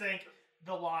 I just think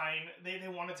the line, they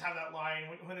wanted to have that line,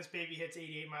 when this baby hits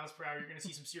 88 miles per hour, you're going to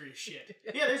see some serious shit.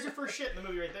 Yeah, there's your first shit in the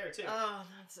movie right there, too. Oh,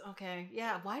 that's okay.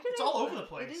 Yeah, why did it's all over the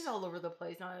place. It is all over the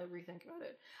place, now I rethink about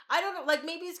it. I don't know, like,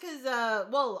 maybe it's because,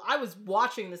 I was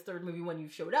watching this third movie when you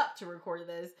showed up to record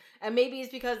this, and maybe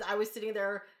it's because I was sitting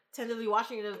there tentatively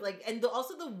watching it, like, and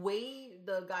also the way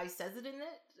the guy says it in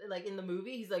it, like, in the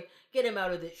movie, he's like, get him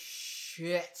out of this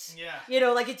shit. Yeah.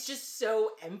 Like, it's just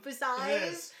so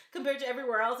emphasized compared to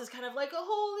everywhere else. It's kind of like,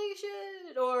 holy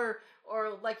shit, or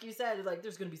like you said, like,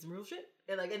 there's gonna be some real shit,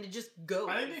 and it just goes.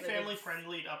 I think they family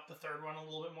friendlied up the third one a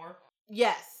little bit more.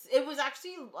 Yes, it was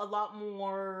actually a lot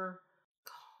more,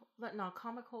 not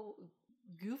comical,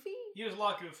 goofy. He was a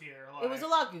lot goofier. It was a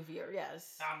lot goofier,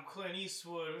 yes. Clint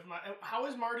Eastwood. How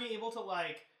is Marty able to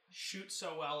shoot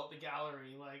so well at the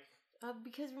gallery?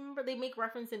 Because remember, they make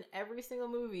reference in every single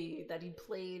movie that he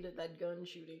played that gun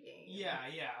shooting game. Yeah,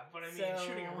 but I mean,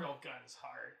 shooting a real gun is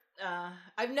hard.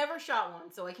 I've never shot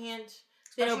one, so I can't.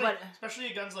 Especially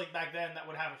guns like back then that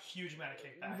would have a huge amount of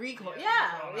kickback. Recoil.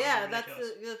 Yeah, that's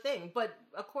the thing. But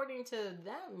according to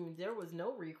them, there was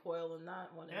no recoil in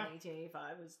that one in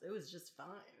 1885. It was just fine.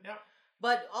 Yeah.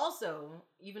 But also,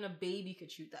 even a baby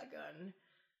could shoot that gun.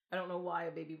 I don't know why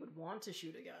a baby would want to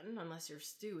shoot a gun unless you're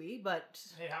Stewie, but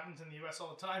it happens in the US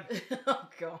all the time. Oh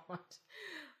god.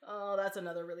 Oh, that's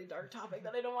another really dark topic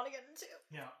that I don't want to get into.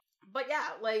 Yeah. But I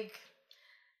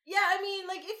mean,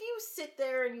 if you sit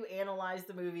there and you analyze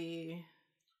the movie,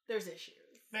 there's issues.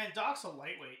 Man, Doc's a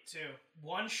lightweight too.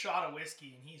 One shot of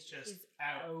whiskey and he's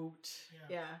out.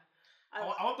 Yeah.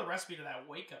 I want the recipe to that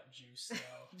wake up juice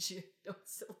though. It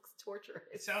looks torturous.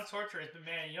 It sounds torturous, but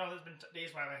man, there's been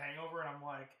days when I have a hangover and I'm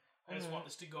like, I just want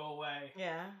this to go away.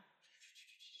 Yeah.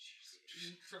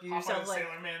 Pop out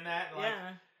Sailor Man that.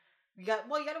 You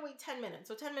gotta wait 10 minutes.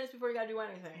 So 10 minutes before you gotta do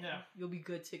anything. Yeah. You'll be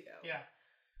good to go. Yeah.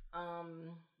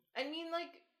 I mean,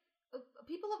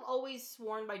 people have always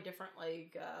sworn by different,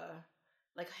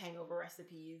 hangover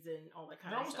recipes and all that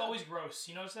kind of stuff. They're almost always gross.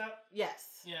 You notice that?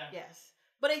 Yes. Yeah. Yes.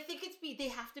 But I think they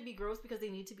have to be gross because they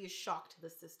need to be a shock to the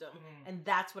system. And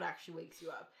that's what actually wakes you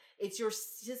up. It's your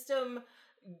system,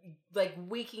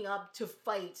 waking up to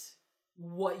fight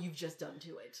what you've just done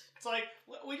to it. It's like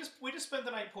we just spent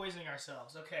the night poisoning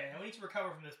ourselves. Okay, and we need to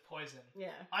recover from this poison. Yeah.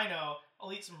 I know.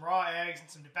 I'll eat some raw eggs and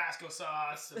some Tabasco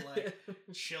sauce and like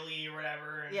chili or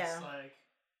whatever. And it's like,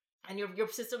 and your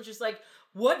system's just like,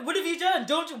 what have you done?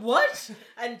 Don't you what?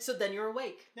 And so then you're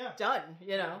awake. Yeah. Done.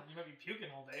 You know. You might be puking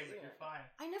all day, but you're fine.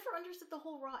 I never understood the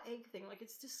whole raw egg thing. Like,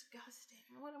 it's disgusting.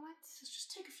 What?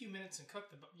 Just take a few minutes and cook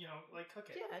cook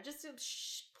it. Yeah, just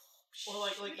or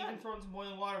like even throw in some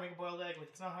boiling water, make a boiled egg. Like,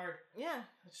 it's not hard. Yeah.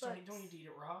 Just don't need to eat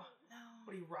it raw. No.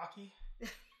 What are you, Rocky?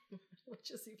 Which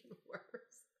is even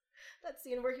worse. That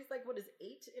scene where he's like, what is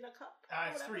 8 in a cup?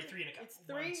 It's three in a cup. It's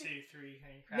 3? 1, 2,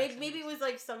 3. Maybe it was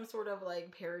like some sort of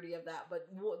like parody of that, but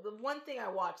the one thing I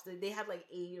watched, they had like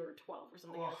 8 or 12 or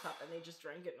something in a cup, and they just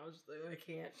drank it, and I was just like,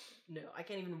 I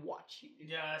can't even watch you.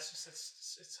 Yeah,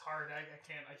 it's hard. I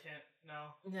can't.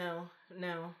 No,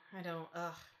 I don't.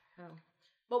 No.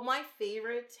 But my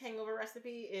favorite hangover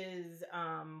recipe is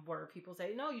where people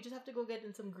say, no, you just have to go get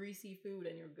in some greasy food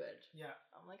and you're good. Yeah.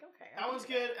 I'm like, okay. That was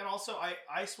good. And also,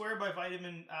 I swear by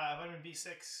vitamin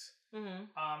B6.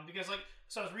 Mm-hmm. Because,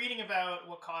 so I was reading about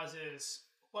what are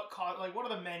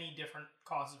the many different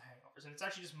causes of hangovers. And it's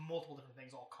actually just multiple different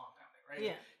things all compounding, right?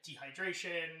 Yeah.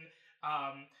 Dehydration,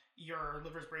 your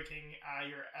liver's breaking,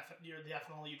 the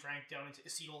ethanol you drank down into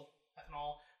acetyl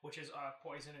ethanol, which is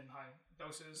poison in high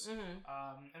doses, mm-hmm.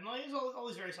 And there's all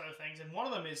these various other things, and one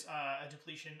of them is a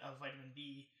depletion of vitamin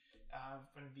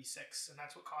B6, and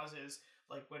that's what causes,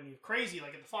 like, when you're crazy,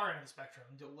 like at the far end of the spectrum,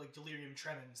 like delirium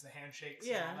tremens, the handshakes,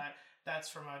 and all that. That's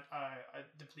from a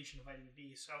depletion of vitamin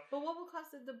B. So, but what would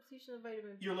cause the depletion of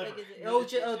vitamin B? Your liver.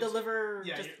 The liver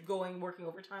working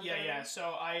overtime. Yeah.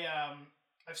 So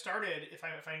I've started, if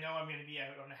I know I'm going to be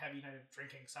out on a heavy night of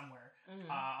drinking somewhere, mm-hmm.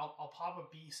 I'll pop a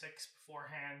B6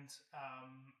 beforehand,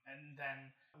 and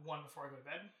then one before I go to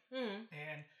bed,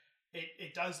 and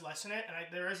it does lessen it. And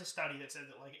there is a study that said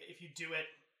that, like, if you do it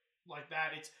like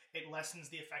that, it lessens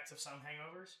the effects of some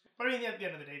hangovers. But I mean, at the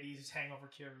end of the day, the easiest hangover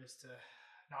cure is to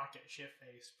not get shit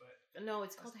faced. But no,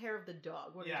 it's called hair of the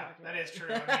dog. What are you talking about? That is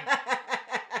true.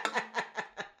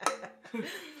 I mean,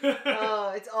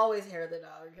 oh, it's always hair of the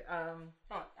dog. I'm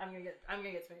gonna get Smee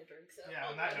a drink. So yeah,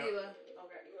 I'll grab you a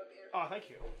beer. Oh, thank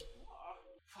you.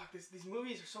 Fuck, these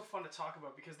movies are so fun to talk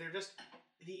about because they're just,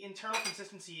 the internal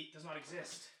consistency does not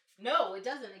exist. No, it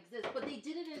doesn't exist. But they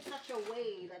did it in such a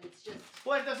way that it's just.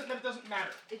 Well, it doesn't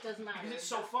matter. It doesn't matter because it's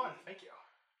so fun. Thank you.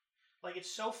 Like,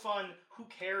 it's so fun. Who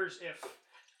cares if,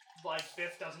 like,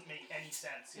 Biff doesn't make any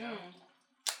sense? You know,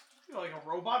 you know, like a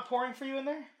robot pouring for you in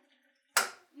there.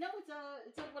 No, it's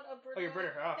a Brita. Oh, your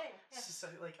Brita. Oh, thing. It's just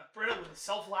like a Brita with a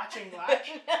self-latching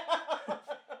latch.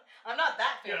 I'm not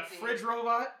that fancy. You got a fridge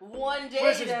robot. One day,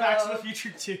 what is this, Back to the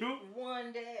Future 2?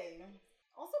 One day.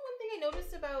 Also, one thing I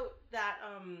noticed about that,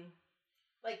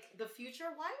 like, the future,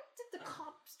 why did the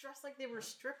cops dress like they were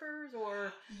strippers,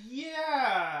 or...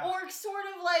 Yeah! Or sort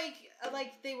of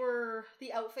like they were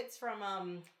the outfits from,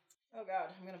 oh god,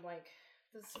 I'm gonna blank.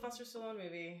 The Sylvester Stallone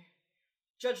movie.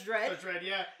 Judge Dredd. Judge Dredd,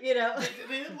 yeah. You know?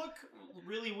 They did look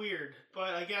really weird,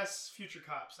 but I guess future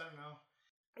cops, I don't know.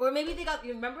 Or maybe they got,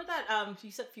 you remember that,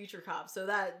 you said future cops, so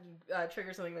that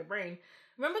triggers something in my brain.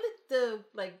 Remember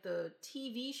the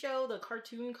TV show, the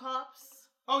cartoon cops?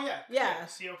 Oh, yeah. Yeah.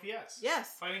 COPS.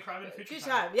 Yes. Fighting Crime in a Future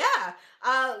Time. Yeah.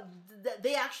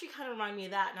 They actually kind of remind me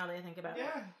of that now that I think about it.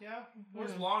 Yeah.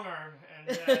 Where's Long Arm?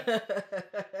 And,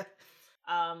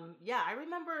 yeah, I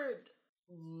remember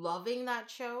loving that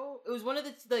show. It was one of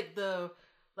the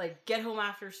get home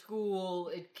after school.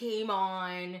 It came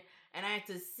on, and I had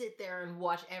to sit there and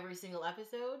watch every single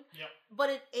episode. Yep. But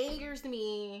it angers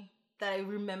me that I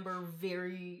remember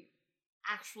very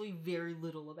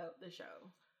little about the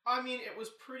show. I mean, it was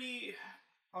pretty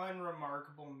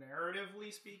unremarkable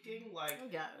narratively speaking. Like,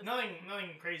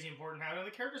 nothing crazy important happened.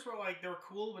 The characters were like, they were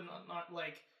cool, but not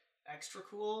like extra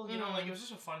cool. You know, like, it was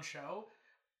just a fun show.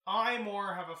 I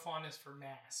more have a fondness for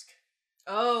Mask.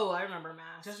 Oh, I remember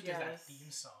Mask. Just because that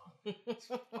theme song. It's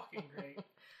fucking great.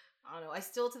 I don't know. I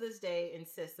still to this day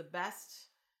insist the best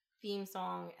theme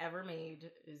song ever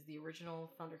made is the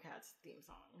original Thundercats theme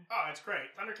song. Oh, it's great.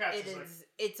 Thundercats is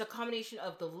it's a combination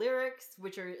of the lyrics,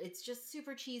 which are, it's just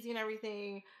super cheesy and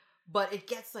everything, but it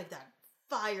gets like that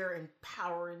fire and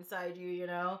power inside you, you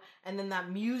know? And then that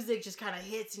music just kind of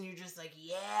hits and you're just like,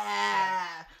 yeah!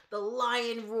 The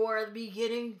lion roar at the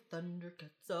beginning.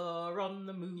 Thundercats are on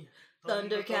the move.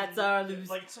 Thundercats are loose.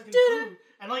 Like, it's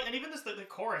like and even this the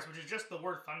chorus, which is just the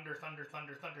word thunder, thunder,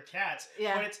 thunder, Thundercats.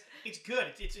 Yeah. But it's good.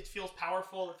 It feels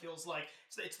powerful. It feels like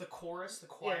it's the chorus, the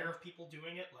choir of people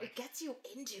doing it. Like, it gets you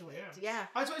into it. Yeah.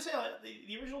 That's why I say, like,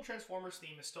 the original Transformers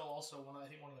theme is still also one of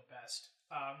the best.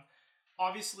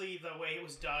 obviously the way it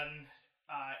was done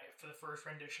for the first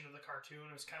rendition of the cartoon,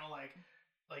 it was kind of like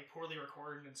poorly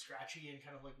recorded and scratchy and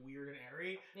kind of like weird and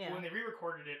airy. Yeah. But when they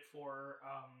re-recorded it for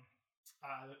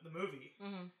the movie,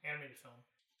 animated film,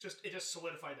 it just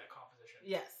solidified that composition.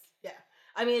 Yes, yeah.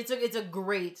 I mean, it's a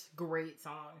great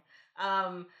song.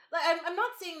 Like I'm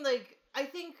not saying like I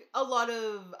think a lot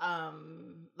of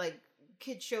like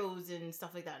kid shows and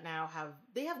stuff like that now have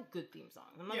good theme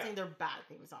songs. I'm not saying they're bad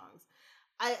theme songs.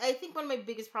 I think one of my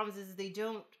biggest problems is they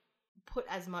don't put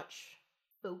as much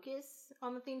focus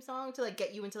on the theme song to like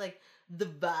get you into like the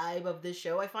vibe of the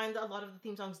show. I find that a lot of the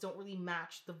theme songs don't really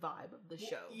match the vibe of the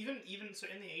show. Even so,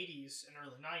 in the 80s and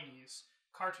early 90s,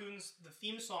 cartoons, the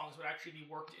theme songs would actually be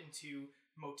worked into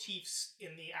motifs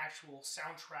in the actual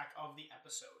soundtrack of the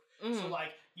episode. So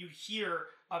like you hear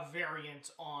a variant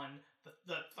on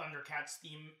the Thundercats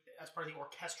theme as part of the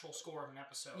orchestral score of an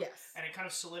episode. Yes. And it kind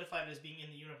of solidified it as being in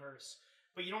the universe.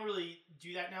 But you don't really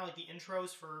do that now. Like the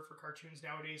intros for cartoons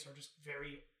nowadays are just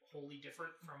very wholly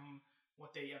different from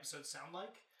what the episodes sound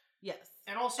like. Yes.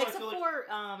 And also except for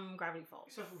Gravity Falls.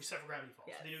 Except for Gravity Falls.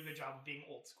 Yes. They do a good job of being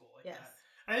old school like yes. that.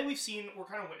 And I think we're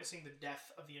kind of witnessing the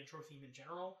death of the intro theme in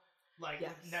general. Like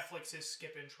Netflix's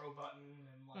skip intro button,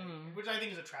 and like, which I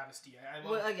think is a travesty. I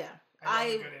love a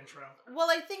good intro. Well,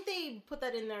 I think they put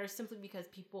that in there simply because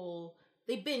people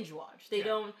they binge watch. They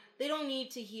don't need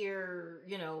to hear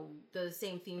the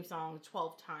same theme song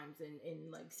 12 times in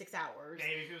like 6 hours.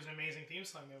 Maybe if it was an amazing theme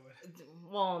song, they would.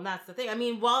 Well, and that's the thing. I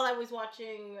mean, while I was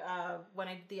watching when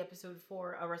I did the episode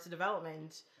for Arrested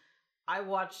Development, I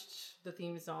watched the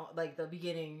theme song, like the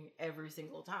beginning, every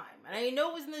single time. And I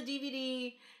know it was in the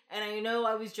DVD, and I know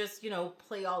I was just,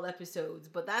 play all episodes,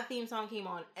 but that theme song came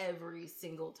on every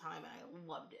single time, and I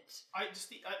loved it.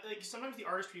 Like sometimes the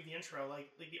artistry of the intro, like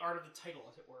the art of the title,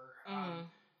 as it were,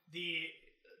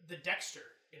 the Dexter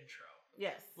intro.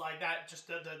 Yes. Like that, just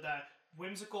the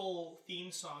whimsical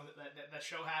theme song that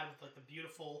show had with like the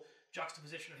beautiful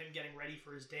juxtaposition of him getting ready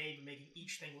for his day, but making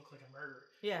each thing look like a murder.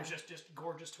 Yeah. It was just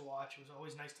gorgeous to watch. It was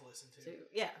always nice to listen to.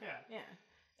 Yeah.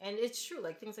 And it's true,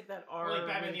 like things like that are or like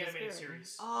Batman the Animated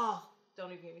Series. Oh,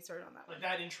 don't even get me started on that one. Like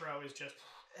that intro is just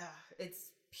it's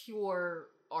pure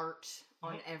art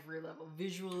on every level,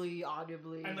 visually,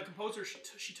 audibly. And the composer,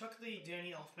 she took the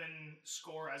Danny Elfman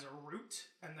score as a root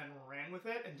and then ran with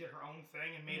it and did her own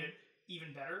thing and made it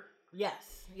even better.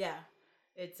 Yes, yeah.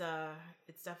 It's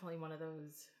definitely one of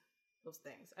those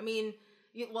things. I mean,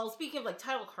 well, speaking of like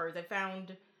title cards, I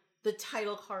found the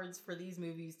title cards for these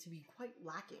movies to be quite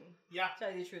lacking. Yeah. To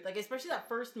tell you the truth. Like, especially that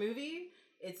first movie,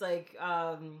 it's like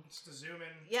just to zoom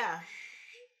in. Yeah.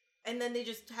 And then they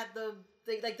just had the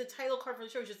title card for the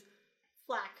show was just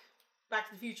flack, Back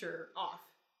to the Future, off.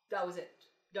 That was it.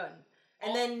 Done.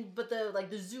 And then but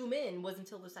the zoom in was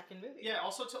until the second movie. Yeah,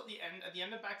 also till the end at the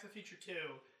end of Back to the Future 2,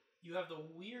 you have the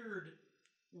weird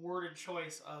worded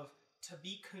choice of to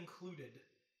be concluded.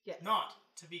 Yes. Not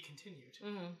to be continued.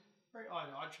 Mm-hmm. Very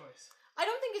odd choice. I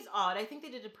don't think it's odd. I think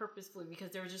they did it purposefully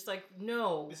because they were just like,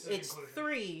 no, it's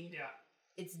 3. Yeah.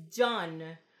 It's done.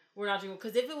 We're not doing...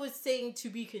 Because if it was saying to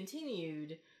be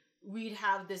continued, we'd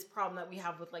have this problem that we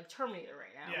have with like Terminator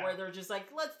right now, where they're just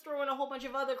like, let's throw in a whole bunch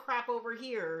of other crap over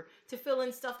here to fill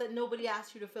in stuff that nobody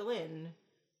asked you to fill in.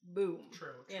 Boom.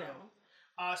 True. You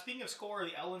know. Speaking of score,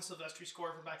 the Ellen Silvestri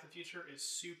score for Back to the Future is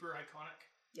super iconic.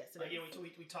 Yes, it is. You know,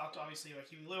 we talked obviously about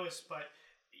Huey Lewis, but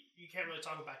you can't really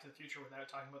talk about Back to the Future without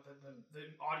talking about the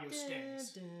audio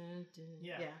stings.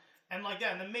 Yeah. And like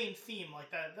that, and the main theme, like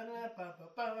that,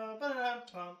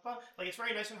 like it's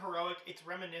very nice and heroic. It's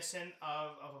reminiscent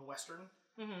of a Western.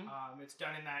 Mm-hmm. It's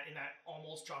done in that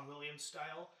almost John Williams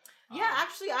style. Yeah,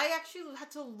 I actually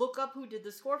had to look up who did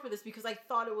the score for this because I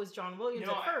thought it was John Williams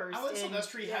at first. Alan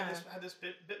Silvestri had this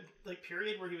bit like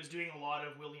period where he was doing a lot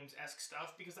of Williams-esque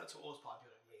stuff because that's what was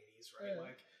popular in the 80s, right? Yeah.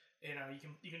 Like,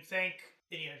 you can thank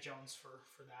Indiana Jones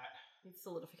for that. It's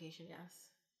solidification, yes.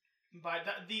 But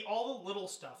all the little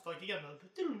stuff, like again,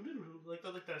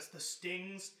 the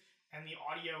stings and the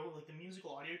audio, like the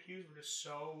musical audio cues, were just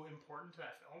so important to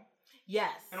that film.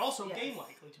 Yes, and also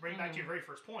game-like. Like to bring it back to your very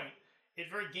first point, it's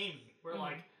very gamey. Where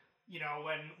like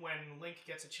when Link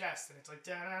gets a chest and it's like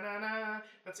da da da da.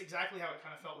 That's exactly how it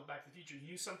kind of felt with Back to the Future. You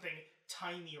knew something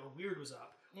tiny or weird was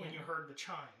up when you heard the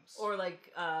chimes, or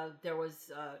like there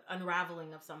was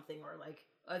unraveling of something, or like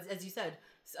as you said,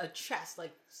 a chest,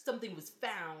 like something was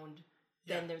found.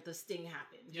 Then the sting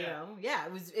happened. You know,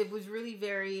 it was really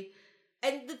very.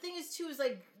 And the thing is too is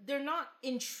like they're not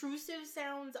intrusive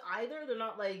sounds either. They're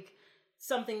not like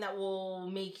something that will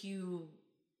make you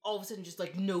all of a sudden just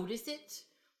like notice it.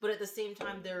 But at the same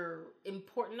time, they're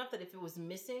important enough that if it was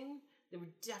missing, there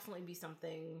would definitely be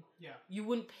something. Yeah. You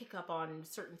wouldn't pick up on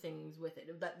certain things with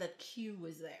it. That cue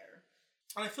was there.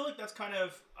 And I feel like that's kind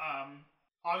of,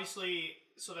 obviously,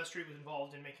 Silvestri was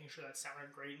involved in making sure that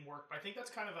sounded great and worked, but I think that's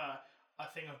kind of a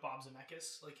thing of Bob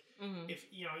Zemeckis. Like, if,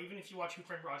 you know, even if you watch Who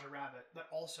Framed Roger Rabbit, that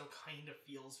also kind of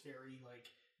feels very, like,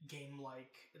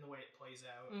 game-like in the way it plays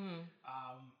out. And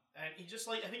he just,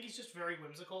 like, I think he's just very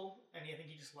whimsical, and I think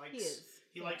he just likes,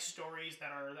 he likes stories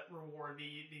that reward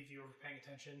the viewer for paying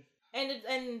attention.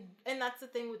 And that's the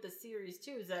thing with the series,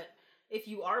 too, is that if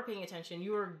you are paying attention,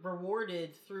 you are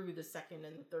rewarded through the second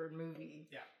and the third movie.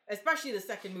 Yeah. Especially the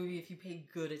second movie if you pay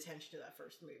good attention to that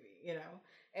first movie, you know?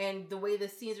 And the way the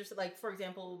scenes are, like, for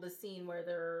example, the scene where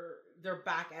they're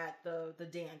back at the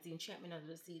dance, the Enchantment Under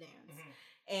the Sea dance.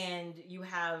 And you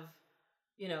have,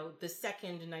 you know, the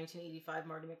second 1985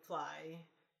 Marty McFly.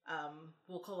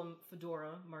 We'll call him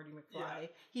Fedora Marty McFly. Yeah.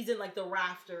 He's in, like, the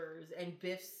rafters, and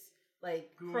Biff's,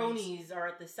 like, cronies are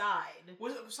at the side.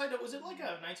 Was it like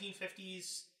a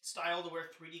 1950s style to wear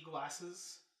 3D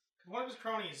glasses? One of his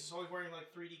cronies is always wearing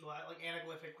like 3D like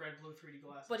anaglyphic red blue 3D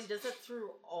glasses. But he does that through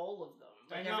all of them.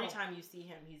 Like every time you see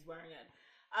him, he's wearing it.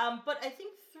 But I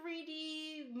think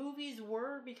 3D movies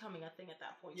were becoming a thing at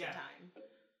that point in time.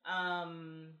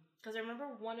 Because I remember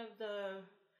one of the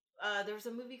there was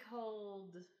a movie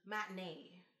called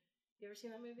Matinee. You ever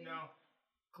seen that movie? No.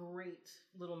 Great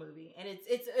little movie, and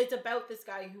it's about this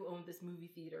guy who owned this movie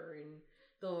theater in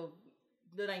the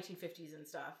 1950s and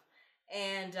stuff.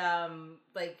 And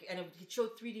it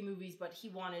showed 3D movies, but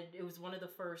it was one of the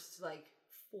first like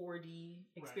 4D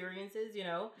experiences, you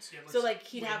know. So like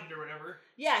he'd have or whatever.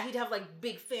 Yeah, he'd have like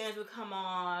big fans would come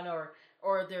on,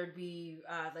 or there'd be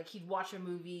like he'd watch a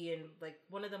movie and like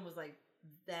one of them was like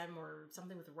them or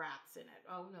something with rats in it.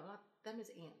 Oh no, not them is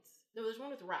ants. No, there's one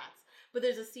with rats. But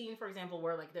there's a scene, for example,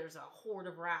 where like there's a horde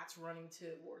of rats running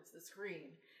towards the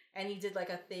screen. And he did like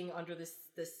a thing under the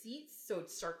seats, so it'd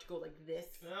start to go like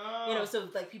this, you know, so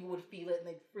like people would feel it and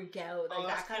they'd freak out, like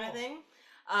that kind of thing.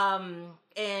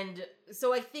 And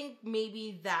so I think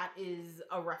maybe that is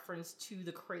a reference to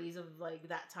the craze of like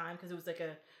that time, because it was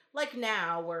like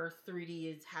now where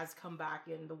 3D has come back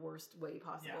in the worst way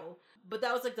possible. Yeah. But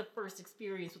that was like the first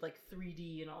experience with like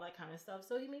 3D and all that kind of stuff.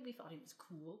 So he maybe thought he was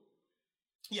cool.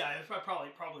 Yeah, it probably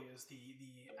is the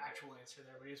actual answer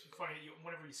there. But it's funny,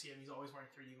 whenever you see him, he's always wearing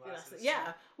 3D glasses.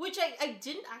 Yeah, which I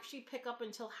didn't actually pick up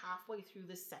until halfway through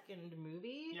the second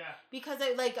movie. Yeah. Because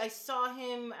I saw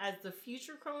him as the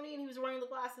future crony, and he was wearing the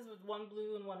glasses with one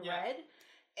blue and one red.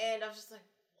 And I was just like,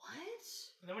 what?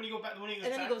 And then when you go back...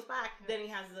 he goes back, then he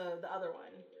has the other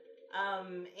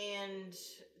one. And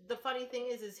the funny thing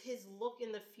is his look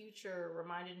in the future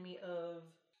reminded me of...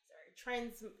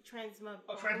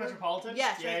 Transmetropolitan?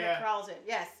 Yes, Transmetropolitan. Yeah.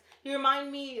 Yes. He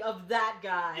reminded me of that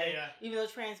guy. Yeah. Even though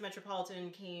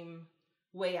Transmetropolitan came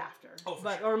way after. Oh,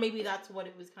 for sure. Or maybe that's what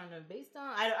it was kind of based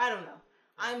on. I don't know.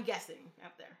 I'm guessing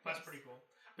out there. That's pretty cool.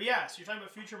 But yeah, so you're talking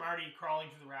about future Marty crawling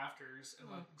through the rafters and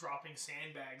like dropping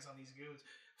sandbags on these goons.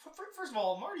 First of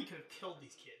all, Marty could have killed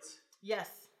these kids.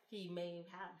 Yes, he may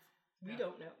have. We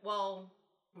don't know. Well...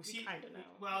 We kind of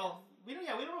know. Well, we don't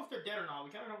know if they're dead or not.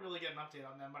 We kind of don't really get an update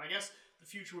on them. But I guess the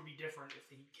future would be different if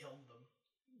he killed them.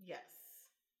 Yes.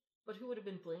 But who would have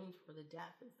been blamed for the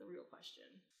death is the real question.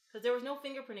 Because there was no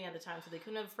fingerprinting at the time, so they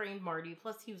couldn't have framed Marty.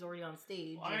 Plus, he was already on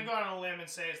stage. Well, I'm going to go out on a limb and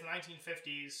say it's the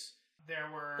 1950s. There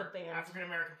were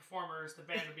African-American performers. The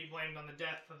band would be blamed on the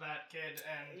death of that kid.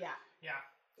 And Yeah.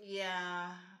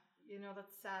 You know,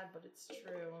 that's sad, but it's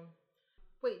true.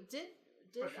 Wait, did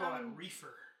especially all that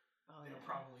reefer. They were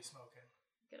probably smoking.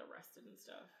 Get arrested and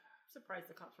stuff. I'm surprised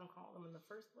the cops don't call them in the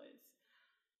first place.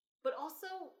 But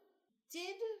also,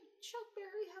 did Chuck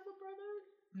Berry have a brother?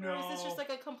 No. Or is this just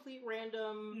like a complete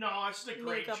random... No, it's just a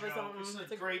great joke.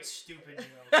 It's a great stupid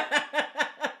joke.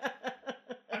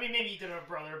 I mean, maybe he did have a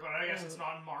brother, but I guess it's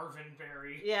not Marvin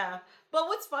Berry. Yeah. But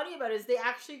what's funny about it is they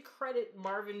actually credit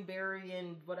Marvin Berry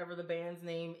and whatever the band's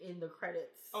name in the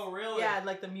credits. Oh, really? Yeah,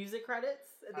 like the music credits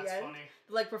at the end. That's funny.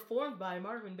 Like performed by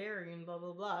Marvin Berry and blah,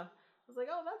 blah, blah. I was like,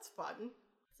 oh, that's fun.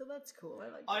 So that's cool. I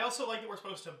like that. I also like that we're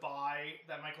supposed to buy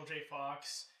that Michael J.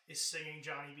 Fox is singing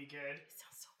Johnny Be Good. It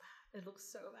sounds so bad. It looks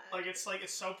so bad. Like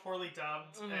it's so poorly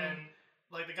dubbed, and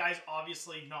like the guy's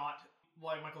obviously not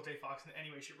like Michael J. Fox in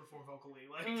any way, shape, or form vocally.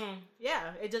 Like,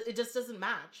 yeah, it just doesn't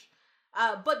match.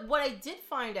 But what I did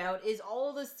find out is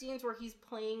all the scenes where he's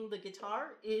playing the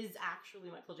guitar is actually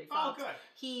Michael J. Fox. Oh, good.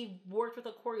 He worked with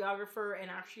a choreographer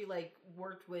and actually like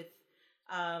worked with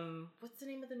what's the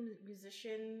name of the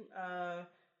musician?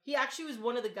 He actually was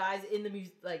one of the guys in the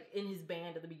in his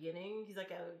band at the beginning. He's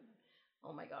like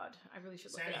oh my god, I really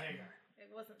should look it up. Sammy Hagar. It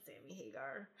wasn't Sammy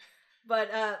Hagar.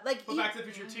 But like, But Back to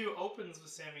the Future 2 opens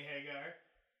with Sammy Hagar.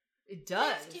 It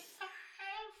does. 55.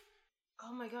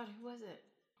 Oh my god, who was it?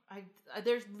 I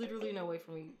there's literally no way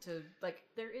for me to, like,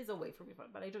 there is a way for me to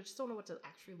find, but I just don't know what to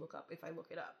actually look up if I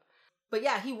look it up. But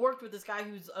yeah, he worked with this guy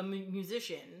who's a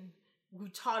musician who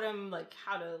taught him like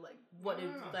how to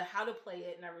how to play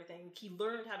it and everything. He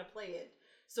learned how to play it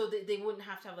so that they wouldn't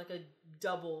have to have like a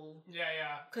double. Yeah.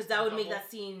 Because that would make that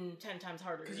scene 10 times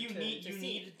harder. Because you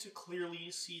need to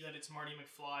clearly see that it's Marty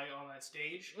McFly on that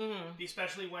stage,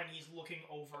 especially when he's looking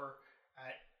over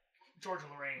at George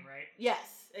and Lorraine, right?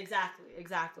 Yes,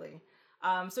 exactly.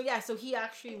 So he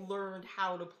actually learned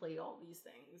how to play all these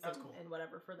things. That's cool. And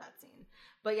whatever for that scene.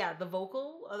 But yeah, the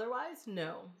vocal, otherwise,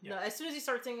 no. Yeah. No. As soon as he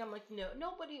starts singing, I'm like, no,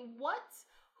 nobody, what?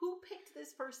 Who picked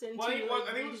this person I think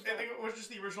it was just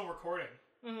the original recording.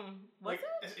 Mm-hmm. Was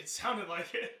it? It sounded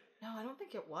like it. No, I don't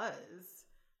think it was.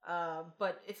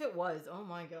 But if it was, oh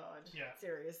my god. Yeah.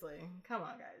 Seriously. Come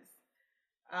on, guys.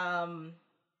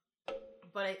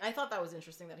 But I thought that was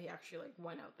interesting that he actually like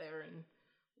went out there and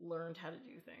learned how to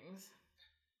do things.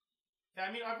 Yeah,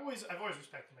 I mean, I've always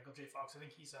respected Michael J. Fox. I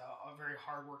think he's a very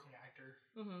hardworking actor.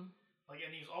 Mm-hmm. Like,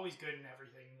 and he's always good in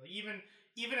everything. Like,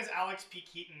 even as Alex P.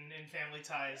 Keaton in Family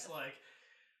Ties, like,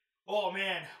 oh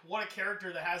man, what a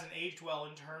character that hasn't aged well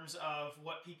in terms of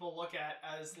what people look at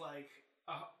as like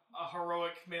a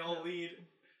heroic male lead.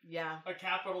 Yeah. A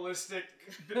capitalistic,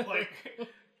 like,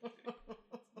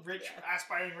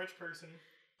 aspiring rich person.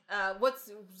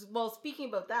 Speaking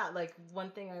about that, like,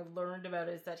 one thing I learned about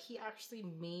is that he actually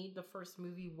made the first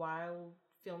movie while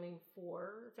filming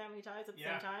for Family Ties at the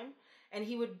same time. And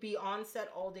he would be on set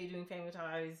all day doing Family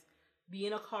Ties, be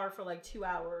in a car for like 2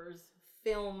 hours,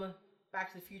 film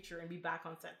Back to the Future, and be back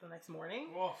on set the next morning.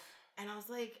 Woof. And I was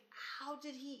like, how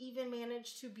did he even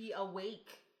manage to be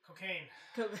awake? Cocaine.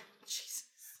 Jesus.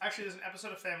 Actually, there's an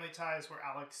episode of Family Ties where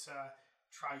Alex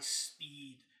tries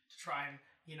speed to try and,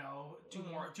 you know,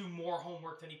 do more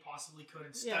homework than he possibly could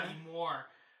and study more.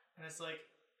 And it's like,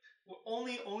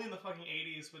 only in the fucking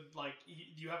 80s would, like,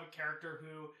 you have a character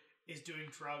who is doing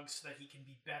drugs so that he can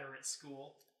be better at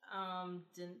school.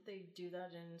 Didn't they do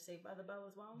that in Saved by the Bell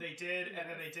as well? They did, and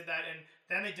then they did that, and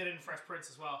then they did it in Fresh Prince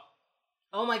as well.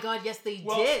 Oh my god, yes they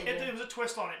did! It was a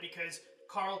twist on it because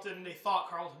they thought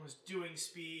Carlton was doing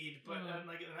speed, but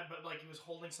but he was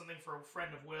holding something for a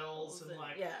friend of Will's, and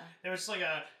like there was just like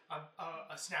a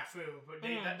snafu. But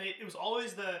it was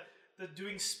always the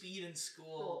doing speed in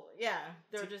school. Yeah,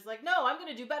 they're just like, no, I'm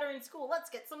gonna do better in school. Let's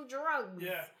get some drugs.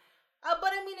 Yeah.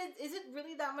 But I mean, is it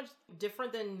really that much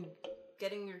different than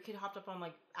getting your kid hopped up on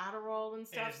like Adderall and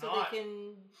stuff so they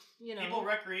can, you know? People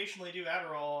recreationally do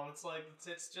Adderall, and it's like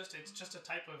it's just a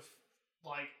type of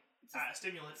like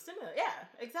stimulant. Stimulant, yeah,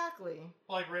 exactly.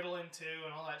 Like Ritalin too,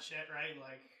 and all that shit, right?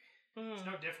 Like, there's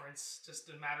no difference. Just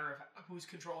a matter of who's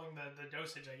controlling the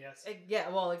dosage, I guess. Yeah,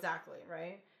 well, exactly,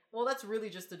 right? Well, that's really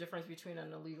just the difference between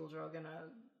an illegal drug and a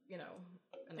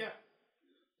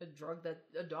drug that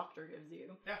a doctor gives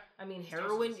you. Yeah. I mean,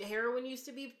 heroin used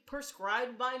to be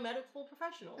prescribed by medical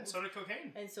professionals. And so did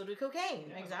cocaine.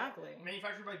 Yeah, exactly.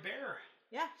 Manufactured by Bayer.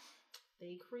 Yeah.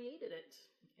 They created it.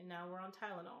 And now we're on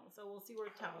Tylenol. So we'll see where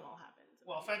Tylenol happens.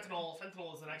 Well, fentanyl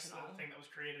is the next thing that was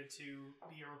created to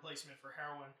be a replacement for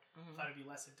heroin. Thought it'd be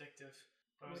less addictive.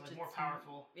 But it was like more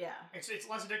powerful. Yeah. It's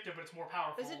less addictive, but it's more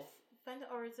powerful. Is it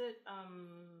fentanyl or is it oh,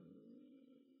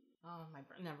 my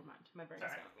brain, never mind. My brain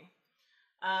is failing me.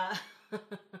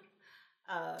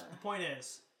 The point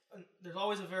is, there's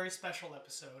always a very special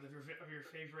episode of your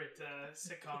favorite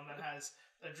sitcom that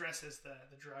addresses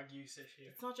the drug use issue.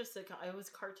 It's not just sitcom; it was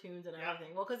cartoons and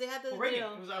everything. Well, because they had the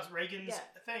Reagan. It was Reagan's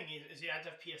thing. Is you had to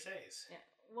have PSAs. Yeah.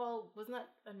 Well, wasn't that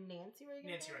a Nancy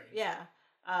Reagan? Nancy Reagan. Yeah.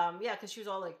 Because she was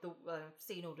all like the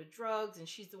say no to drugs, and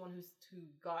she's the one who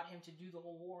got him to do the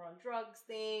whole war on drugs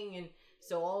thing, and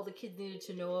so all the kids needed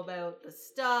to know about the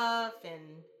stuff,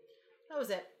 and that was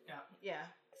it. Yeah.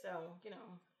 So,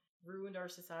 ruined our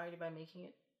society by making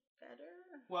it better.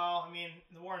 Well, I mean,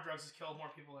 the war on drugs has killed more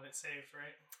people than it saved,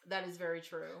 right? That is very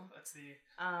true. That's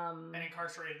and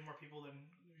incarcerated more people than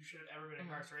you should have ever been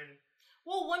incarcerated.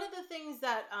 Well, one of the things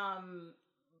that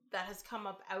that has come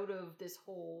up out of this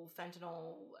whole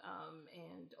fentanyl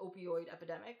and opioid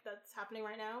epidemic that's happening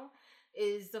right now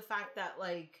is the fact that,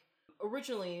 like,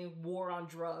 originally war on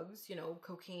drugs,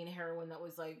 cocaine, heroin that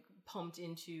was like pumped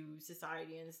into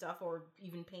society and stuff, or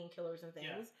even painkillers and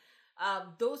things.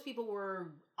 Those people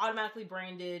were automatically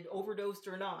branded, overdosed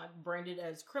or not, branded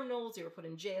as criminals. They were put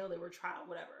in jail, they were trial,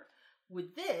 whatever.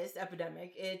 With this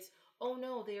epidemic, it's, oh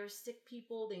no, they are sick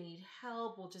people, they need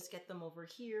help, we'll just get them over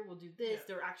here, we'll do this.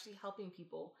 They're actually helping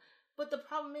people. But the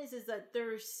problem is that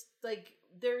there's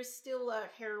still a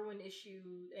heroin issue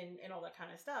and all that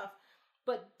kind of stuff.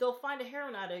 But they'll find a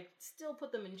heroin addict, still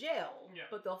put them in jail. Yeah.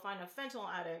 But they'll find a fentanyl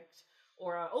addict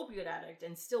or an opioid addict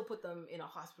and still put them in a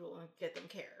hospital and get them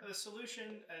care. The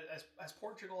solution, as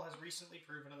Portugal has recently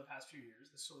proven in the past few years,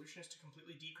 the solution is to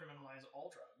completely decriminalize all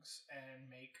drugs and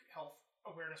make health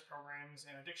awareness programs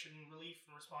and addiction relief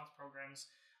and response programs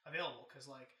available. Because,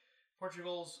 like,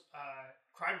 Portugal's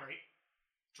crime rate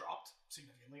dropped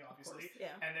significantly, obviously, course,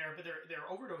 yeah. And their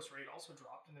overdose rate also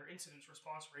dropped, and their incidence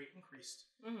response rate increased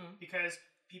because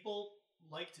people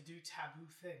like to do taboo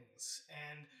things,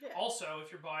 and also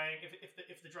if you're buying,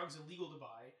 if the drug's illegal to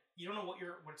buy, you don't know what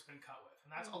it's been cut with,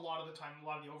 and that's a lot of the time. A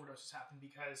lot of the overdoses happen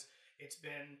because it's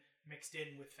been mixed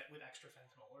in with extra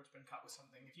fentanyl, or it's been cut with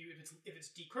something. If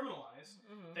it's decriminalized,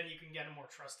 then you can get a more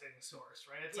trusting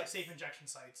source, right? It's like safe injection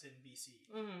sites in BC.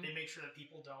 They make sure that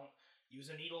people don't use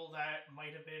a needle that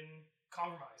might have been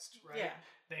compromised, right? Yeah.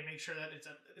 They make sure that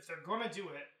if they're gonna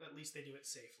do it, at least they do it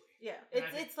safely. Yeah,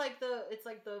 it's like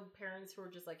the parents who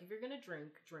are just like, if you're gonna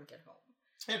drink at home.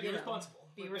 And be responsible.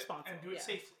 Be responsible. And do it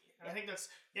safely. And I think that's,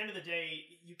 at the end of the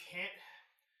day, you can't.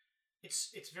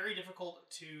 It's very difficult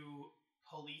to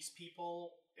police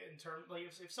people in terms, like,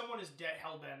 if someone is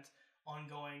hell bent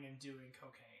on going and doing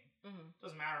cocaine,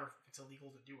 doesn't matter if it's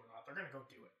illegal to do or not, they're gonna go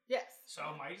do it. Yes.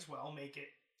 So might as well make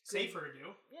it safer to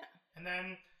do. Yeah. And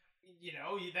then,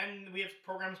 then we have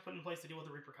programs put in place to deal with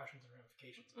the repercussions and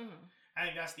ramifications. I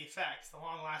think that's the effect. The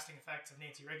long-lasting effects of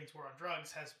Nancy Reagan's war on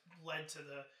drugs has led to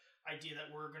the idea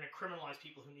that we're going to criminalize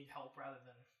people who need help rather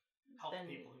than help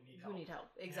people who need help.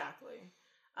 Exactly.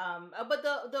 Yeah. But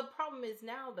the problem is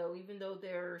now, though, even though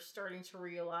they're starting to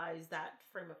realize that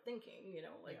frame of thinking,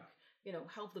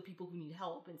 help the people who need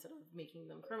help instead of making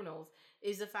them criminals,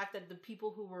 is the fact that the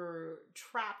people who were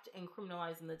trapped and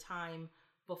criminalized in the time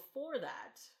before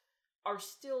that are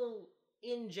still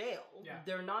in jail. Yeah.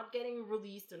 They're not getting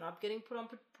released. They're not getting put on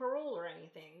parole or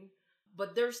anything,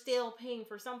 but they're still paying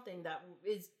for something that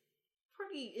is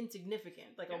pretty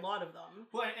insignificant. Like a lot of them.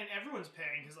 Well, and everyone's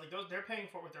paying because they're paying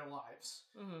for it with their lives.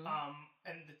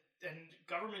 And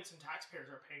governments and taxpayers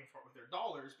are paying for it with their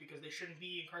dollars because they shouldn't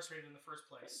be incarcerated in the first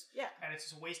place. Yeah. And it's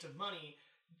just a waste of money,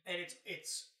 and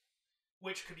it's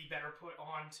which could be better put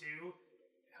onto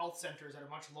health centers at a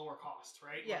much lower cost,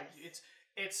 right? Yes. Like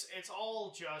it's all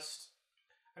just,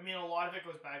 I mean, a lot of it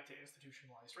goes back to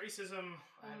institutionalized racism,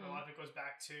 and a lot of it goes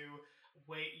back to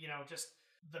just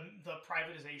the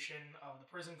privatization of the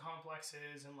prison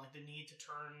complexes, and like the need to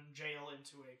turn jail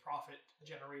into a profit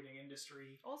generating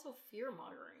industry. Also fear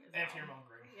mongering fear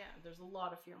mongering. Yeah, there's a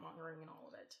lot of fear mongering in all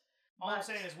of it. All I'm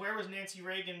saying is, where was Nancy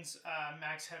Reagan's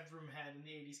Max Headroom head in the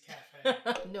 80s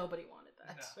cafe? Nobody wanted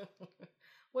that. No.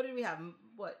 What did we have?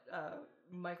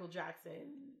 Michael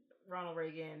Jackson, Ronald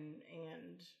Reagan,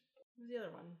 and what was the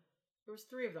other one? There was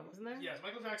 3 of them, wasn't there? Yes,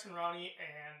 Michael Jackson, Ronnie,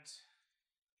 and...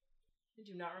 Did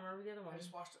you not remember the other one? I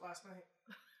just watched it last night.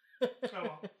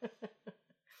 So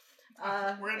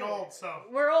we're getting old, so...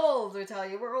 We're old, I tell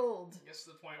you, we're old. It gets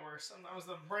to the point where sometimes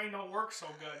the brain don't work so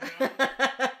good,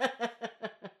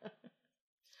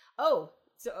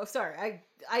 Sorry.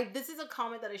 I this is a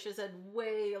comment that I should have said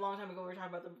way a long time ago when we were talking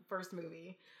about the first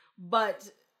movie. But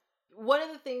one of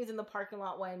the things in the parking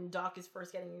lot when Doc is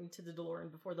first getting into the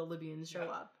DeLorean before the Libyans show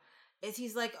up is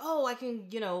he's like, oh, I can,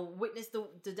 witness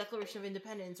the Declaration of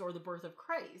Independence or the birth of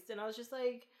Christ. And I was just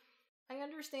like, I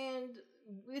understand.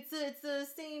 It's the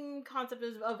same concept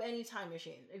of any time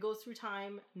machine. It goes through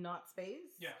time, not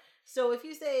space. Yeah. So if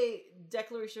you say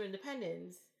Declaration of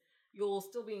Independence, you'll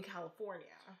still be in California.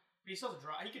 But you still have to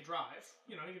drive. You could drive.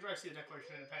 You could drive to see the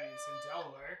Declaration of Independence in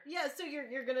Delaware. Yeah, so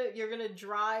you're gonna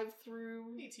drive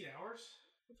through 18 hours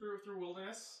through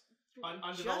wilderness,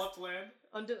 undeveloped land.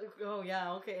 Oh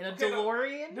yeah, okay. In a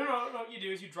DeLorean. No. What you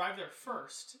do is you drive there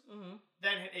first,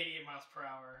 then hit 88 miles per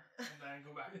hour, and then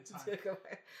go back in time.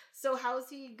 So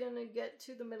how's he gonna get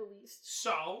to the Middle East?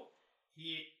 So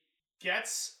he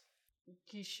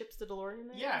ships the DeLorean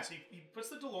there. Yeah, so he puts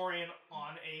the DeLorean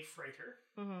on a freighter.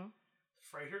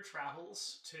 Freighter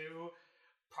travels to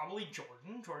probably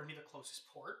Jordan. Jordan would be the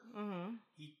closest port.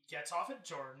 He gets off at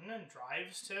Jordan and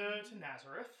drives to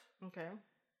Nazareth. Okay.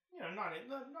 Not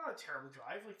a terrible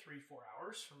drive, like 3-4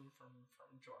 hours from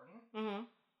Jordan.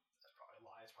 That's probably a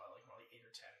lie. It's probably like 8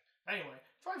 or 10. Anyway,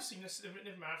 drives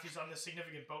significant amount if he's on this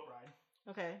significant boat ride.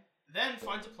 Okay. Then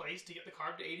finds a place to get the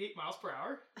car to 88 miles per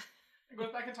hour and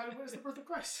goes back in time to witness the birth of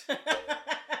Christ.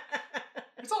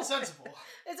 It's all sensible.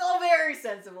 It's all very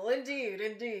sensible,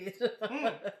 indeed.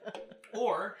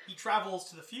 Or he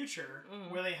travels to the future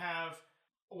where they have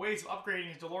ways of upgrading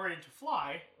his DeLorean to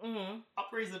fly,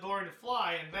 upgrades the DeLorean to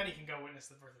fly, and then he can go witness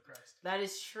the birth of Christ. That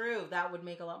is true. That would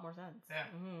make a lot more sense. Yeah.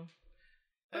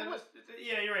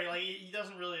 Yeah, you're right. Like, he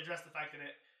doesn't really address the fact that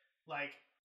it, like,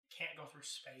 can't go through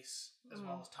space as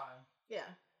well as time. Yeah.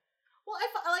 Well,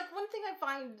 like, one thing I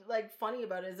find, like, funny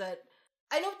about it is that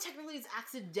I know technically it's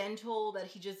accidental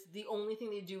that the only thing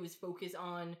they do is focus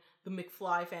on the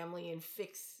McFly family and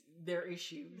fix their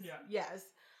issues. Yeah. Yes.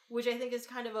 Which I think is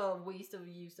kind of a waste of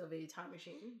use of a time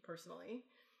machine, personally.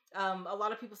 A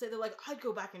lot of people say they're like, I'd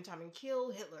go back in time and kill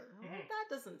Hitler. Well,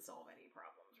 that doesn't solve any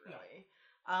problems, really.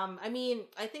 No. I mean,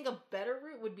 I think a better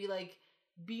route would be, like,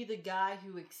 be the guy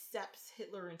who accepts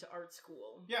Hitler into art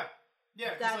school. Yeah.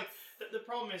 Yeah, because, like, the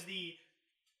problem is the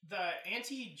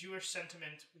anti-Jewish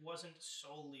sentiment wasn't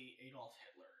solely Adolf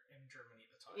Hitler in Germany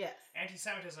at the time. Yes.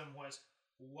 Anti-Semitism was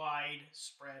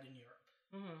widespread in Europe.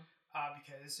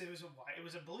 Because it was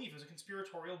a belief, it was a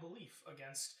conspiratorial belief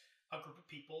against a group of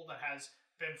people that has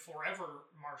been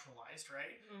forever marginalized,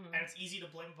 right? And it's easy to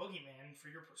blame Boogeyman for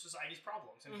your society's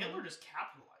problems. And Hitler just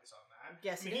capitalized on that.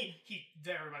 Yes, I mean, he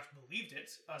very much believed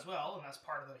it as well, and that's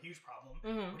part of the huge problem.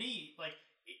 But he, like,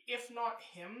 if not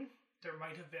him, there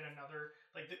might have been another,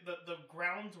 like, the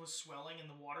ground was swelling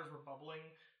and the waters were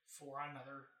bubbling for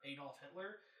another Adolf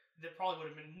Hitler. There probably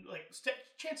would have been, like,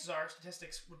 chances are,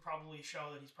 statistics would probably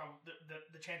show that he's probably,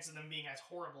 the chances of them being as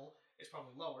horrible is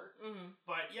probably lower.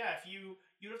 But yeah, if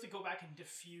you'd have to go back and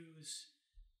diffuse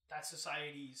that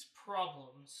society's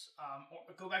problems,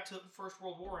 or go back to the First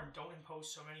World War and don't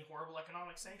impose so many horrible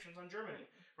economic sanctions on Germany,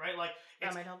 right? Like,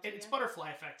 it's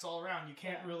butterfly effects all around. You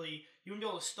can't really, you wouldn't be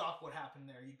able to stop what happened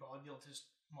there. You'd probably be able to just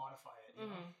modify it, you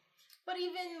know? But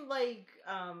even, like,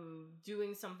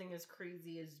 doing something as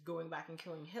crazy as going back and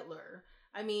killing Hitler,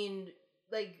 I mean,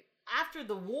 like, after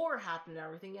the war happened and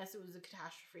everything, yes, it was a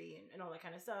catastrophe and all that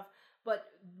kind of stuff, but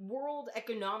world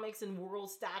economics and world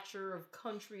stature of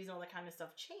countries and all that kind of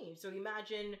stuff changed. So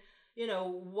imagine, you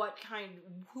know,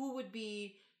 who would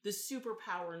be the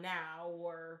superpower now,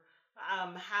 or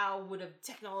how would a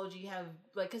technology have,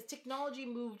 like, because technology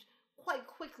moved quite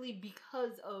quickly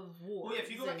because of war. Well,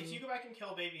 if you go back and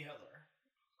kill baby Hitler.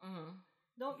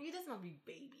 No, he doesn't have to be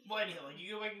baby. Well, anyhow, like,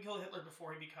 you go back and kill Hitler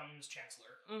before he becomes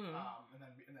chancellor, and then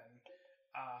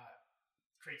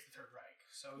creates the Third Reich.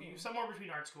 So you somewhere between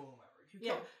art school and whatever. If you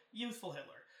kill youthful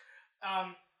Hitler,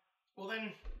 well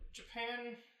then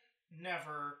Japan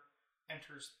never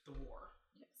enters the war.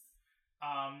 Yes.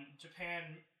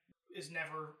 Japan is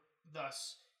never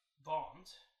thus bombed.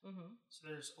 So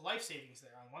there's life savings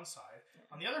there on one side.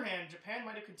 On the other hand, Japan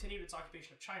might have continued its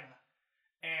occupation of China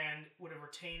and would have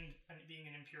retained being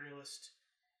an imperialist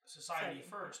society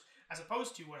first, as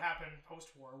opposed to what happened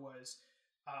post-war was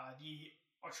the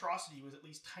atrocity was at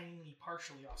least tiny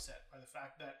partially offset by the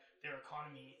fact that their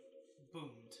economy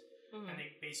boomed and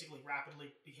they basically rapidly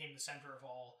became the center of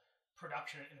all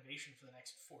production and innovation for the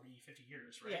next 40, 50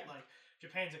 years, right? Like,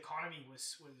 Japan's economy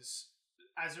was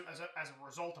as a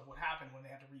result of what happened when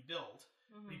they had to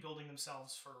rebuilding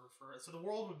themselves for so the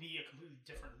world would be a completely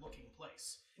different looking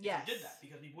place if we did that,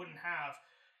 because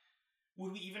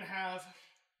would we even have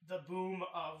the boom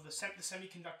of the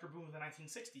semiconductor boom of the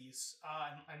 1960s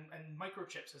and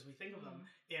microchips as we think of them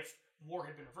if war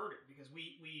had been averted, because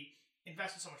we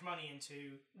invested so much money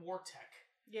into war tech,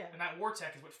 and that war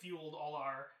tech is what fueled all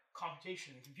our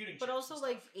computation and computing but chips also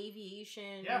like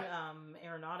aviation,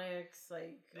 aeronautics,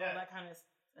 like all that kind of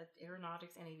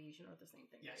aeronautics and aviation are the same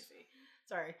thing. Yes.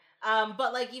 Sorry.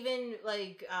 But like even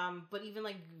like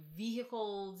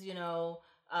vehicles, you know,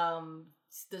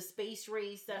 the space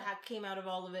race that came out of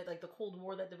all of it, like the Cold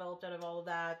War that developed out of all of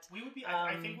that. We would be,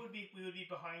 I think we would be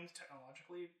behind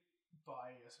technologically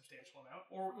by a substantial amount,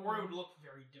 or it would look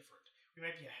very different. We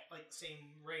might be like the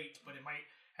same rate, but it might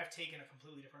have taken a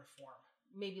completely different form.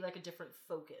 Maybe like a different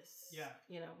focus. Yeah.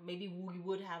 You know, maybe we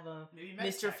would have a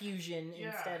Mr. Fusion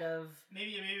instead of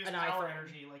maybe it was an power iPhone.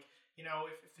 Energy. Like, you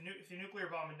know, if the nuclear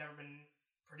bomb had never been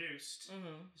produced,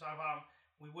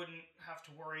 we wouldn't have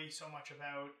to worry so much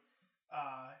about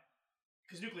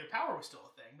because nuclear power was still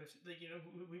a thing. But like, you know,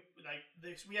 we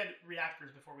had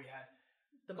reactors before we had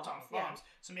the atomic bombs.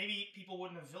 So maybe people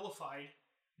wouldn't have vilified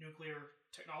nuclear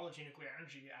technology, nuclear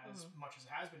energy as much as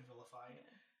it has been vilified.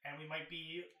 Yeah. And we might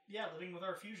be, living with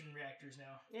our fusion reactors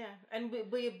now. Yeah, and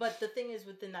but the thing is,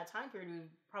 within that time period, we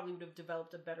probably would have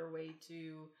developed a better way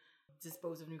to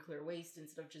dispose of nuclear waste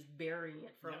instead of just burying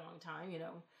it for a long time. You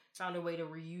know, found a way to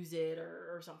reuse it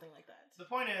or something like that. The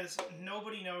point is,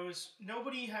 nobody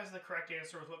has the correct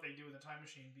answer with what they do with a time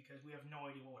machine because we have no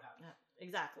idea what would happen. Yeah,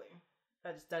 exactly.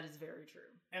 That is very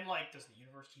true. And like, does the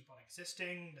universe keep on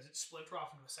existing? Does it splinter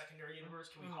off into a secondary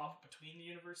universe? Can we hop between the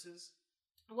universes?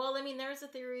 Well, I mean, there's a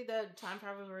theory that time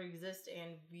travel already exists,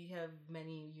 and we have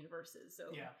many universes,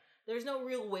 so Yeah. there's no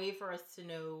real way for us to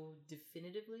know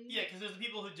definitively. Yeah, because there's the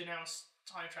people who denounce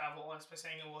time travel by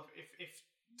saying, well, if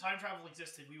time travel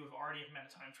existed, we would have already have met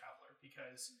a time traveler,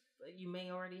 because... But you may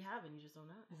already have, and you just don't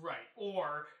know. Right.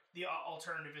 Or the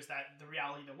alternative is that the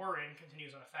reality that we're in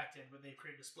continues unaffected, but they've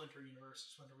created a splinter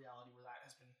universe when the reality where that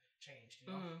has been changed,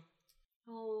 you know? Mm-hmm.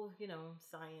 Oh,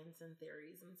 science and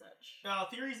theories and such.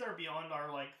 Theories that are beyond our,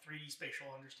 like, 3D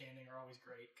spatial understanding are always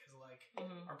great, because, like,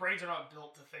 Mm-hmm. our brains are not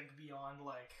built to think beyond,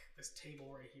 like, this table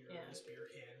right here, Yeah. this beer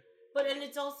can. And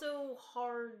it's also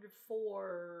hard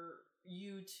for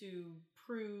you to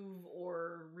prove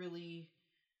or really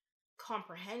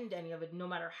comprehend any of it, no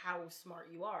matter how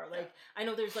smart you are. Like, I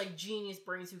know there's, like, genius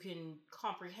brains who can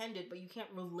comprehend it, but you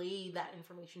can't relay that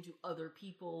information to other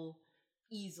people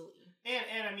easily.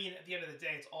 And I mean, at the end of the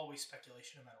day, it's always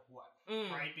speculation no matter what,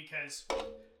 right? Because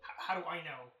how do I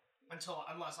know until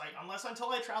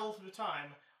I travel through the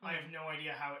time? I have no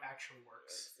idea how it actually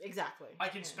works. Exactly. I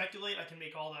can speculate. I can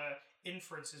make all the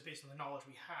inferences based on the knowledge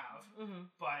we have,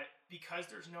 but because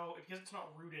it's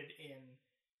not rooted in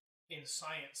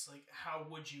science, like, how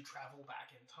would you travel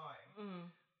back in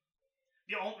time?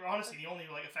 Honestly, the only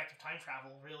like effective time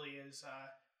travel really is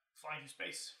flying through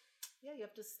space. Yeah, you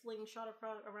have to slingshot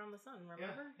around the sun,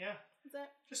 remember? Yeah. Is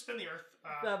that? Just spin the Earth.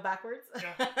 Backwards?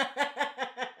 Yeah.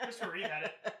 Christopher Reeve had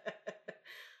it.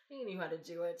 He knew how to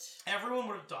do it. Everyone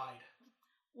would have died.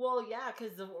 Well, yeah,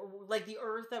 because the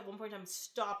Earth at one point in time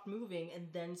stopped moving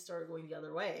and then started going the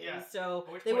other way. Yeah. So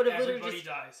they would have literally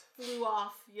just flew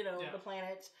off, the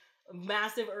planet.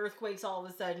 Massive earthquakes all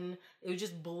of a sudden. It would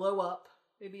just blow up.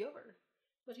 It'd be over.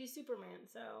 But he's Superman,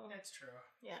 so... That's true.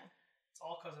 Yeah. It's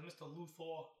all because of Mr.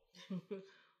 Luthor.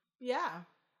 Yeah.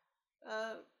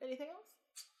 Anything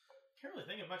else? Can't really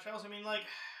think of much else. I mean, like...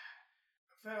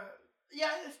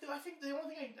 I think the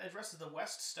only thing I addressed is the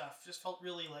West stuff. Just felt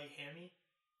really, like, hammy.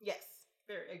 Yes.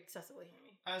 Very excessively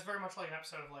hammy. It's very much like an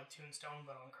episode of, like, Tombstone,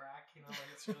 but on crack. Like,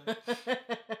 it's really...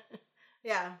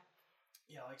 Yeah.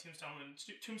 Yeah, like Tombstone with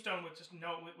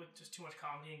just too much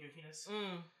comedy and goofiness.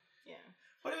 Yeah.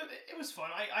 But it was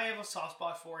fun. I have a soft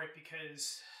spot for it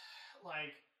because,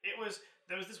 like, there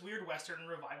was this weird Western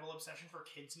revival obsession for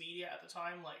kids media at the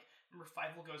time. Like, remember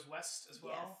Fievel Goes West as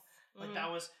well? Yes. Like,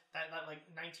 that was that like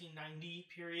 1990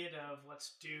 period of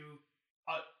let's do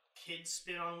a kids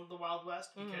spin on the Wild West,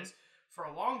 because for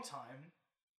a long time,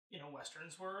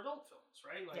 Westerns were adult films,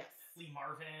 right? Like, yes. Lee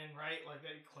Marvin, right? Like,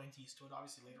 Clint Eastwood,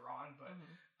 obviously later on,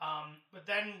 but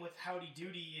then with Howdy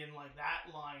Doody and like that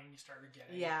line, you started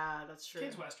getting that's true,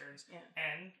 kids Westerns,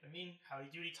 and I mean, Howdy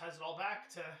Doody ties it all back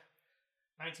to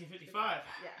 1955.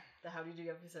 Yeah, the Howdy Doody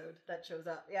episode that shows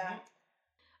up. Yeah,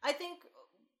 I think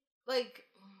like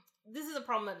this is a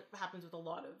problem that happens with a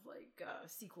lot of like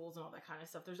sequels and all that kind of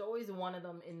stuff. There's always one of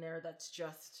them in there that's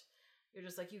just you're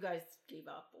just like, you guys gave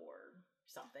up or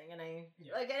something, and I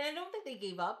don't think they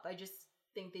gave up. I just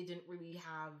think they didn't really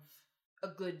have a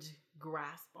good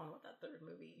grasp on what that third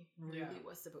movie really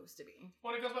was supposed to be.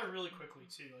 Well, it goes by really quickly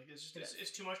too. Like, it's just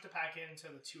it's too much to pack into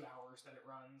the 2 hours that it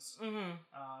runs.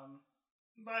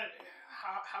 But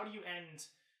how do you end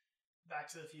Back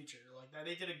to the Future? Like,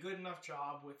 they did a good enough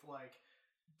job with, like,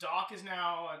 Doc is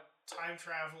now a time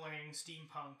traveling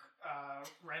steampunk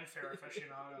Ren Fair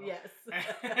aficionado. Yes.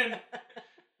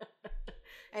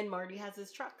 And Marty has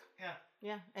his truck. Yeah.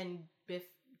 Yeah. And Biff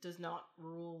does not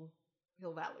rule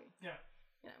Hill Valley. Yeah.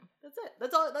 That's it.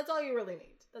 That's all you really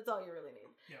need. That's all you really need.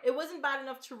 Yeah. It wasn't bad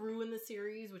enough to ruin the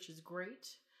series, which is great.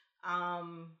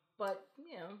 But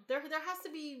there has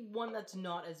to be one that's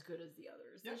not as good as the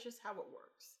others. That's just how it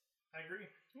works. I agree.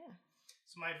 Yeah.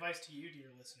 So my advice to you,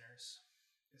 dear listeners,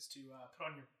 is to put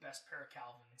on your best pair of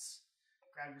Calvins,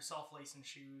 grab yourself lacing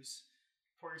shoes,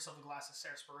 pour yourself a glass of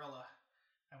sarsaparilla,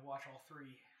 and watch all 3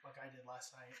 like I did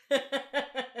last night.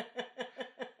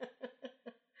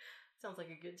 Sounds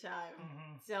like a good time.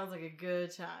 Sounds like a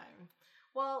good time.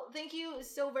 Well, thank you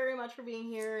so very much for being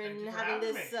here and having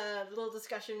this little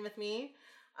discussion with me.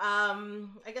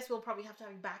 I guess we'll probably have to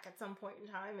have you back at some point in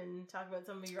time and talk about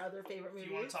some of your other favorite movies. If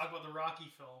you want to talk about the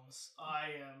Rocky films,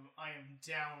 I am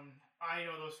down. I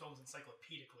know those films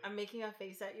encyclopedically. I'm making a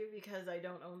face at you because I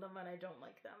don't own them and I don't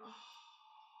like them.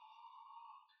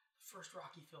 The first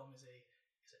Rocky film is a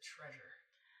treasure.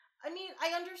 I mean,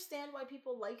 I understand why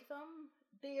people like them.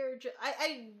 They are just...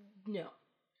 I know.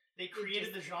 They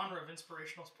created the genre of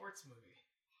inspirational sports movie.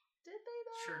 Did they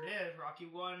though? Sure did. Rocky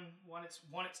won its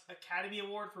Academy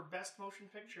Award for Best Motion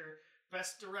Picture,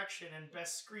 Best Direction, and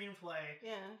Best Screenplay.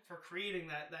 Yeah. For creating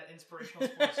that inspirational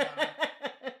sports genre.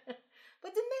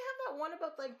 But didn't they have that one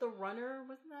about like the runner?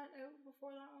 Wasn't that out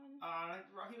before that one?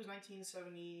 Rocky was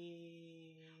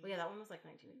 1970. Well, yeah, that one was like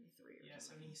 1983 or Yeah,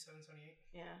 something. 77, 78.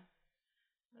 Yeah,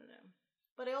 I don't know.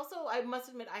 But I must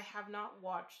admit, I have not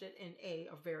watched it in a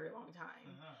very long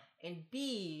time. And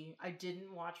B, I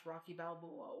didn't watch Rocky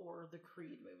Balboa or the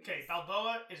Creed movies. Okay,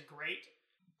 Balboa is great.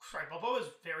 Sorry, Balboa is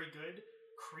very good.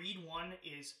 Creed 1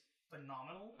 is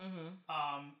phenomenal.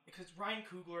 Because Ryan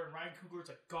Coogler's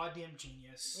a goddamn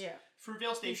genius. Yeah.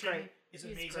 Fruitvale Station is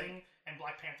He's amazing, great. and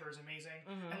Black Panther is amazing.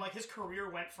 And like his career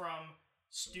went from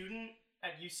student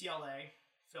at UCLA,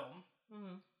 film,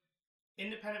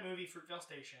 independent movie, Fruitvale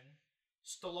Station.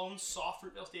 Stallone saw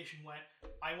Fruitvale Station, went,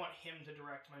 I want him to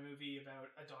direct my movie about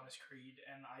Adonis Creed,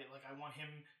 and I want him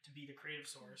to be the creative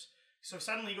source. So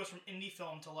suddenly he goes from indie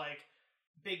film to like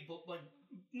big, like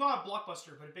not a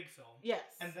blockbuster, but a big film. Yes.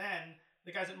 And then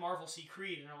the guys at Marvel see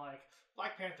Creed and are like,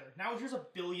 Black Panther. Now here's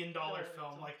 $1 billion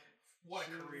film. Like, what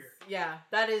a career. Yeah,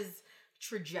 that is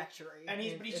trajectory. And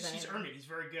he's earned it. He's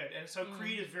very good. And so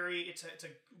Creed is it's a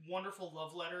wonderful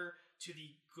love letter to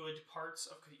the good parts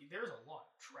of. There's a lot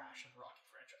of trash in the Rocky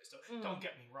franchise, so don't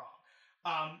get me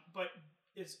wrong. But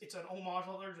it's an homage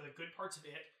love letter to the good parts of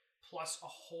it, plus a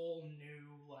whole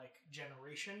new like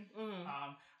generation.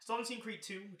 Still haven't seen Creed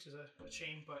 2, which is a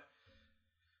shame, but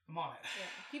I'm on it. Yeah.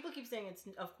 People keep saying it's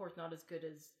of course not as good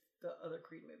as the other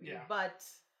Creed movie. Yeah. But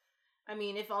I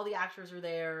mean, if all the actors are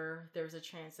there, there's a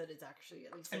chance that it's actually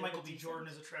at least. And Michael B. Jordan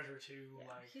is a treasure too. Yeah,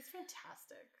 like he's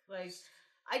fantastic. Like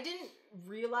I didn't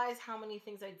realize how many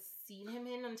things I'd seen him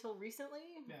in until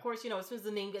recently. Yeah. Of course, as soon as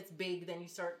the name gets big, then you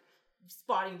start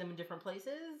spotting them in different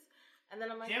places. And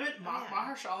then I'm like, damn it,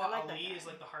 Mahershala like Ali is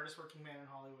like the hardest working man in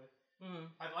Hollywood. Mm-hmm.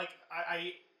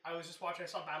 I was just watching. I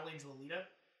saw Battle Angel Alita.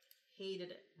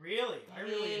 Hated it. Really, I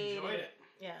really enjoyed it.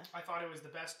 Yeah, I thought it was the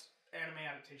best anime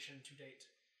adaptation to date.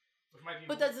 Which might be.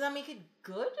 But does that make it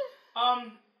good?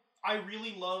 I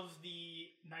really love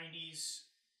the '90s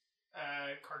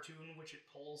cartoon, which it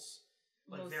pulls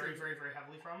like Mostly. very, very, very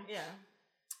heavily from. Yeah.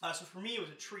 So for me, it was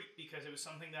a treat because it was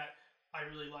something that I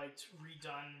really liked,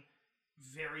 redone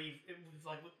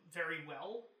very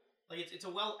well. Like it's a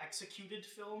well executed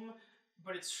film,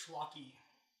 but it's schlocky.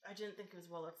 I didn't think it was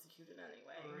well executed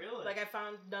anyway. Oh, really? Like I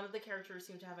found none of the characters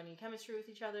seemed to have any chemistry with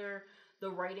each other. The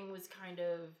writing was kind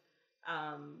of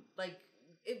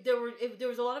there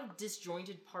was a lot of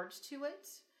disjointed parts to it.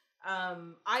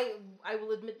 I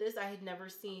will admit this, I had never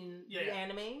seen the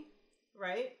anime,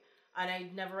 right? And I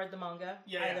never read the manga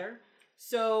either.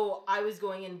 So I was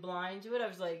going in blind to it. I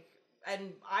was like,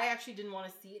 and I actually didn't want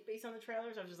to see it based on the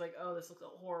trailers. I was just like, oh, this looks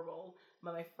horrible.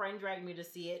 But my friend dragged me to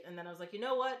see it, and then I was like, you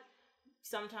know what?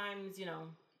 Sometimes,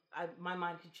 my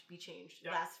mind could be changed.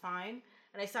 Yep. That's fine.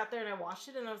 And I sat there and I watched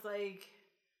it, and I was like,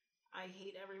 I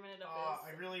hate every minute of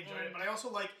this. I really enjoyed it, but I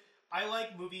also like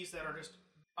movies that are just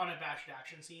unabashed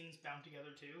action scenes bound together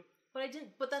too.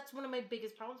 But that's one of my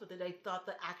biggest problems with it. I thought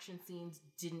the action scenes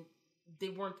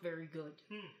weren't very good.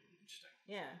 Interesting.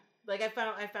 Yeah. Like I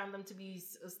found them to be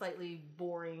slightly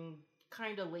boring,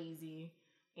 kind of lazy,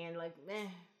 and like meh.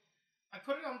 I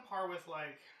put it on par with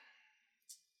like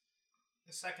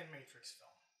the second Matrix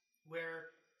film,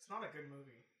 where it's not a good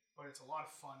movie, but it's a lot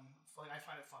of fun. Like I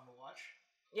find it fun to watch.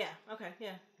 Yeah. Okay.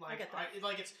 Yeah. Like I get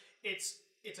that.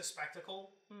 It's a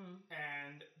spectacle,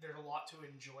 and there's a lot to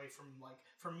enjoy from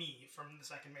the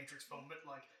second Matrix film. But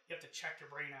like you have to check your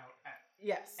brain out at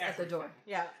at the door.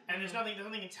 Yeah. And there's nothing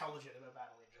intelligent about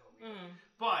Battle Angel Alita.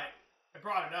 But I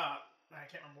brought it up, and I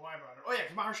can't remember why I brought it. Oh yeah,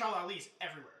 because Mahershala Ali's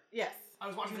everywhere. Yes. I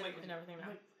was watching and everything now.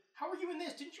 Like, how are you in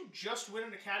this? Didn't you just win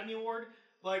an Academy Award?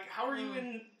 Like, how are you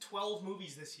in 12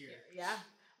 movies this year? Yeah,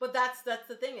 but that's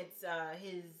the thing. It's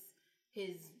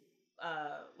his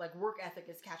like work ethic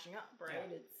is catching up, right?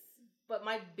 Yeah. But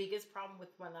my biggest problem with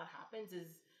when that happens is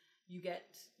you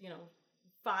get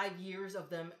 5 years of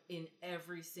them in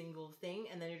every single thing,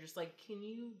 and then you're just like, can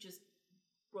you just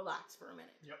relax for a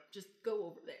minute? Yep. Just go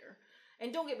over there.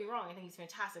 And don't get me wrong, I think he's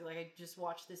fantastic. Like I just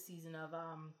watched this season of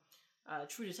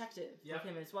True Detective with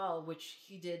him as well, which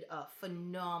he did a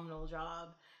phenomenal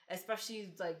job,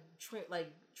 especially like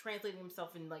translating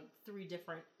himself in like 3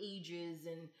 different ages,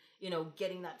 and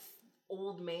getting that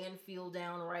old man feel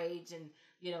down right, and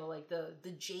like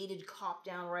the jaded cop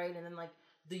down right, and then like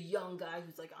the young guy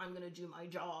who's like, I'm gonna do my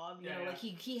job. Like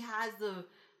he has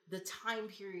the time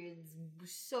periods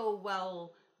so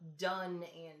well done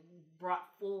and brought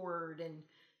forward, and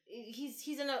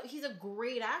he's a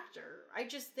great actor. I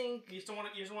just think you just don't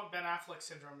want Ben Affleck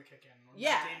syndrome to kick in. Or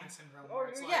Damon syndrome,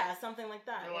 or something like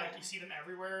that. Like you see them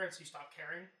everywhere, and so you stop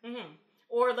caring. Mm-hmm.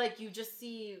 Or like you just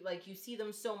see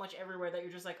them so much everywhere that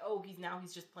you're just like, oh, he's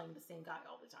just playing the same guy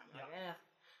all the time. Like,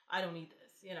 I don't need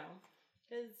this. you know,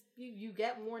 because you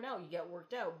get worn out, you get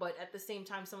worked out. But at the same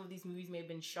time, some of these movies may have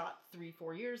been shot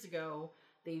 3-4 years ago.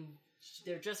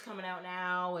 They're just coming out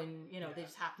now, and you know they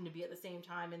just happen to be at the same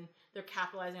time, and they're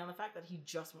capitalizing on the fact that he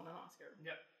just won an Oscar.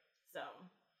 Yep. So.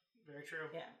 Very true.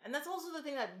 Yeah, and that's also the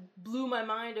thing that blew my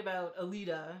mind about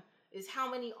Alita is how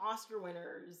many Oscar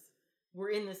winners were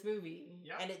in this movie,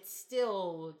 and it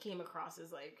still came across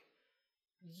as like,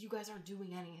 you guys aren't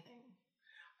doing anything.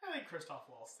 I think Christoph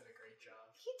Waltz did a great job.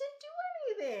 He didn't do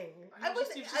anything.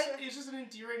 He's just an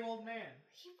endearing old man.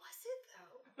 He wasn't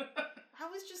though. I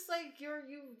was just like,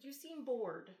 you seem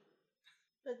bored.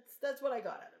 That's what I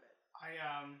got out of it.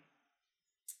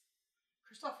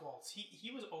 Christoph Waltz,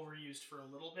 he was overused for a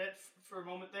little bit for a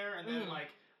moment there, and then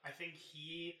like I think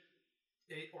he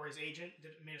or his agent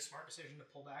made a smart decision to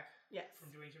pull back from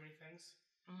doing too many things.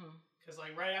 Because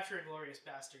like right after Inglourious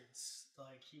Bastards,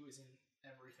 like he was in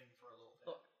everything for a little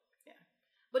bit. Oh, yeah,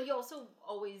 but he also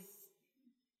always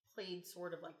played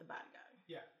sort of like the bad guy.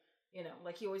 Yeah, you know,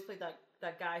 like he always played that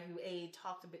guy who A,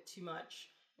 talked a bit too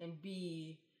much, and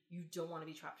B, you don't want to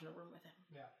be trapped in a room with him.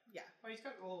 Yeah. Well, he's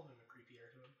got a little bit of a creepy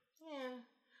air to him. Yeah.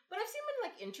 But I've seen him in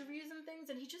like interviews and things,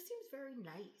 and he just seems very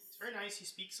nice. He's very nice. He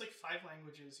speaks like 5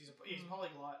 languages. He's a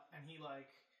polyglot, and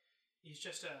he's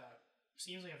just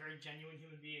seems like a very genuine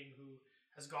human being who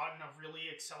has gotten a really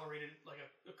accelerated, like a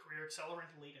career accelerant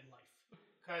late in life.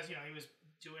 Because, you know, he was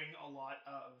doing a lot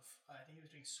of, I think he was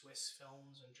doing Swiss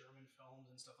films and German films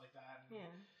and stuff like that.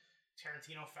 And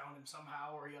Tarantino found him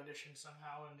somehow, or he auditioned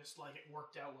somehow, and just like it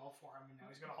worked out well for him, and now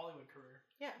he's got a Hollywood career.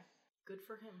 Yeah. Good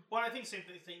for him. Well, I think same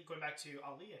thing. Going back to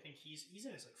Ali, I think he's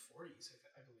in his like 40s,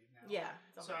 I believe now. Yeah.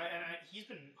 So he's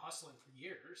been hustling for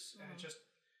years, and it's just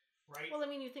right. Well, I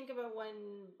mean, you think about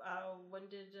when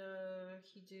did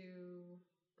he do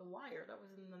The Wire? That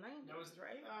was in the 90s, that was,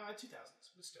 right? 2000s, but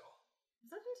still. Was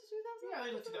that into 2000? Yeah,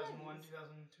 I think 2001, 2000.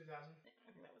 I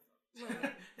think that was.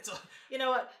 You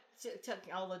know what?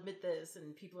 I'll admit this,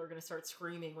 and people are going to start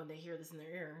screaming when they hear this in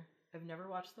their ear. I've never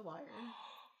watched The Wire.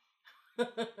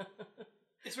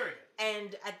 It's very good.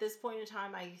 And at this point in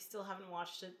time, I still haven't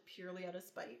watched it purely out of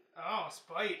spite. Oh,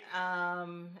 spite.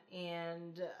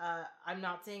 And I'm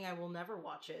not saying I will never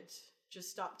watch it.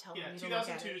 Just stop telling me to 2002 look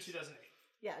at it. to 2008.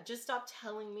 Yeah, just stop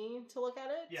telling me to look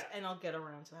at it, and I'll get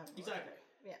around to having a look at it.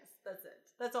 Yes, that's it.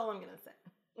 That's all I'm going to say.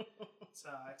 It's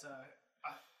a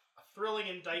thrilling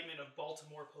indictment of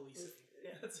Baltimore policing.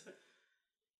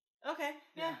 Okay,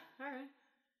 yeah, all right.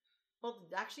 Well,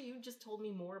 actually, you just told me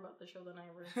more about the show than I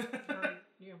ever heard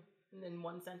you in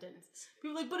one sentence.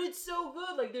 People are like, but it's so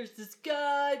good. Like, there's this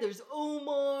guy, there's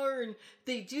Omar, and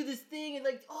they do this thing, and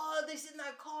like, oh, they sit in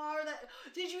that car.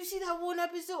 Did you see that one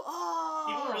episode? Oh,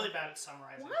 people are really bad at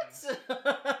summarizing things.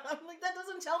 I'm like, that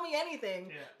doesn't tell me anything.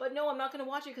 Yeah. But no, I'm not going to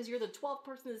watch it because you're the 12th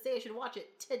person to say I should watch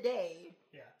it today.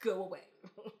 Yeah. Go away.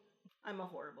 I'm a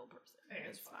horrible person. Hey,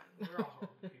 it's fine. We're all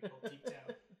horrible people deep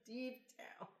down. Deep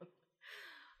down.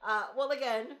 Well,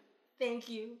 again, thank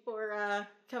you for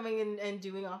coming and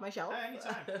doing Off My Shelf.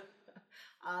 Anytime.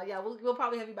 Yeah, we'll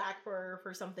probably have you back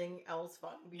for something else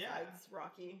fun besides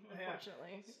Rocky,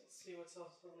 unfortunately. Let's see what's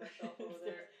else on the shelf over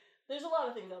there. There's a lot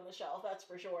of things on the shelf, that's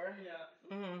for sure.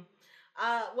 Yeah. Mm-hmm.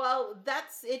 Well,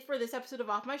 that's it for this episode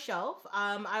of Off My Shelf.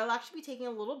 I'll actually be taking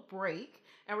a little break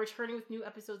and returning with new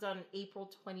episodes on April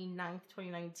 29th,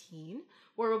 2019,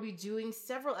 where we'll be doing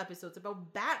several episodes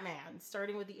about Batman,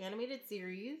 starting with the animated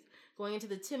series, going into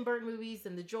the Tim Burton movies,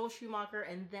 then the Joel Schumacher,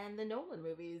 and then the Nolan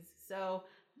movies. So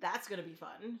that's going to be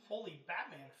fun. Holy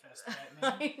Batman fest,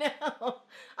 Batman. I know.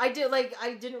 I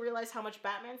didn't realize how much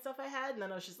Batman stuff I had, and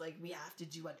then I was just like, we have to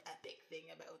do an epic thing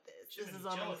about this. This is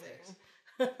amazing.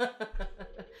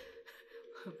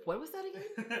 What was that again?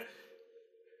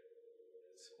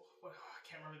 I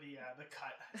can't remember the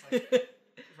cut. It's like,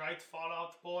 right,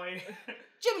 Fallout Boy.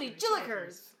 Jiminy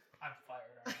Jillikers. I'm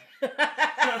fired, aren't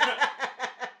I?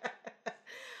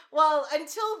 Well,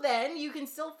 until then, you can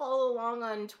still follow along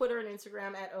on Twitter and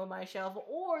Instagram at ohmyshelf,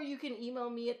 or you can email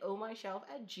me at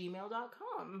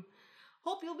ohmyshelf@gmail.com.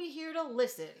 Hope you'll be here to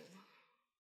listen.